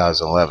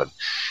 2011,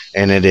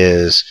 and it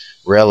is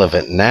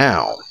relevant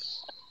now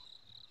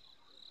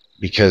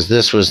because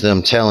this was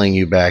them telling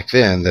you back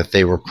then that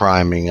they were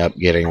priming up,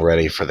 getting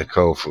ready for the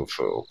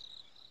Kofufu.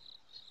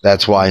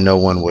 That's why no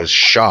one was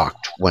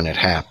shocked when it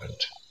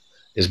happened,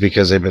 is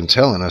because they've been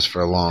telling us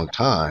for a long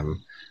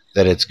time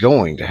that it's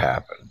going to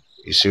happen.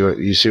 You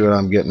see what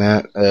I'm getting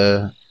at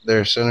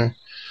there, Senator?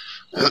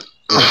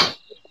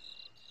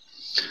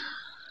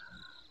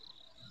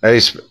 Hey,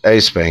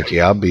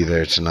 Spanky, I'll be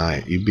there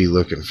tonight. You be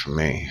looking for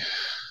me.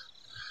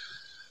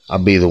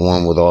 I'll be the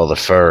one with all the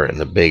fur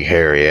and the big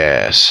hairy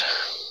ass.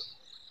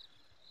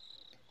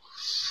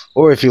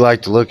 Or if you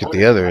like to look at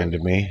the other end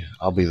of me,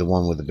 I'll be the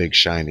one with the big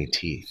shiny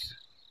teeth.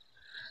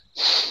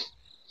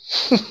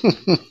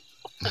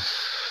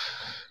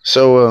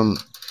 So,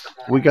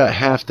 we got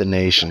half the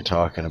nation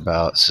talking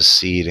about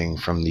seceding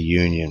from the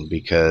Union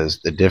because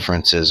the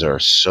differences are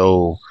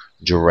so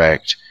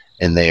direct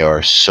and they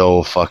are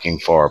so fucking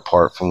far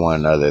apart from one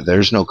another.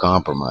 There's no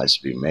compromise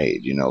to be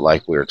made. You know,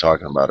 like we were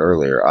talking about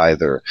earlier,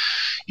 either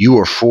you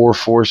are for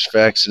forced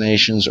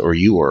vaccinations or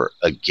you are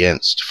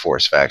against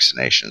forced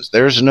vaccinations.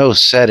 There's no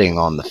setting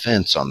on the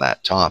fence on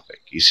that topic.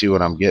 You see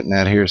what I'm getting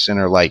at here,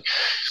 Senator? Like,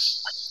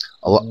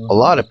 a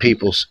lot of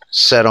people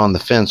set on the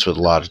fence with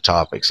a lot of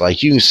topics.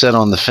 Like you can set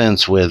on the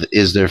fence with,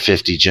 is there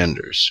 50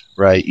 genders,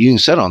 right? You can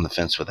set on the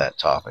fence with that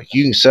topic.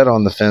 You can set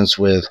on the fence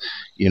with,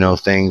 you know,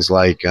 things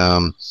like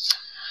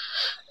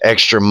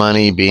extra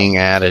money being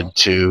added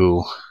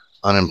to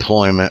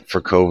unemployment for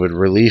COVID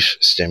relief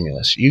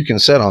stimulus. You can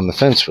set on the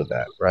fence with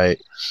that,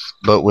 right?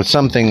 But with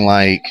something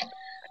like,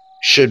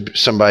 should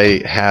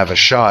somebody have a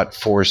shot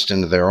forced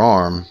into their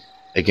arm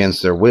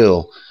against their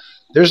will,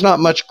 there's not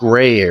much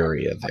gray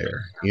area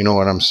there. You know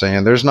what I'm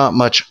saying? There's not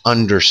much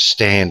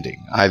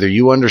understanding. Either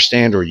you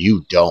understand or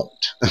you don't.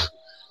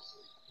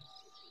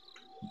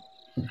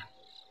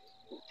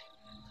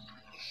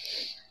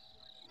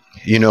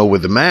 You know,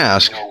 with the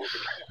mask,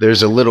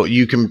 there's a little,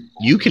 you can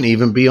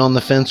even be on the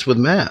fence with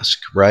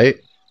mask, right?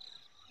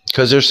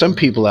 Because there's some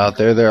people out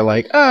there that are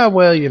like,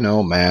 well, you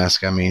know,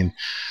 mask, I mean,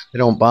 they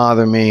don't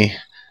bother me,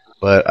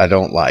 but I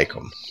don't like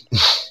them.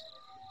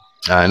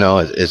 I know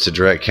it's a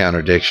direct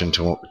contradiction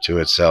to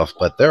itself,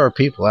 but there are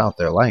people out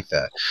there like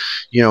that.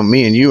 You know,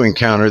 me and you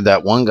encountered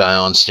that one guy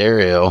on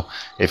stereo,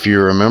 if you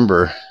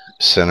remember,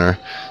 Senator,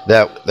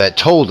 that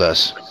told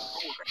us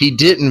he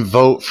didn't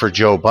vote for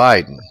Joe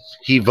Biden.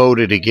 He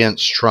voted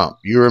against Trump.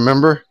 You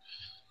remember?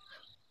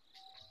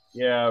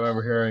 Yeah, I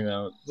remember hearing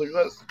that.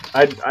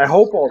 I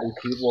hope all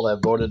these people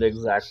that voted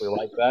exactly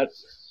like that,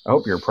 I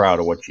hope you're proud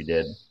of what you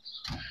did.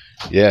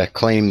 Yeah,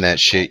 claim that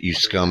shit, you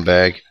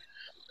scumbag.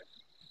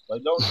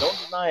 But don't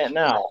deny it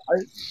now.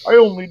 I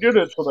only did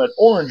it so that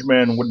Orange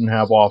Man wouldn't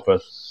have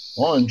office.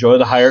 Well, enjoy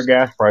the higher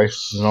gas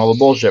prices and all the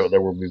bullshit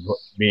that we're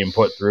being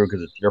put through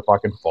because it's your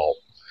fucking fault.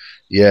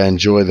 Yeah,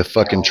 enjoy the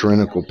fucking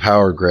tyrannical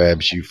power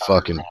grabs, you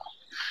fucking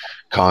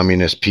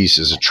communist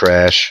pieces of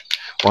trash.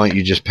 Why don't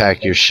you just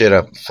pack your shit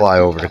up and fly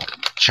over to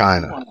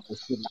China?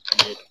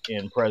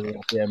 In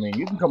presidency, I mean,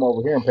 you can come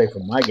over here and pay for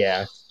my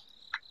gas.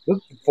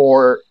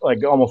 For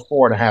like almost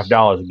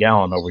 $4.50 a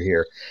gallon over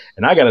here,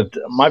 and I got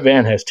my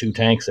van has 2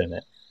 tanks in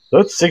it, so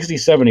it's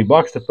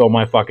 $60-$70 to fill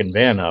my fucking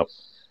van up.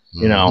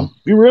 You know,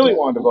 if you really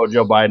wanted to vote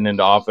Joe Biden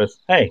into office,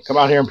 hey, come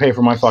out here and pay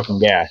for my fucking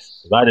gas,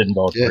 because I didn't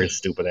vote for his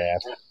stupid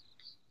ass.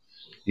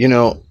 You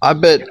know, I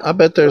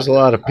bet there's a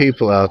lot of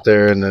people out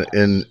there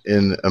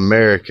in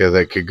America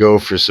that could go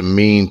for some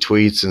mean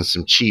tweets and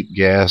some cheap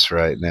gas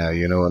right now.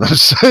 You know what I'm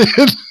saying?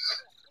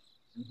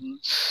 Mm-hmm.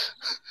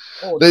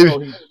 Oh, no,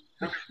 he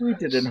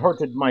tweeted and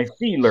hurted my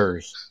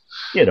feelers.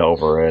 Get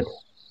over it.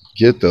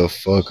 Get the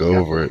fuck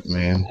over it,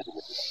 man.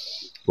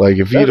 Like,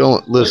 if you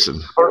don't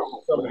listen, hurt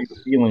somebody's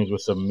feelings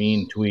with some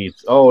mean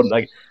tweets. Oh,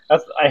 like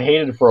I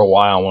hated for a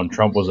while when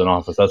Trump was in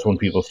office. That's when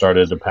people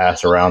started to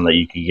pass around that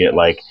you could get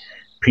like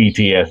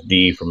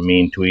PTSD from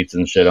mean tweets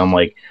and shit. I'm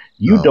like,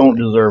 you don't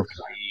deserve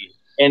to be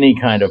any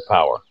kind of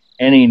power,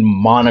 any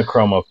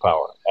monochrome of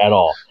power at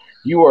all.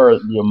 You are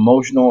the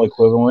emotional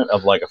equivalent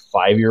of like a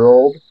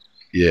 5-year-old.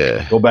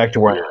 Yeah. Go back to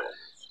where.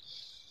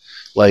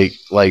 Like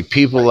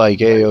people like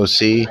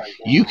AOC,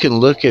 you can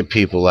look at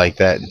people like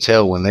that and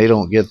tell when they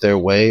don't get their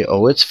way,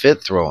 oh, it's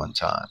fit throwing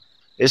time.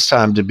 It's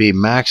time to be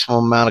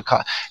maximum amount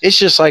of it's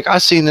just like I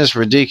seen this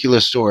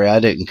ridiculous story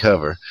I didn't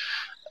cover.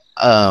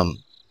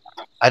 Um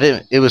I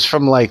didn't it was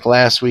from like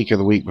last week or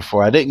the week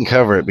before. I didn't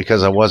cover it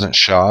because I wasn't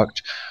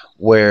shocked,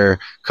 where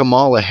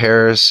Kamala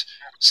Harris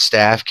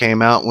staff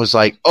came out and was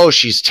like, "Oh,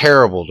 she's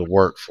terrible to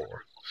work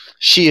for.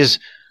 She is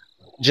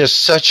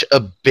just such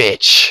a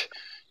bitch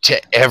to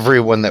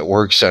everyone that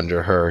works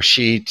under her.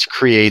 She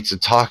creates a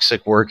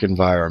toxic work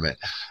environment."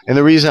 And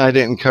the reason I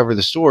didn't cover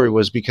the story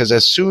was because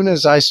as soon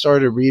as I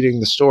started reading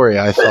the story,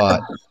 I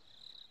thought,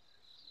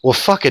 well,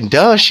 fucking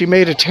duh, she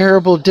made a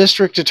terrible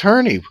district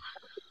attorney.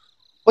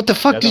 What the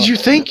fuck did you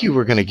think you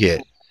were going to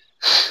get?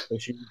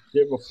 Like she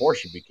did before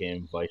she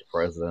became vice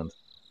president.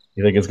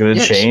 You think it's going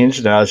to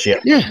change now she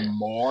has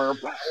more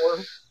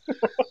power?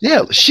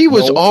 Yeah, she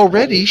was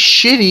already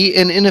shitty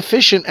and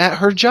inefficient at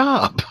her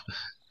job.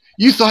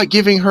 You thought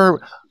giving her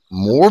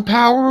more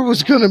power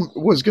was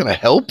gonna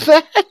help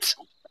that?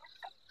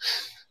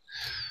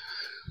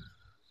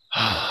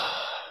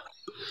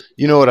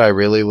 You know what I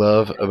really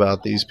love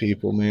about these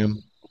people,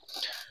 man,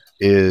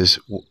 is,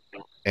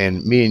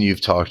 and me and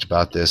you've talked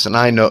about this, and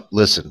I know,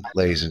 listen,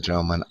 ladies and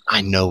gentlemen,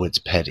 I know it's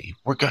petty.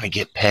 We're gonna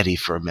get petty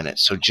for a minute,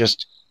 so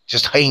just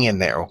hang in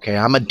there, okay?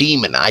 I'm a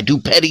demon. I do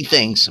petty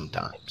things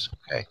sometimes,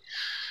 okay?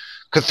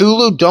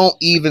 Cthulhu, don't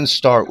even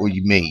start with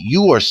me.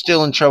 You are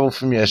still in trouble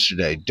from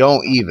yesterday.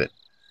 Don't even.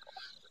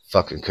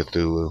 Fucking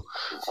Cthulhu.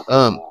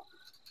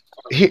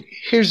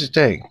 Here's the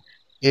thing,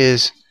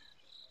 is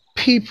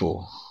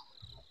people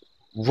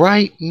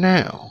right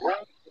now,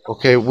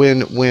 okay,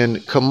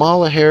 when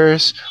Kamala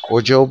Harris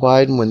or Joe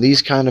Biden, when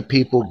these kind of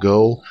people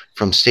go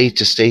from state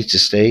to state to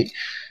state,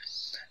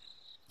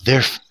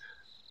 they're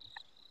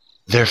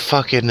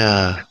fucking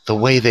the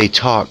way they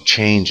talk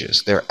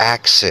changes, their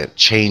accent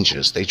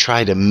changes. They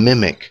try to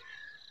mimic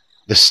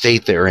the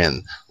state they're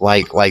in.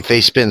 Like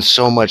they spend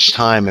so much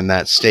time in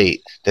that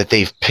state that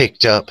they've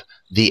picked up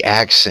the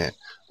accent.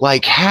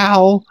 Like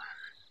how,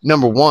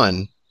 number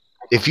one,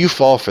 if you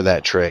fall for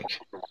that trick,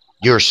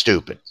 you're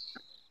stupid.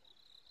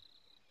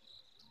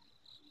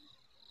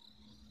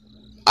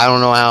 I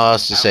don't know how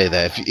else to say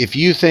that. If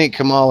you think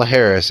Kamala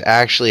Harris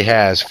actually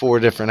has 4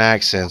 different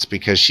accents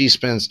because she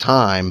spends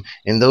time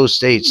in those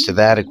states to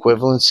that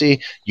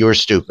equivalency, you're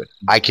stupid.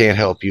 I can't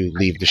help you.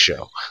 Leave the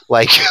show.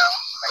 Like,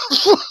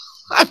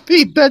 I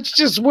mean, that's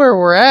just where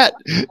we're at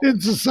in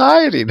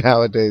society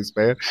nowadays,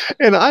 man.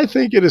 And I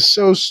think it is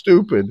so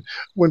stupid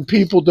when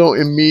people don't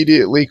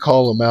immediately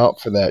call them out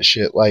for that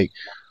shit. Like,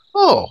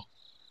 oh,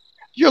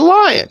 you're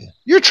lying.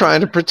 You're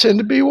trying to pretend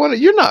to be one.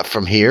 You're not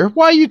from here.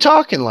 Why are you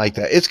talking like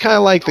that? It's kind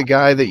of like the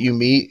guy that you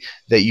meet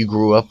that you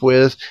grew up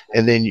with,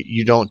 and then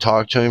you don't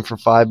talk to him for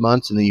 5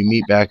 months, and then you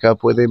meet back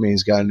up with him, and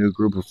he's got a new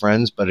group of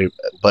friends, but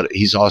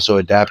he's also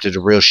adapted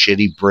a real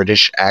shitty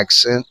British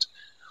accent.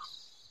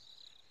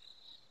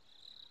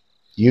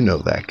 You know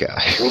that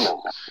guy.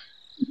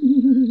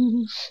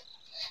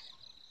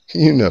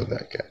 You know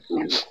that guy.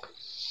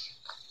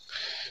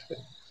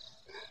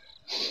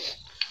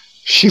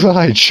 She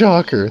lied,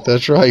 shocker.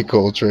 That's right,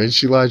 Coltrane.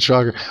 She lied,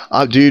 shocker.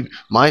 Dude,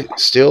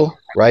 still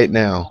right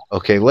now.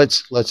 Okay,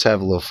 let's have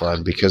a little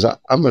fun because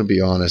I'm gonna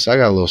be honest. I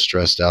got a little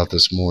stressed out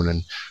this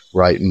morning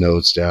writing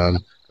notes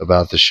down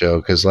about the show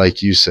because,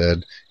 like you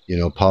said, you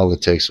know,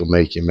 politics will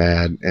make you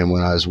mad. And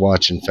when I was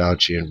watching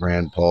Fauci and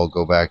Rand Paul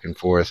go back and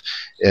forth,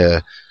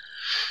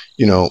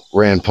 you know,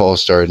 Rand Paul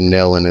started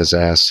nailing his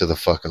ass to the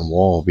fucking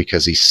wall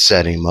because he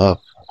set him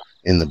up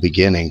in the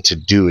beginning to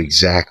do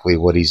exactly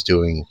what he's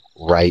doing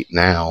right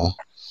now.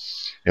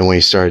 And when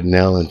he started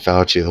nailing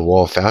Fauci to the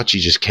wall, Fauci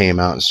just came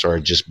out and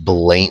started just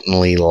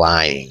blatantly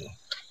lying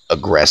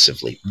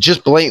aggressively.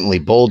 Just blatantly,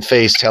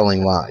 bold-faced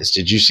telling lies.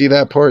 Did you see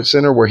that part,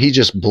 Center, where he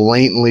just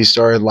blatantly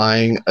started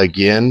lying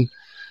again?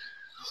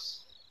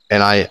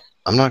 And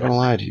I'm not going to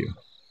lie to you.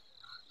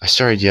 I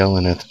started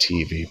yelling at the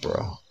TV,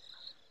 bro.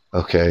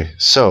 Okay,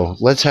 so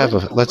let's have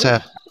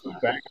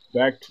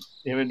back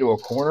him into a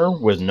corner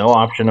with no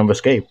option of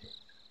escape.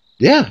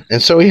 Yeah,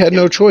 and so he had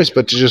no choice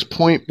but to just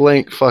point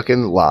blank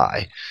fucking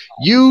lie.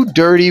 You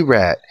dirty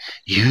rat.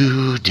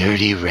 You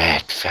dirty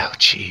rat,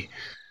 Fauci.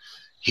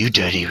 You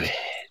dirty rat.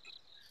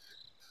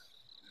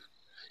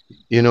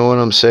 You know what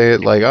I'm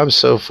saying? Like, I'm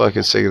so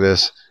fucking sick of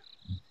this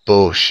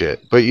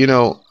bullshit. But, you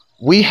know,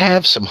 we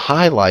have some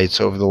highlights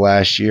over the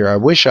last year. I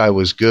wish I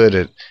was good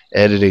at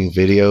editing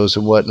videos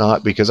and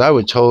whatnot, because I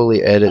would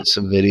totally edit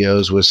some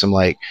videos with some,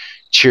 like,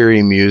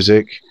 cheery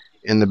music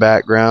in the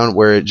background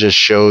where it just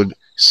showed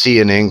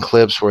CNN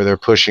clips where they're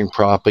pushing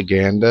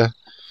propaganda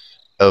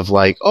of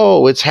like,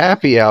 oh, it's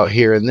happy out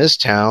here in this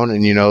town,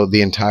 and you know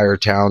the entire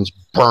town's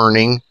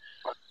burning,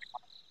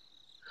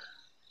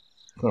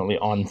 currently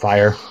on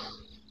fire.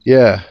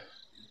 Yeah.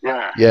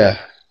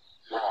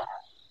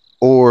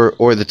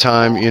 Or the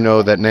time, you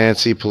know, that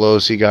Nancy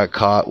Pelosi got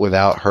caught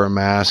without her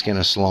mask in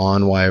a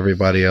salon while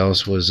everybody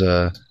else was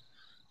in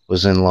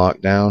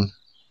lockdown.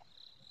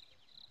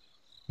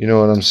 You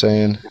know what I'm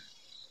saying?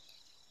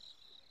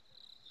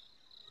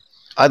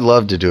 I'd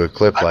love to do a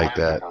clip like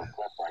that.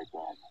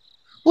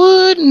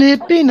 Wouldn't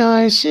it be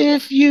nice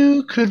if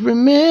you could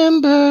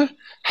remember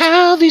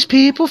how these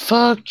people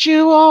fucked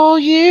you all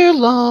year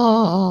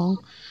long?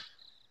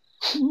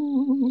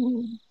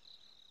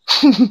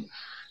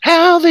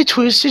 How they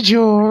twisted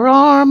your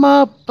arm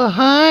up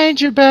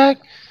behind your back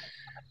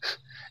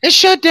and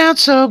shut down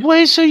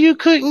Subway so you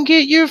couldn't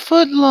get your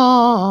foot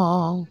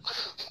long.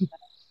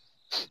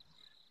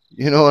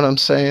 You know what I'm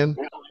saying?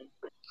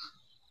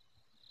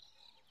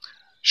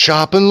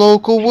 Shopping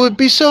local would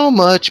be so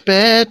much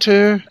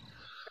better.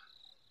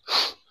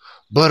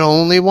 But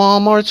only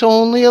Walmart's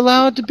only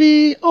allowed to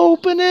be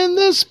open in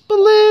this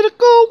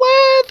political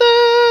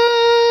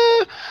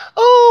weather.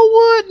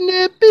 Oh, wouldn't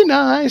it be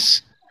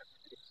nice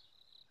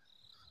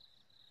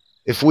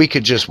if we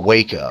could just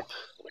wake up?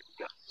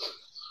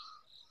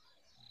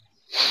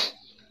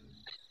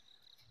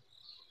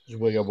 Just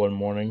wake up one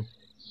morning,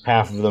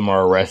 half of them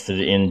are arrested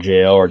in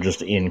jail or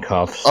just in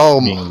cuffs,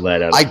 being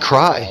led out. I'd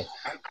cry.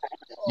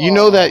 You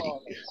know that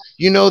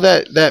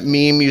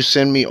meme you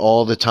send me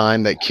all the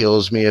time that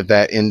kills me, of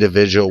that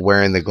individual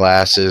wearing the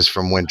glasses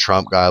from when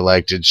Trump got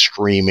elected,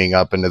 screaming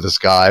up into the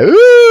sky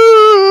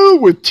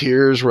with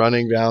tears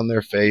running down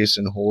their face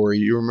in horror.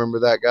 You remember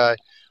that guy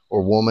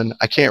or woman?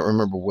 I can't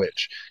remember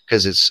which,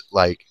 because it's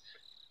like,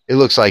 it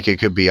looks like it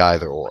could be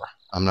either or.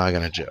 I'm not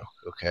gonna joke,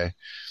 okay?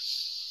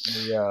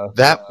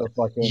 The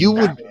fucking you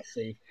would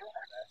safe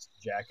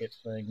jacket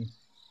thing.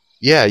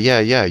 Yeah.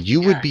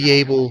 You would be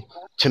able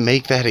to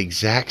make that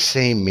exact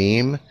same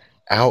meme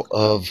out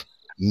of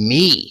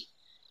me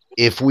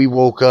if we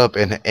woke up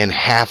and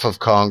half of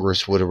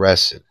Congress would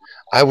arrest it.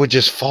 I would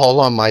just fall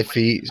on my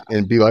feet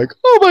and be like,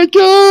 oh my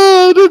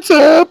God, it's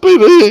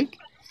happening.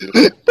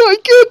 My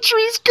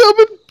country's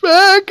coming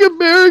back.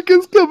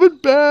 America's coming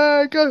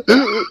back.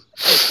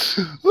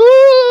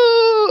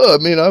 I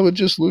mean, I would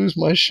just lose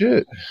my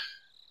shit.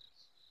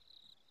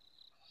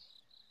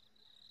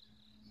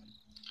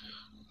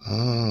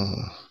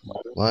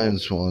 Lion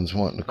Swan's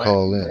wanting to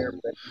call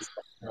in.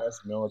 U.S.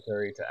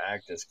 military to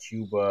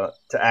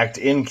act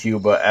in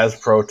Cuba as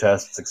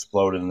protests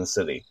explode in the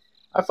city.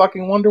 I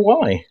fucking wonder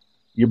why.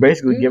 You're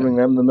basically giving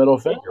them the middle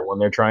finger when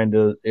they're trying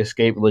to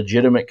escape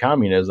legitimate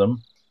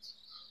communism.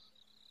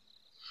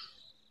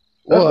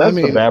 That's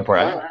the bad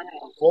part.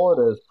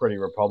 Florida is pretty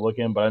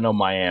Republican, but I know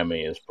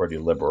Miami is pretty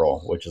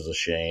liberal, which is a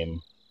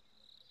shame.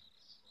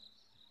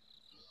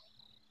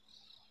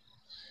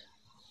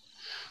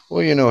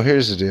 Well,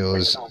 here's the deal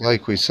is,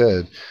 like we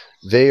said,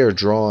 they are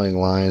drawing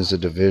lines of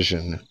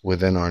division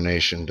within our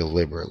nation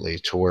deliberately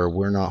to where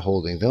we're not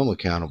holding them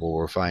accountable.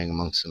 We're fighting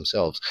amongst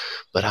themselves.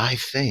 But I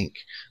think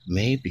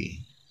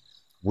maybe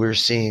we're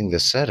seeing the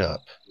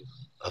setup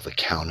of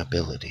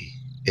accountability.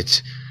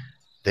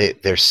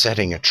 They're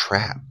setting a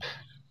trap.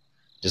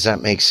 Does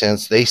that make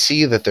sense? They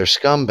see that they're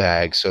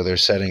scumbags, so they're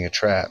setting a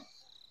trap.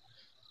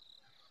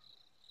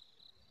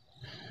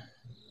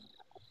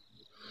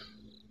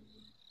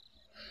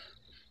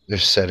 They're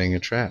setting a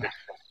trap.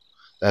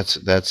 That's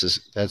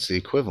the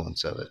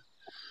equivalence of it.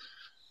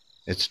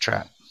 It's a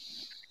trap.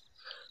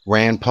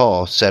 Rand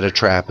Paul set a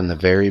trap in the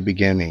very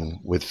beginning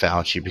with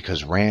Fauci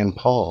because Rand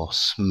Paul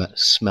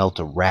smelt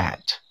a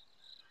rat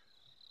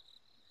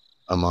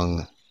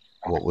among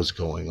what was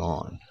going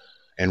on.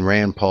 And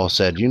Rand Paul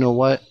said, you know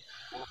what?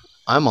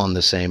 I'm on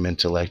the same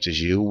intellect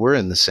as you. We're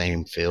in the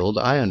same field.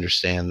 I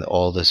understand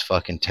all this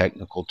fucking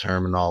technical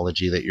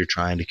terminology that you're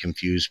trying to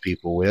confuse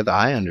people with.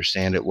 I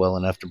understand it well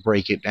enough to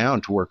break it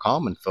down to where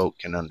common folk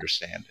can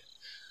understand it.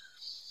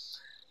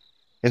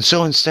 And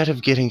so instead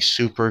of getting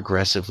super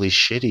aggressively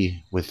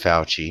shitty with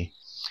Fauci,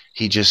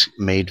 he just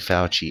made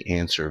Fauci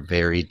answer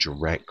very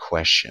direct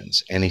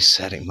questions, and he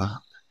set him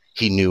up.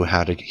 He knew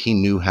how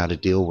to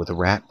deal with a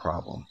rat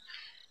problem.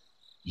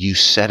 You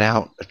set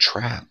out a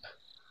trap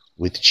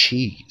with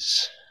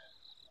cheese.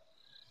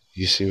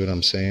 You see what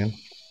I'm saying?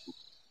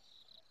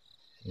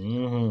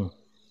 Mm-hmm.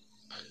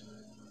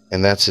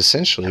 And that's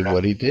essentially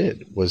what he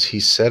did, was he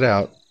set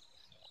out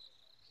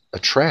a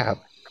trap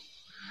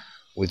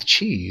with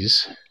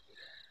cheese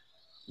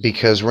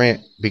because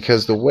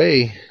the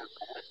way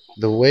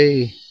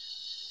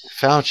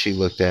Fauci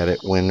looked at it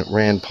when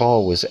Rand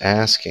Paul was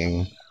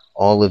asking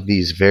all of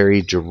these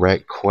very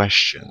direct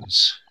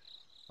questions,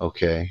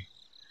 okay,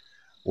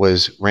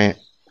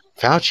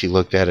 Fauci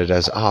looked at it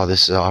as,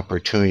 this is an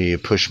opportunity to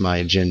push my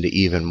agenda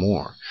even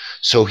more.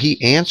 So he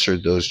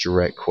answered those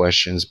direct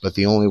questions, but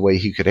the only way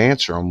he could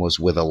answer them was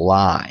with a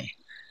lie.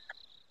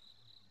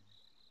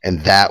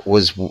 And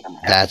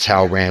that's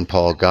how Rand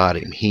Paul got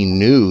him. He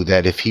knew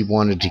that if he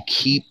wanted to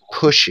keep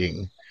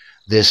pushing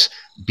this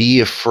be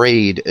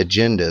afraid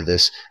agenda,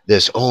 this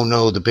oh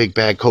no, the big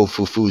bad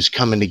Kofufu's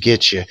coming to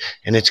get you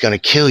and it's going to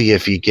kill you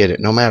if you get it,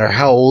 no matter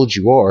how old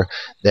you are,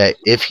 that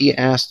if he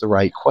asked the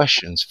right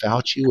questions,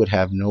 Fauci would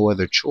have no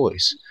other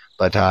choice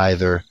but to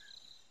either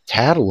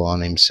tattle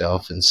on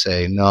himself and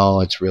say,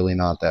 no, it's really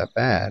not that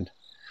bad,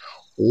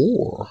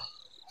 or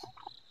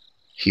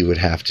he would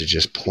have to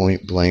just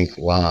point blank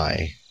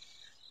lie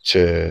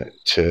to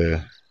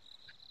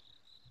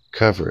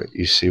cover it.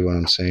 You see what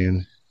I'm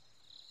saying?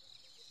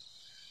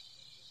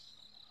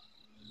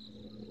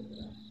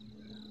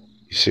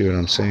 You see what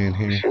I'm saying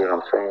here?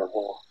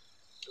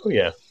 Oh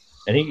yeah,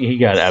 and he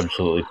got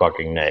absolutely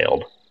fucking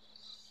nailed.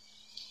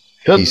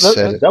 He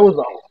said it. That was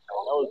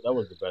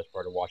the best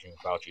part of watching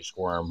Fauci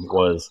squirm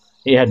was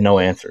he had no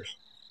answers.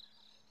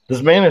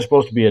 This man is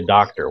supposed to be a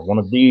doctor, one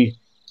of the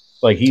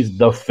he's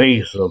the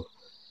face of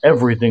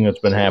everything that's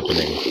been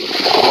happening.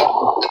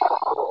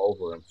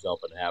 Over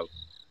himself and have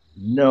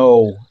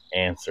no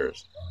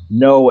answers,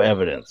 no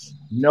evidence,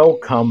 no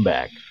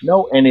comeback,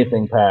 no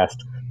anything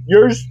past.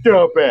 You're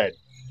stupid.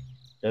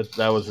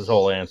 That was his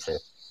whole answer.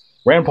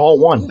 Rand Paul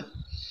won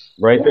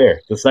right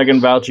there. The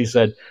second Fauci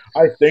said,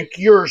 "I think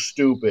you're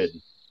stupid."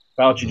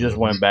 Fauci just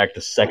went back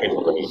to second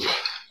grade.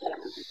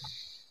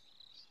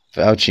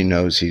 Fauci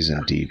knows he's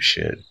in deep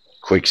shit.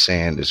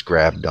 Quicksand has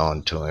grabbed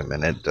onto him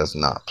and it does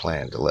not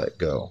plan to let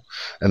go.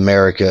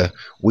 America,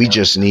 we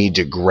just need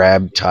to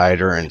grab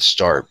tighter and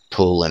start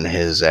pulling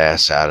his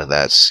ass out of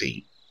that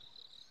seat.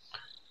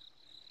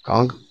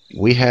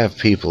 We have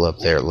people up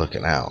there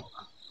looking out.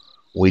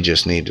 We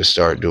just need to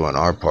start doing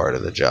our part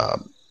of the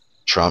job.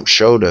 Trump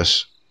showed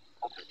us.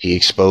 He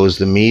exposed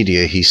the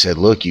media. He said,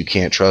 look, you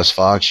can't trust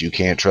Fox. You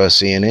can't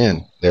trust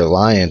CNN. They're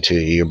lying to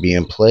you. You're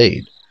being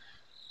played.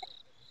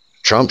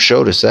 Trump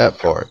showed us that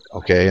part,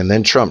 okay? And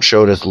then Trump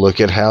showed us, look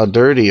at how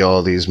dirty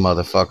all these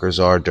motherfuckers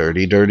are.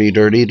 Dirty, dirty,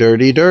 dirty,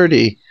 dirty,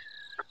 dirty.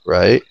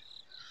 Right?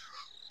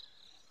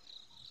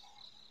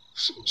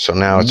 So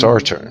now it's our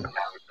turn.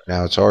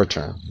 Now it's our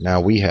turn.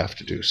 Now we have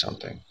to do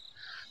something.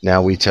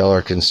 Now we tell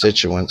our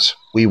constituents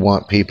we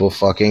want people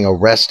fucking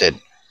arrested.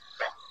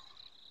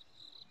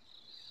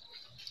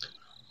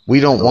 We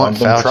don't want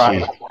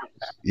Fauci.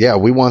 Yeah,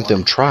 we want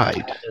them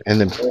tried. And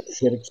then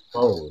shit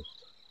exposed.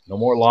 No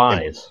more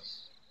lies.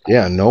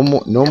 Yeah, no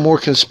more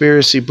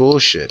conspiracy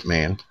bullshit,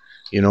 man.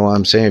 You know what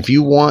I'm saying? If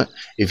you want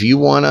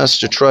us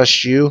to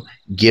trust you,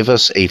 give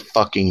us a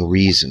fucking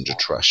reason to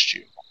trust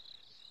you.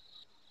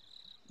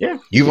 Yeah.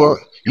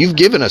 You've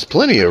given us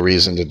plenty of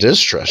reason to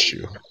distrust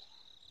you.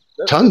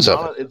 Tons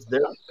of it.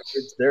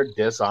 It's their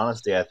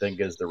dishonesty, I think,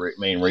 is the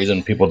main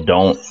reason people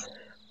don't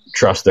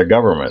trust their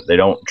government. They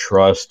don't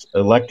trust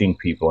electing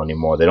people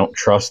anymore. They don't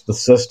trust the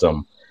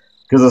system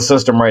because the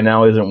system right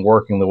now isn't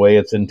working the way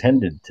it's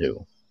intended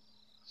to.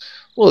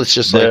 Well, it's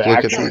just like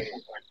look at people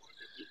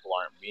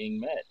aren't being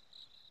met.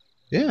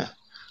 Yeah.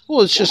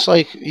 Well, it's just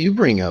like you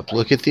bring up,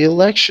 look at the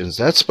elections.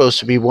 That's supposed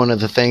to be one of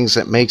the things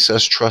that makes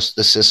us trust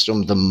the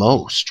system the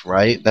most,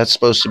 right? That's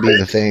supposed to be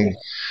the thing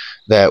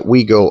that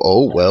we go,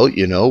 oh, well,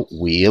 you know,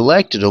 we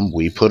elected them.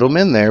 We put them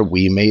in there.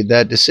 We made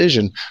that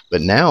decision.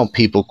 But now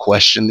people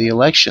question the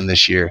election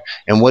this year.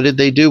 And what did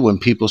they do when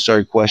people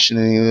started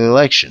questioning the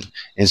election?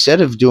 Instead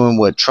of doing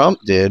what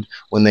Trump did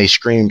when they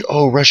screamed,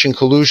 oh, Russian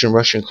collusion,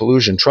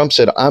 Trump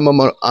said, I'm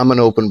an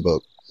open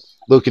book.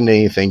 Look into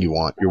anything you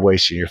want. You're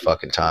wasting your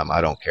fucking time. I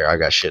don't care. I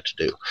got shit to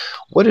do.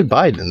 What did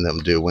Biden and them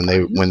do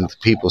when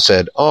people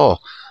said, oh,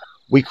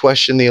 we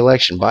questioned the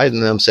election? Biden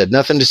and them said,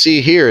 nothing to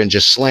see here, and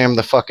just slammed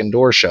the fucking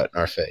door shut in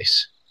our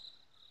face.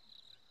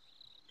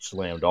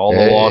 Slammed all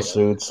the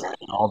lawsuits,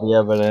 all the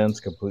evidence,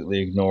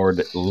 completely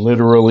ignored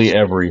literally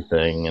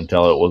everything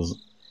until it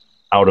was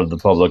out of the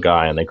public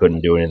eye and they couldn't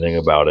do anything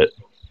about it.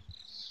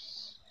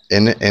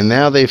 And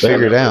now they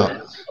figured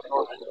out.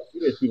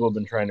 People have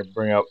been trying to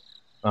bring up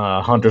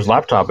Hunter's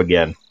laptop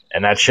again,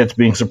 and that shit's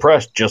being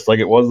suppressed just like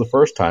it was the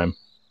first time.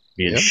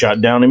 Being shut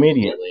down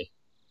immediately.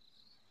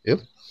 Yep.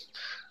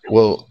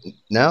 Well,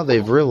 now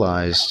they've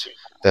realized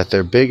that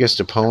their biggest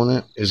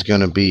opponent is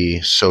going to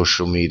be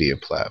social media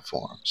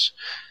platforms.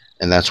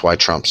 And that's why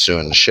Trump's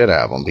suing the shit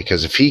out of them.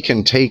 Because if he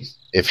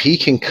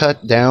can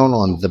cut down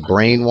on the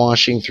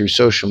brainwashing through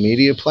social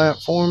media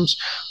platforms,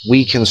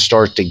 we can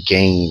start to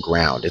gain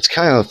ground. It's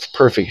kind of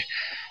perfect.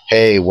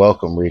 Hey,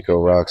 welcome, Rico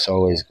Rocks.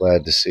 Always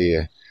glad to see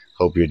you.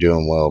 Hope you're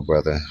doing well,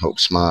 brother. Hope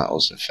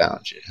Smiles have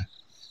found you.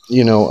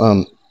 You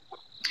know,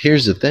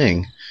 here's the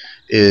thing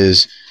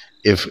is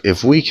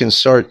if we can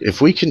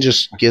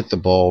just get the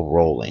ball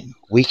rolling,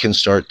 we can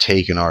start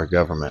taking our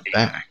government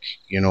back.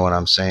 You know what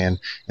I'm saying?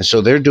 And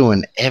so they're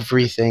doing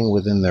everything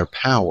within their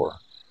power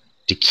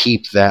to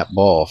keep that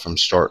ball from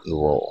starting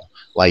to roll.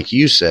 Like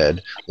you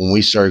said, when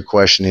we started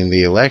questioning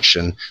the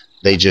election,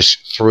 they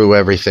just threw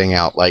everything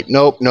out. Like,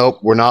 nope,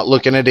 we're not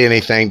looking at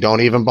anything.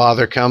 Don't even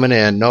bother coming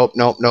in. Nope.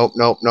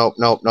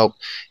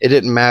 It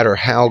didn't matter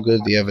how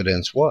good the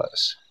evidence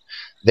was.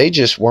 They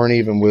just weren't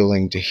even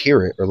willing to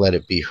hear it or let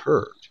it be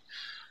heard.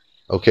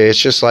 Okay, it's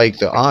just like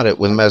the audit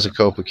with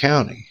Maricopa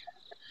County.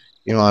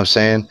 You know what I'm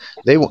saying?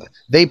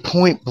 They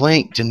point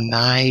blank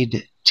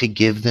denied to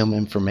give them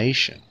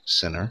information,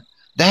 Sinner.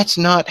 That's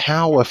not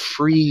how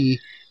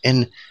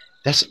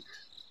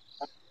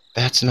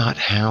that's not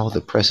how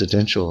the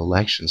presidential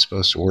election is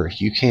supposed to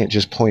work. You can't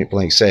just point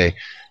blank say,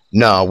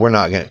 no,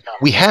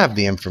 we have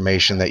the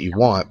information that you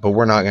want, but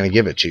we're not going to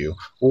give it to you.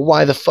 Well,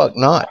 why the fuck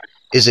not?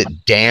 Is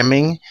it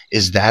damning?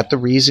 Is that the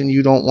reason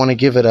you don't want to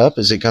give it up?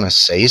 Is it going to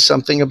say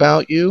something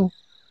about you?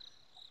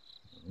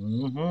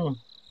 Mm-hmm.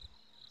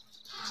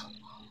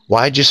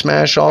 Why'd you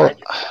smash all?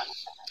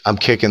 I'm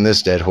kicking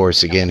this dead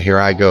horse again. Here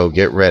I go.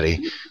 Get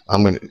ready.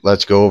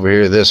 let's go over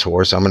here to this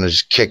horse. I'm gonna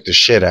just kick the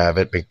shit out of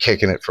it. Been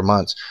kicking it for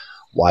months.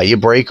 Why you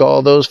break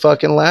all those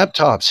fucking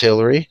laptops,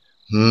 Hillary?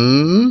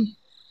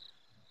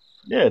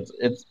 Yeah,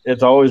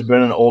 it's always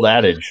been an old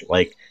adage.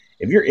 Like,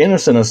 if you're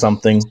innocent of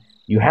something,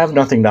 you have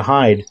nothing to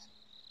hide.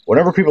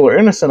 Whenever people are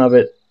innocent of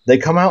it, they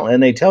come out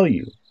and they tell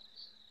you.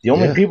 The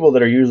only Yeah. people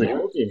that are usually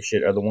guilty of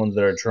shit are the ones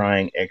that are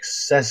trying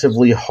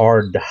excessively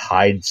hard to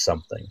hide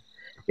something.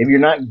 If you're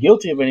not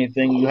guilty of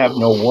anything, you have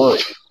no worry.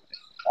 If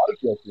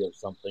you are guilty of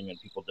something and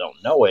people don't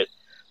know it,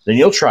 then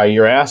you'll try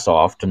your ass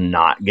off to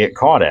not get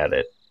caught at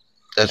it.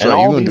 That's And right.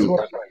 You're all gonna these do.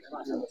 ones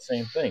are doing the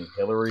same thing.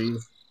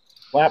 Hillary's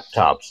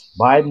laptops,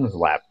 Biden's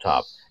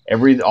laptop,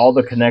 all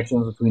the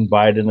connections between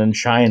Biden and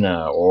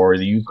China or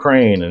the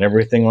Ukraine and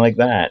everything like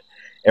that.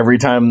 Every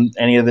time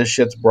any of this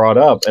shit's brought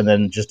up and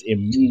then just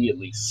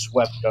immediately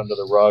swept under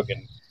the rug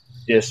and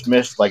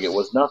dismissed like it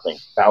was nothing.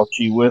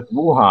 Fauci with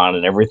Wuhan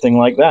and everything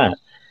like that.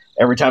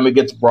 Every time it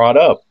gets brought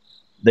up,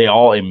 they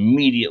all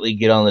immediately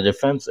get on the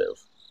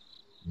defensive.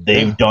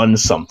 They've done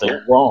something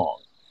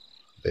wrong.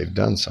 They've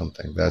done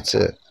something. That's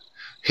it.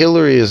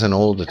 Hillary is an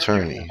old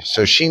attorney,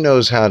 so she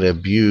knows how to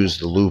abuse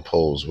the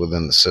loopholes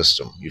within the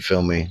system. You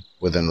feel me?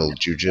 Within the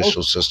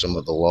judicial system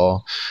of the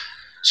law.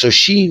 So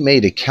she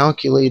made a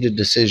calculated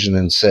decision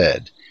and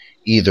said,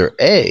 either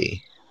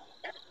A,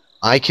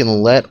 I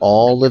can let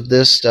all of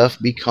this stuff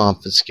be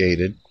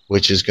confiscated,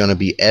 which is going to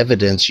be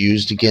evidence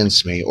used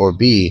against me, or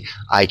B,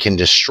 I can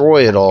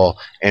destroy it all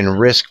and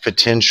risk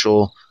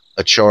potential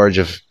a charge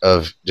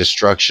of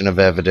destruction of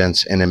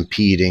evidence and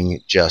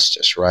impeding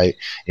justice, right?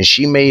 And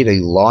she made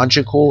a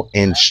logical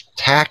and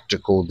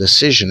tactical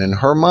decision in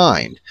her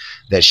mind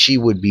that she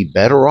would be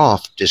better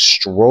off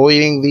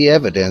destroying the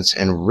evidence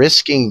and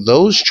risking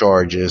those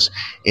charges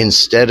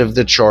instead of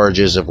the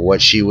charges of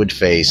what she would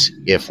face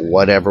if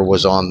whatever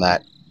was on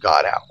that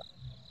got out.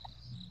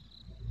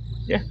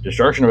 Yeah,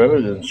 destruction of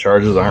evidence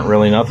charges aren't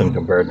really nothing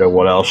compared to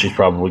what else she's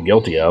probably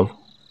guilty of.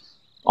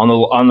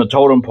 On the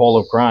totem pole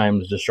of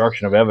crimes,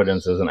 destruction of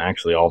evidence isn't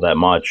actually all that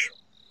much.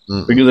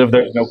 Because if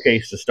there's no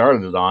case to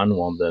start it on,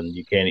 well, then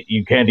you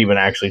can't even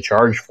actually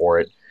charge for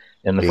it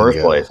in the first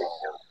place.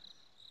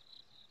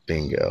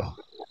 Bingo.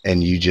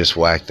 And you just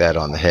whacked that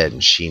on the head,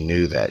 and she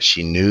knew that.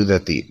 She knew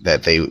that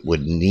that they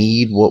would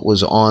need what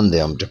was on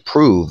them to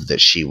prove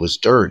that she was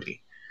dirty.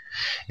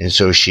 And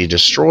so she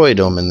destroyed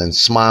them and then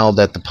smiled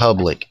at the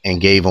public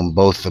and gave them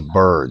both the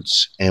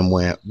birds and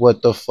went,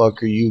 what the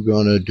fuck are you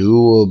going to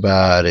do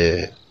about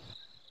it?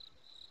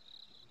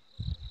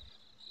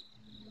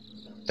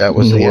 That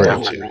was the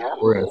attitude.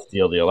 We're going to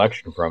steal the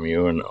election from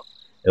you and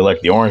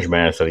elect the orange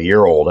man instead of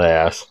your old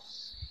ass.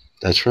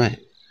 That's right.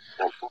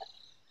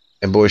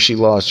 And boy, she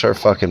lost her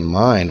fucking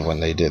mind when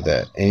they did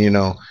that. And you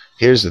know,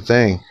 here's the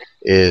thing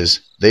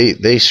is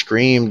they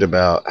screamed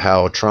about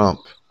how Trump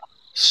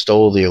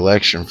stole the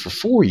election for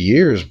 4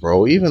 years,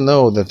 bro, even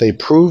though that they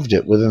proved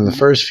it within the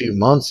first few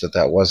months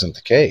that wasn't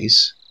the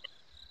case.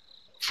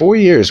 4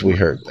 years we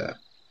heard that.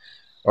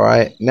 All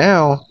right,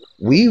 now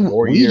we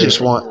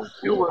just want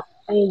you were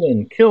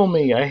stolen. Kill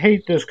me. I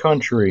hate this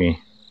country.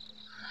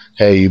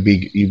 Hey, you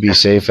be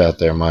safe out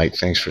there, Mike.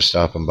 Thanks for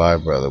stopping by,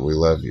 brother. We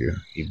love you.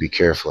 You be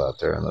careful out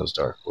there in those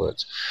dark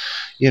woods.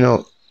 You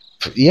know,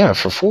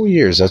 for 4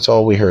 years, that's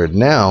all we heard.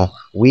 Now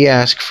we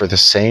ask for the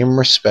same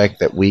respect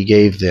that we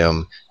gave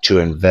them to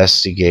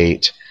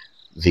investigate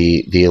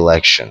the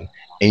election.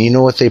 And you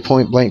know what they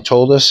point blank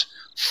told us?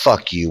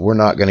 Fuck you. We're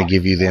not going to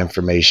give you the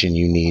information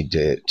you need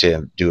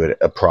to do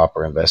a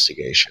proper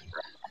investigation.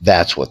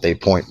 That's what they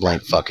point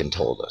blank fucking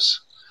told us.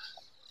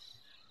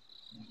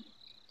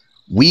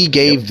 We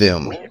gave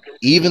them,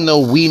 even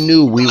though we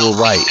knew we were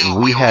right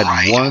and we had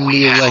won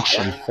the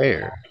election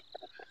fair,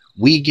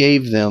 we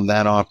gave them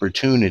that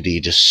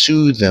opportunity to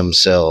sue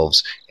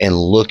themselves and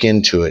look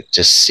into it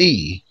to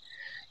see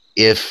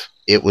if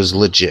it was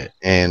legit.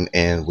 And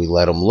we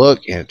let them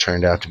look, and it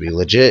turned out to be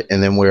legit.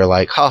 And then we were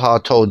like, haha,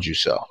 told you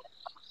so.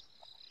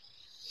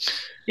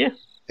 Yeah.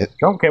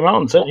 Trump came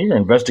out and said, here,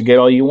 investigate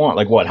all you want.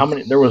 Like what? How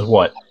many? There was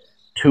what?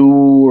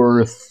 2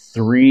 or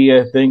 3,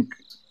 I think,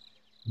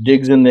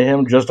 digs into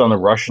him just on the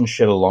Russian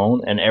shit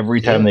alone, and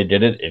every time they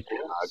did it,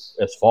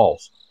 it's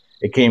false.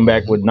 It came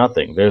back with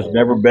nothing.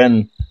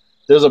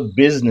 There's a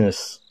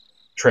business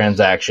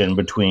transaction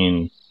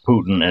between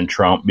Putin and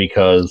Trump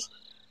because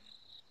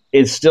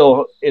it's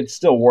still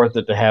worth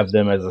it to have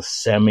them as a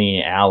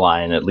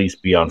semi-ally and at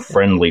least be on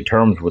friendly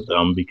terms with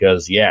them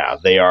because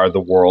they are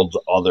the world's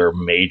other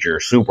major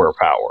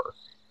superpower.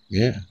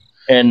 Yeah.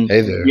 And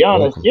hey there, to be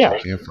honest,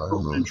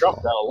 Putin and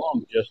Trump got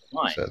along just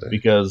fine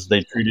because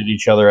they treated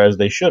each other as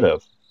they should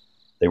have.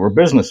 They were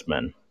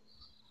businessmen.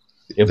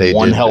 If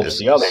one helps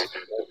the other,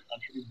 the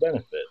country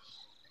benefit.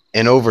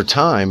 And over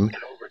time,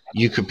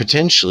 you could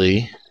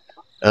potentially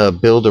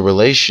build a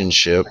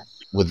relationship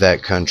with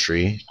that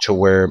country to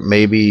where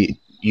maybe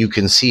you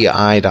can see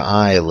eye to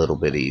eye a little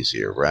bit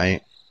easier,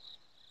 right?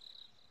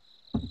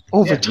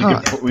 Over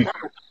time. We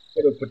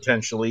could have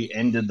potentially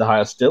ended the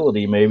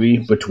hostility maybe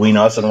between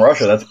us and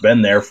Russia. That's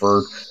been there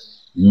for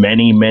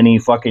many, many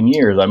fucking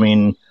years. I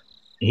mean,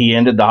 he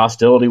ended the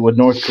hostility with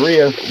North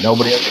Korea.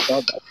 Nobody ever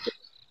thought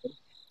that.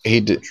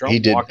 He did. Trump He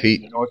did. walked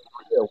into North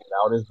Korea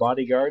without his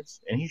bodyguards,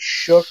 and he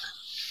shook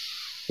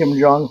Kim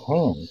Jong's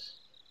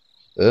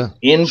hand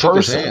in Shook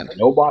his person. hand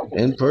No body.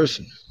 in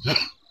person.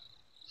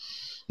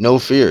 No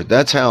fear.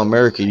 That's how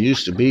America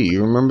used to be.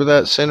 You remember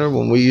that, Senator,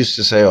 when we used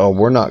to say, "Oh,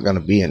 we're not going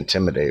to be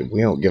intimidated.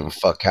 We don't give a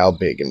fuck how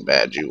big and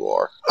bad you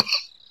are.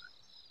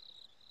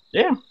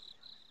 Yeah.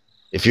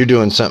 If you're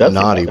doing something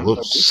naughty,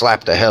 we'll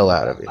slap the hell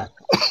out of you."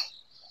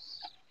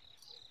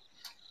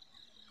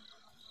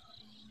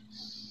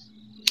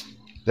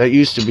 That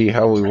used to be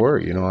how we were,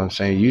 you know what I'm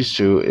saying?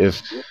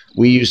 If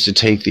we used to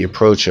take the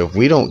approach of,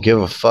 we don't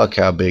give a fuck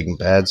how big and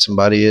bad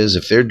somebody is.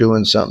 If they're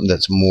doing something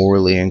that's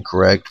morally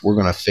incorrect, we're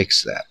going to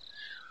fix that.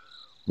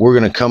 We're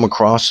going to come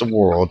across the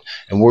world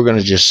and we're going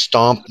to just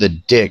stomp the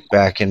dick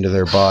back into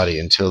their body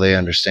until they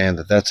understand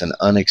that that's an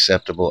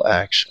unacceptable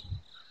action.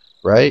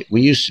 Right?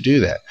 We used to do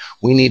that.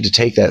 We need to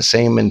take that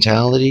same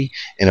mentality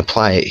and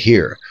apply it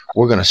here.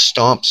 We're going to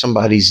stomp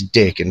somebody's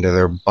dick into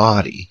their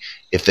body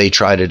if they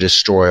try to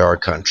destroy our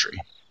country.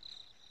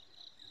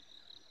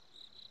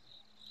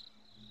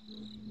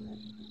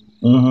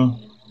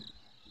 Mm-hmm.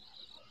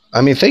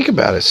 I mean, think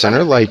about it,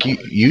 Senator. Like,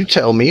 you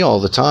tell me all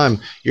the time,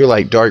 you're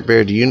like, Dark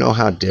Bear, do you know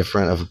how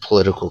different of a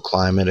political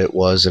climate it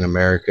was in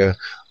America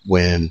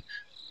when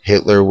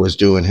Hitler was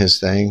doing his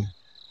thing?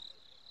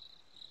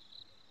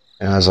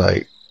 And I was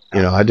like,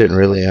 I didn't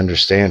really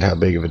understand how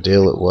big of a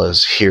deal it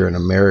was here in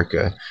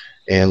America.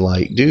 And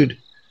like, dude,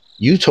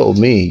 you told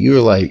me, you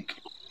were like,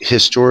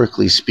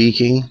 historically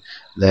speaking,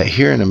 that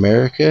here in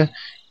America,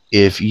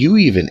 if you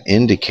even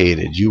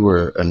indicated you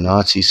were a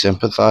Nazi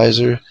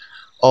sympathizer,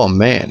 oh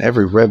man,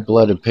 every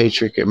red-blooded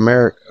patriot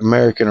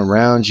American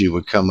around you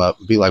would come up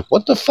and be like,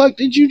 "What the fuck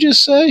did you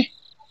just say?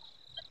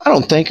 I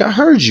don't think I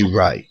heard you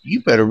right.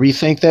 You better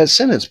rethink that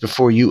sentence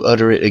before you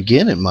utter it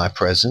again in my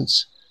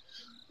presence."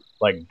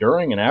 Like,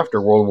 during and after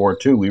World War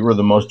II, we were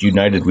the most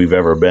united we've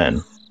ever been.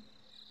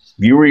 If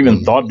you were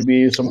even thought to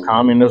be some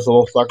communist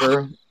little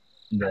sucker,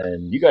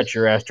 then you got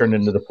your ass turned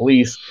into the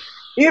police.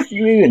 If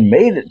you even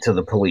made it to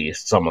the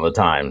police, some of the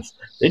times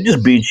they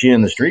just beat you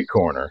in the street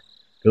corner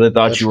because they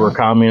thought That's you were a right.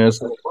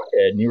 communist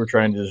and you were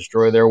trying to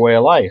destroy their way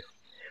of life.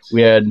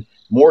 We had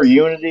more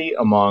unity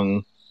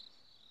among,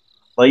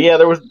 like, yeah,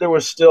 there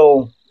was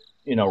still,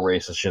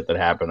 racist shit that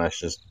happened. That's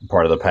just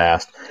part of the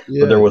past.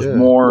 But there was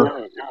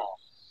more.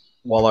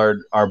 While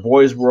our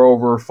boys were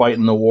over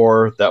fighting the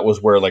war, that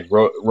was where, like,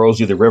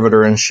 Rosie the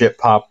Riveter and shit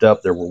popped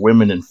up. There were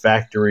women in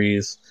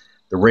factories,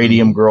 the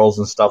radium girls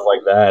and stuff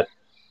like that.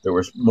 There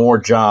was more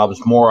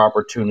jobs, more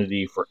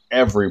opportunity for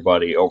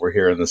everybody over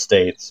here in the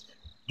States.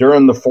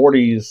 During the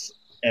 40s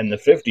and the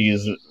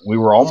 50s, we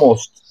were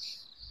almost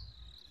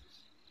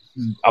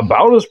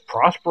about as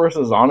prosperous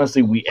as,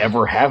 honestly, we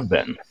ever have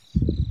been.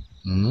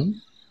 Mm-hmm.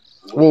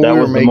 Well, That we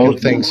were was the making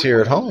most things here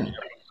at home.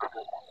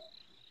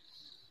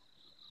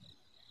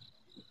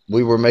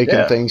 We were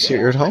making things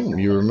here at home.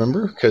 You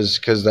remember?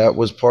 Because that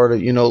was part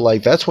of,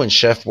 like, that's when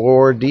Chef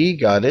Boyardee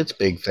got its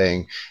big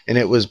thing, and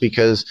it was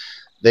because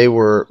they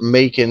were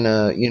making,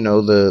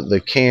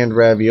 the canned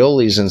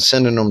raviolis and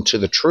sending them to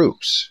the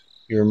troops.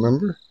 You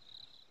remember?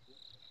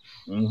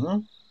 Mm-hmm.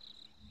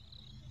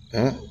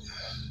 Yeah.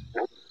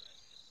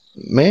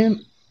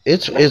 Man,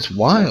 it's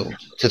wild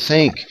to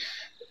think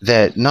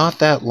that not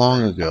that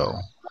long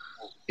ago,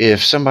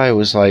 if somebody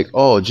was like,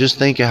 "Oh, just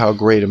think of how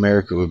great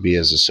America would be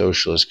as a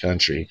socialist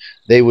country,"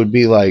 they would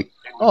be like,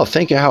 "Oh,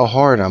 think of how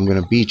hard I'm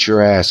going to beat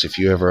your ass if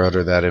you ever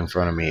utter that in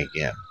front of me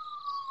again."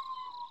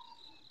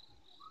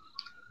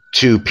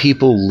 To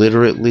people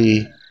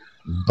literally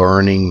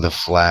burning the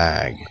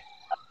flag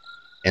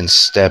and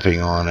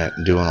stepping on it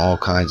and doing all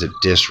kinds of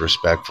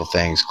disrespectful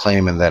things,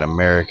 claiming that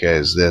America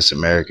is this,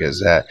 America is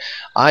that.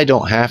 I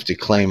don't have to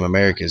claim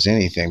America is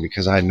anything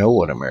because I know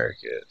what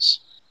America is: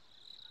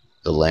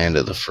 the land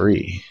of the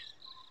free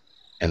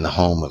and the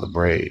home of the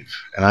brave.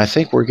 And I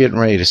think we're getting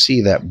ready to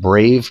see that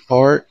brave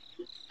part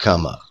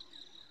come up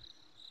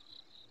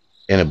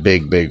in a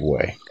big, big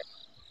way.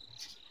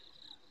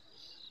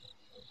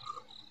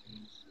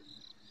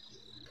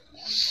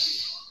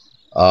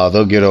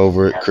 They'll get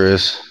over it,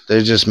 Chris.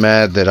 They're just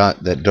mad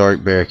that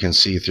Dark Bear can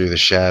see through the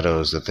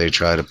shadows that they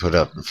try to put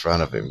up in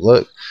front of him.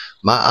 Look,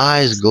 my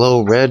eyes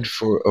glow red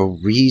for a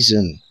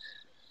reason.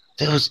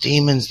 Those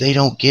demons, they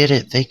don't get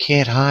it. They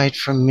can't hide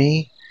from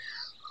me.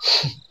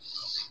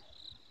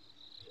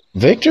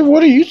 Victor,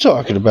 what are you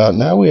talking about?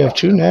 Now we have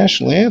two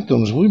national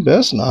anthems. We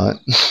best not.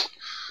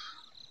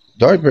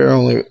 Dark Bear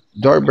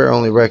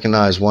only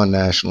recognized one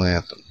national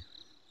anthem.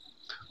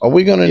 Are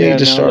we going to need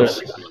to now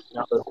start?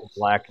 there's a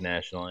black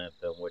national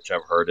anthem, which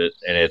I've heard it,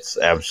 and it's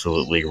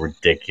absolutely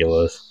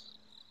ridiculous.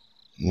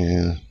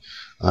 Yeah,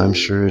 I'm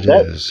sure it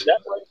That is. right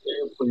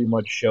there pretty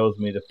much shows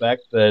me the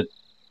fact that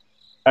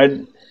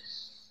I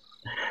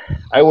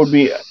I would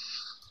be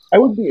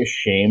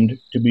ashamed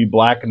to be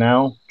black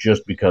now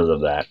just because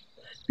of that.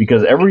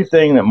 Because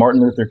everything that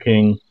Martin Luther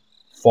King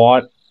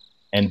fought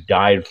and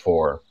died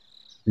for,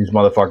 these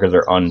motherfuckers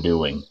are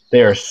undoing.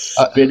 They are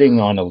spitting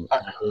on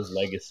his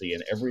legacy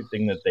and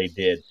everything that they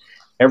did.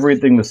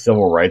 everything the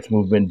civil rights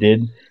movement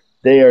did,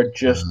 they are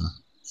just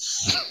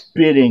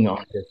spitting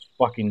on his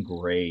fucking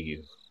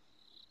grave.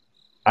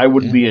 I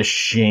would be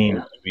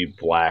ashamed to be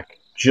black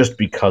just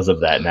because of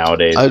that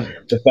nowadays.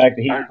 The fact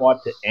that he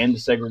fought to end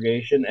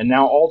segregation, and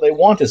now all they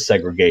want is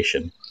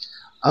segregation.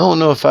 I don't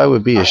know if I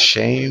would be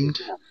ashamed,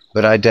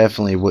 but I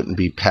definitely wouldn't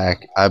be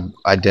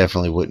I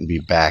definitely wouldn't be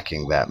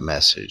backing that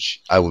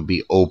message. I would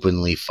be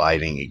openly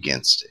fighting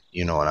against it.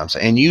 You know what I'm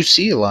saying? And you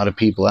see a lot of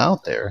people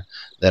out there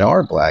that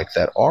are black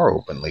that are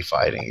openly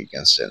fighting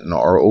against it and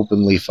are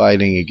openly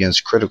fighting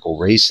against critical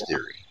race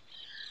theory.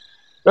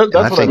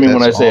 That's what I mean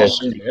when I say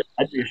awesome.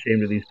 I'd be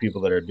ashamed of these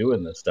people that are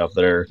doing this stuff,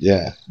 that are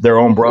their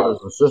own brothers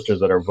and sisters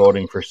that are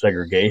voting for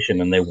segregation,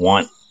 and they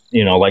want,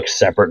 like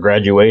separate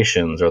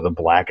graduations or the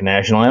black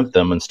national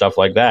anthem and stuff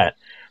like that.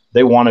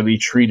 They want to be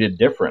treated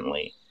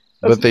differently.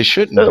 But they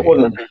shouldn't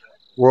be.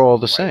 We're all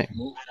the same.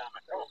 What's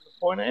the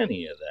point of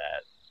any of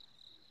that?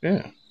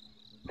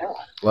 Yeah.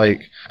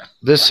 Like,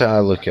 this is how I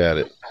look at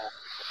it.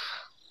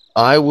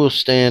 I will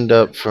stand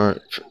up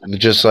for,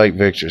 just like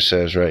Victor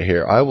says right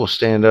here, I will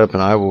stand up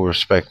and I will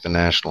respect the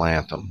national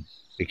anthem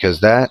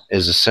because that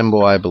is a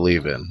symbol I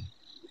believe in.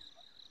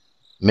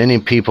 Many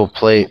people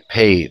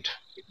paid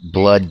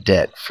blood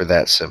debt for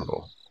that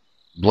symbol.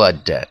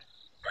 Blood debt.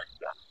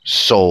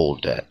 Soul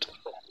debt.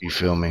 You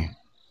feel me?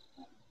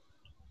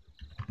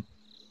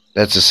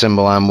 That's a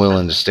symbol I'm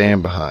willing to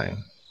stand behind.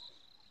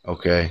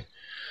 Okay?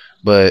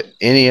 But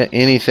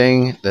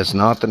anything that's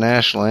not the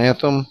national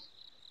anthem,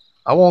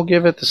 I won't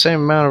give it the same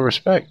amount of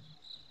respect.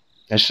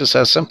 It's just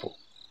that simple.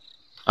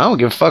 I don't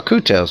give a fuck who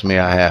tells me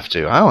I have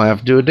to. I don't have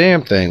to do a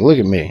damn thing. Look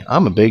at me.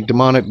 I'm a big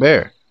demonic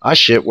bear. I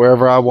shit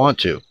wherever I want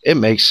to. It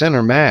makes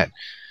Center mad.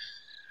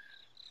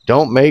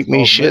 Don't make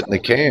me shit in the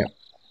camp.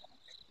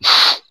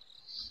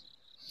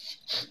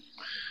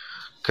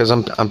 Because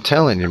I'm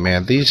telling you,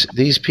 man,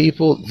 these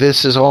people,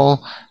 this is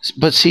all.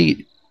 But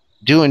see,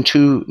 doing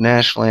two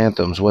national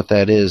anthems, what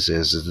that is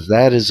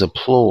that is a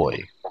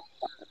ploy.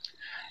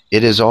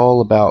 It is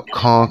all about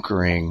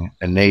conquering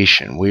a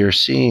nation. We are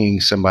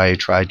seeing somebody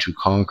try to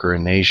conquer a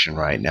nation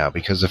right now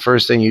because the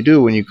first thing you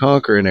do when you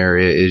conquer an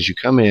area is you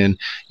come in,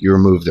 you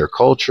remove their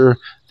culture,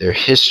 their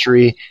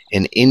history,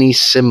 and any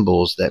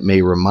symbols that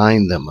may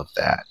remind them of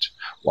that.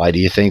 Why do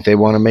you think they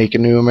want to make a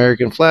new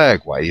American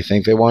flag? Why do you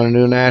think they want a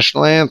new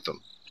national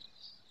anthem?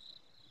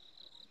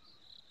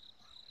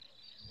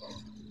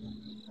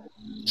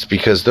 It's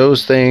because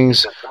those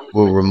things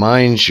will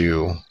remind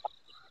you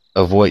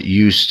of what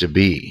used to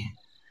be.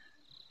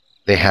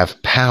 They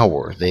have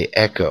power. They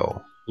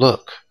echo.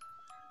 Look.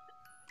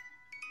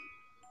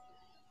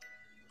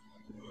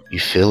 You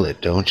feel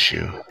it, don't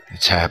you?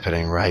 It's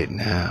happening right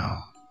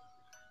now.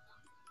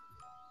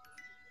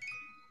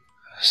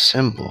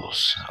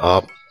 Symbols.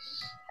 Oh,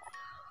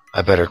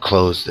 I better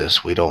close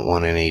this. We don't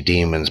want any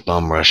demons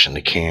bum rushing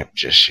the camp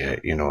just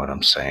yet. You know what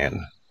I'm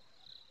saying?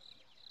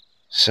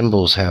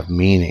 Symbols have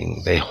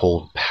meaning. They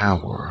hold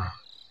power.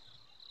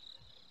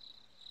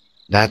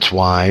 That's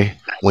why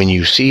when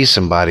you see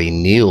somebody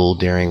kneel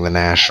during the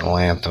national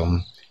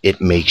anthem, it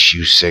makes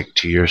you sick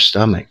to your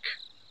stomach.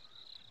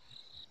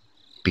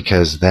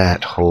 Because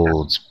that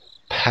holds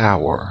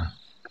power.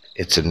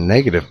 It's a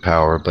negative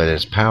power, but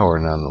it's power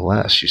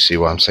nonetheless. You see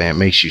what I'm saying? It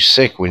makes you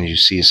sick when you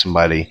see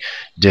somebody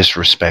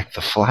disrespect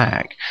the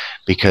flag.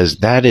 Because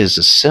that is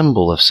a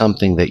symbol of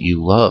something that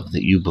you love,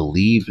 that you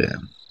believe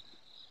in.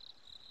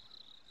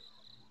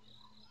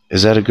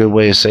 Is that a good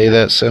way to say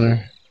that,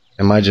 Senator?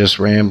 Am I just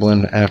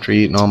rambling after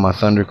eating all my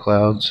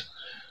thunderclouds?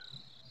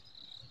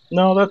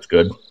 No, that's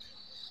good.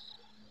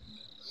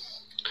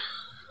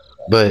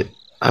 But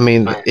I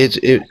mean,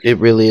 it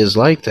really is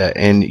like that,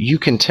 and you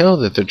can tell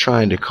that they're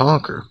trying to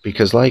conquer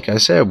because, like I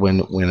said, when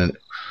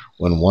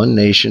one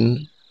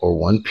nation or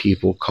one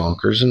people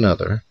conquers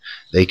another,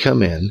 they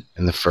come in,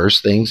 and the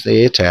first things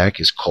they attack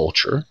is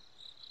culture,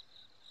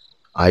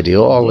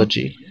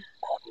 ideology,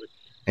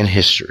 and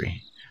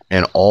history,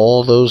 and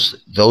all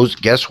those.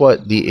 Guess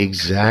what? The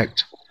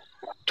exact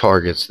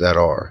targets that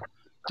are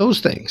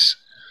those things.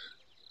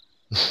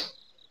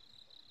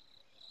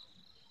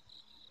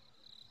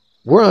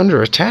 We're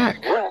under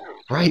attack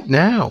right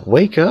now.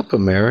 Wake up,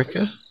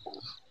 America.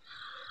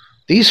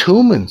 These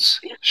humans,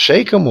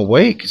 shake them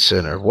awake,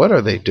 Sinner. What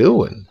are they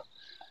doing?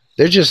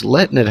 They're just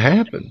letting it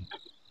happen.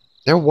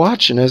 They're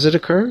watching as it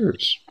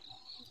occurs.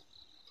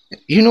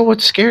 You know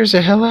what scares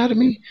the hell out of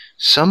me?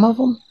 Some of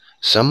them,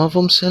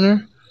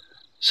 Sinner,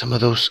 some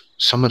of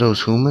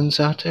those humans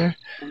out there,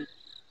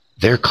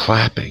 they're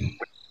clapping.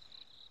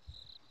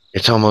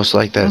 It's almost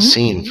like that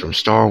scene from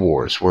Star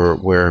Wars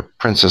where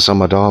Princess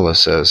Amidala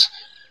says,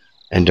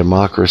 "And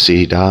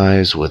democracy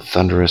dies with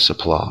thunderous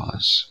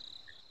applause."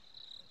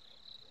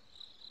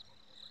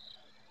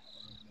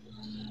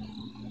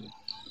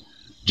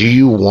 Do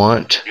you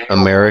want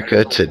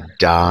America to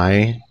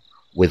die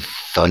with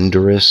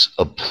thunderous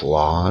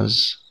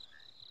applause?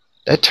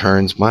 That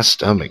turns my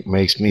stomach,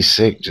 makes me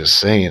sick just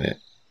saying it.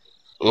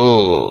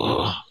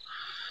 Ugh.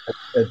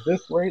 At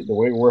this rate, the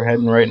way we're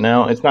heading right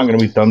now, it's not going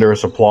to be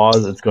thunderous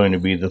applause. It's going to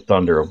be the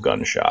thunder of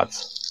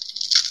gunshots.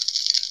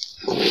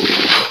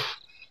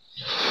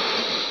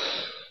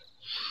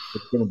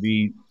 going to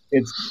be.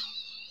 It's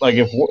like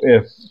if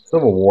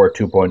Civil War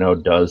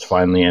 2.0 does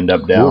finally end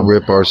up down, we'll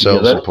rip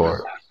ourselves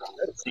apart.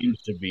 That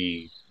seems to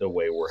be the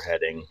way we're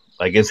heading.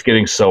 Like, it's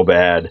getting so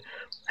bad.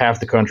 Half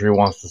the country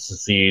wants to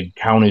secede.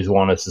 Counties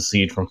want to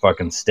secede from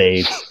fucking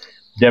states.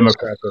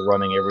 Democrats are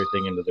running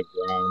everything into the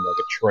ground like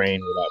a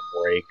train without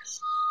brakes.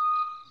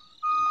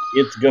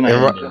 It's going to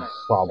end in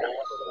probably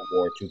Civil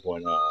War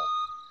 2.0.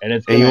 And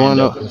it's going to end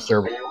up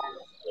conservative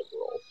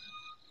liberals.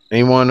 And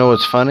you want to know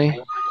what's funny?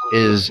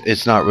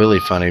 It's not really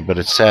funny, but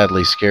it's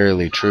sadly,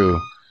 scarily true.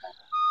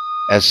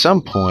 At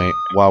some point,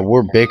 while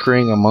we're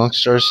bickering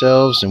amongst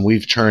ourselves and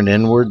we've turned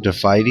inward to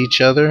fight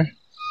each other,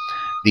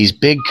 these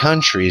big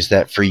countries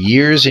that for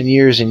years and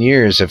years and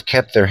years have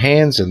kept their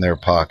hands in their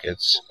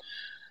pockets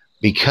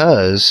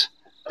because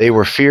they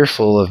were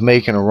fearful of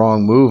making a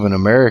wrong move and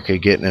America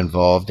getting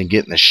involved and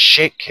getting the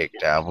shit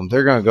kicked out of them,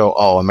 they're going to go,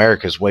 oh,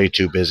 America's way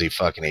too busy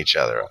fucking each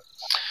other up.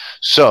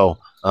 So,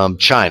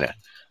 China,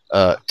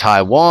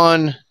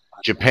 Taiwan,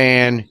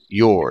 Japan,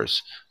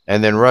 yours.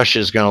 And then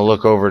Russia's going to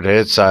look over to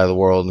its side of the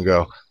world and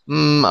go,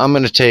 I'm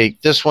going to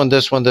take this one,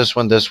 this one, this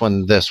one, this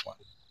one, this one.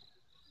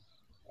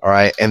 All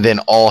right. And then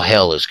all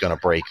hell is going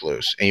to break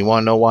loose. And you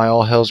want to know why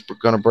all hell's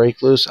going to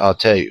break loose? I'll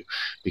tell you.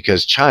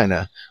 Because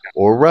China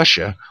or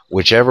Russia,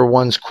 whichever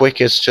one's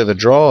quickest to the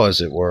draw,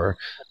 as it were,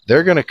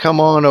 they're going to come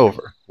on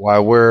over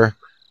while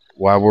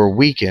we're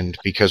weakened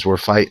because we're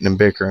fighting and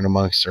bickering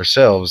amongst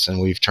ourselves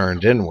and we've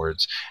turned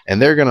inwards. And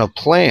they're going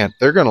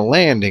to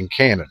land in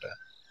Canada.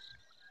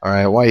 All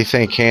right. Why do you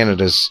think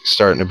Canada's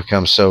starting to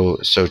become so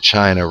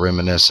China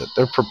reminiscent?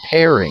 They're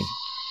preparing.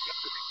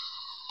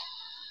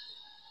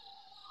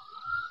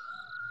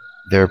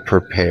 They're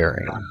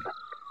preparing.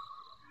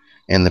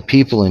 And the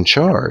people in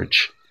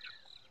charge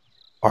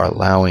are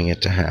allowing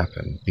it to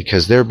happen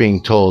because they're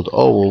being told,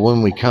 oh, well,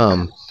 when we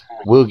come,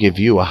 we'll give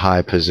you a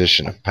high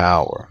position of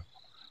power.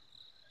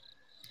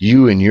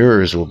 You and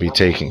yours will be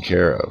taken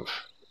care of.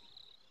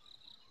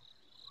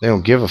 They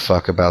don't give a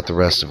fuck about the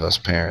rest of us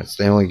parents.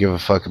 They only give a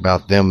fuck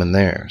about them and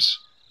theirs.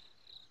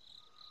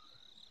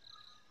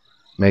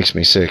 Makes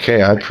me sick.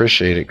 Hey, I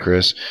appreciate it,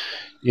 Chris.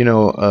 You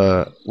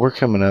know, we're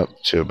coming up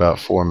to about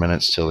 4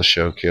 minutes till the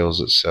show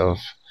kills itself.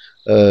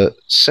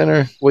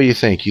 Sinner, what do you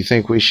think? You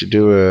think we should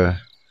do a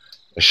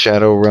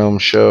Shadow Realm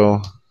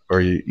show, or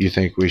you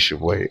think we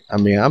should wait? I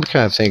mean, I'm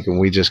kind of thinking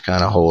we just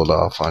kind of hold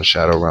off on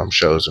Shadow Realm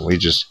shows and we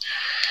just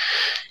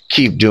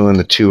keep doing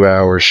the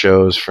 2-hour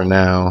shows for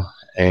now.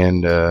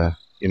 And,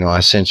 you know, I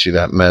sent you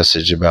that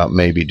message about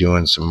maybe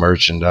doing some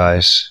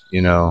merchandise,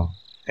 you know,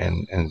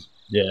 and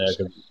yeah,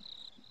 because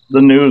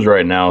the news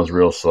right now is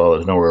real slow.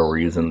 There's no real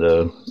reason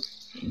to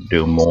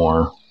do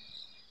more.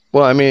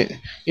 Well, I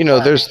mean, you know,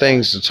 there's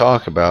things to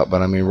talk about,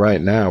 but I mean, right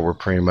now we're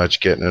pretty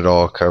much getting it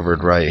all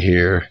covered right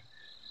here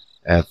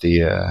at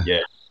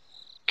the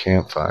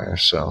campfire.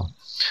 So,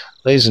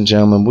 ladies and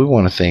gentlemen, we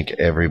want to thank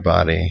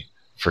everybody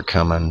for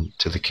coming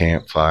to the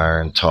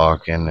campfire and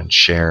talking and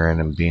sharing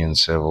and being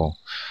civil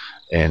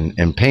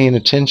and paying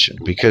attention,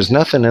 because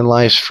nothing in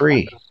life's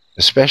free,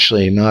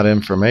 especially not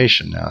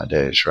information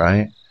nowadays,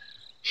 right?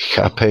 You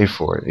gotta pay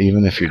for it,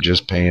 even if you're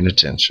just paying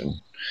attention.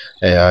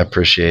 Hey, I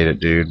appreciate it,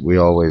 dude. We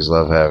always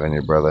love having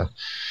you, brother.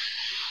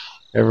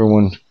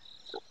 Everyone,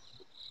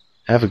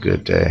 have a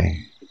good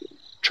day.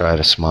 Try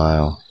to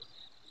smile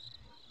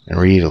and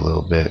read a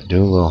little bit.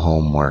 Do a little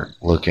homework.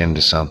 Look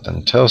into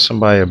something. Tell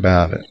somebody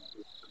about it.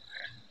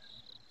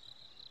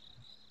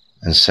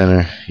 And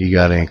Sinner, you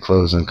got any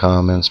closing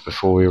comments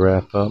before we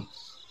wrap up?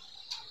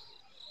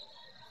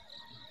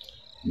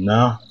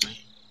 No.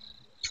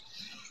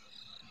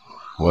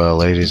 Well,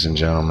 ladies and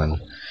gentlemen,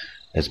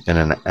 it's been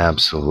an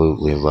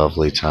absolutely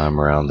lovely time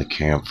around the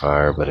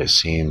campfire, but it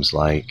seems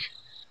like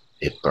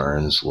it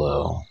burns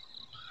low.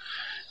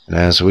 And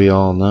as we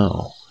all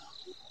know,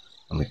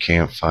 when the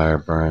campfire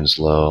burns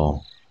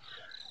low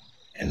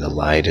and the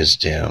light is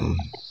dim,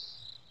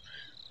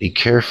 be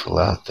careful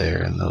out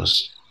there in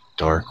those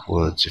dark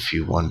woods if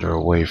you wander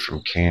away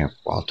from camp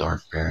while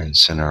Dark Bear and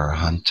Sinner are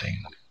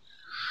hunting.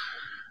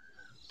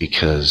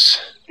 Because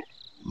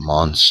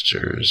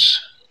monsters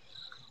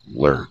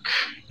lurk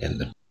in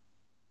the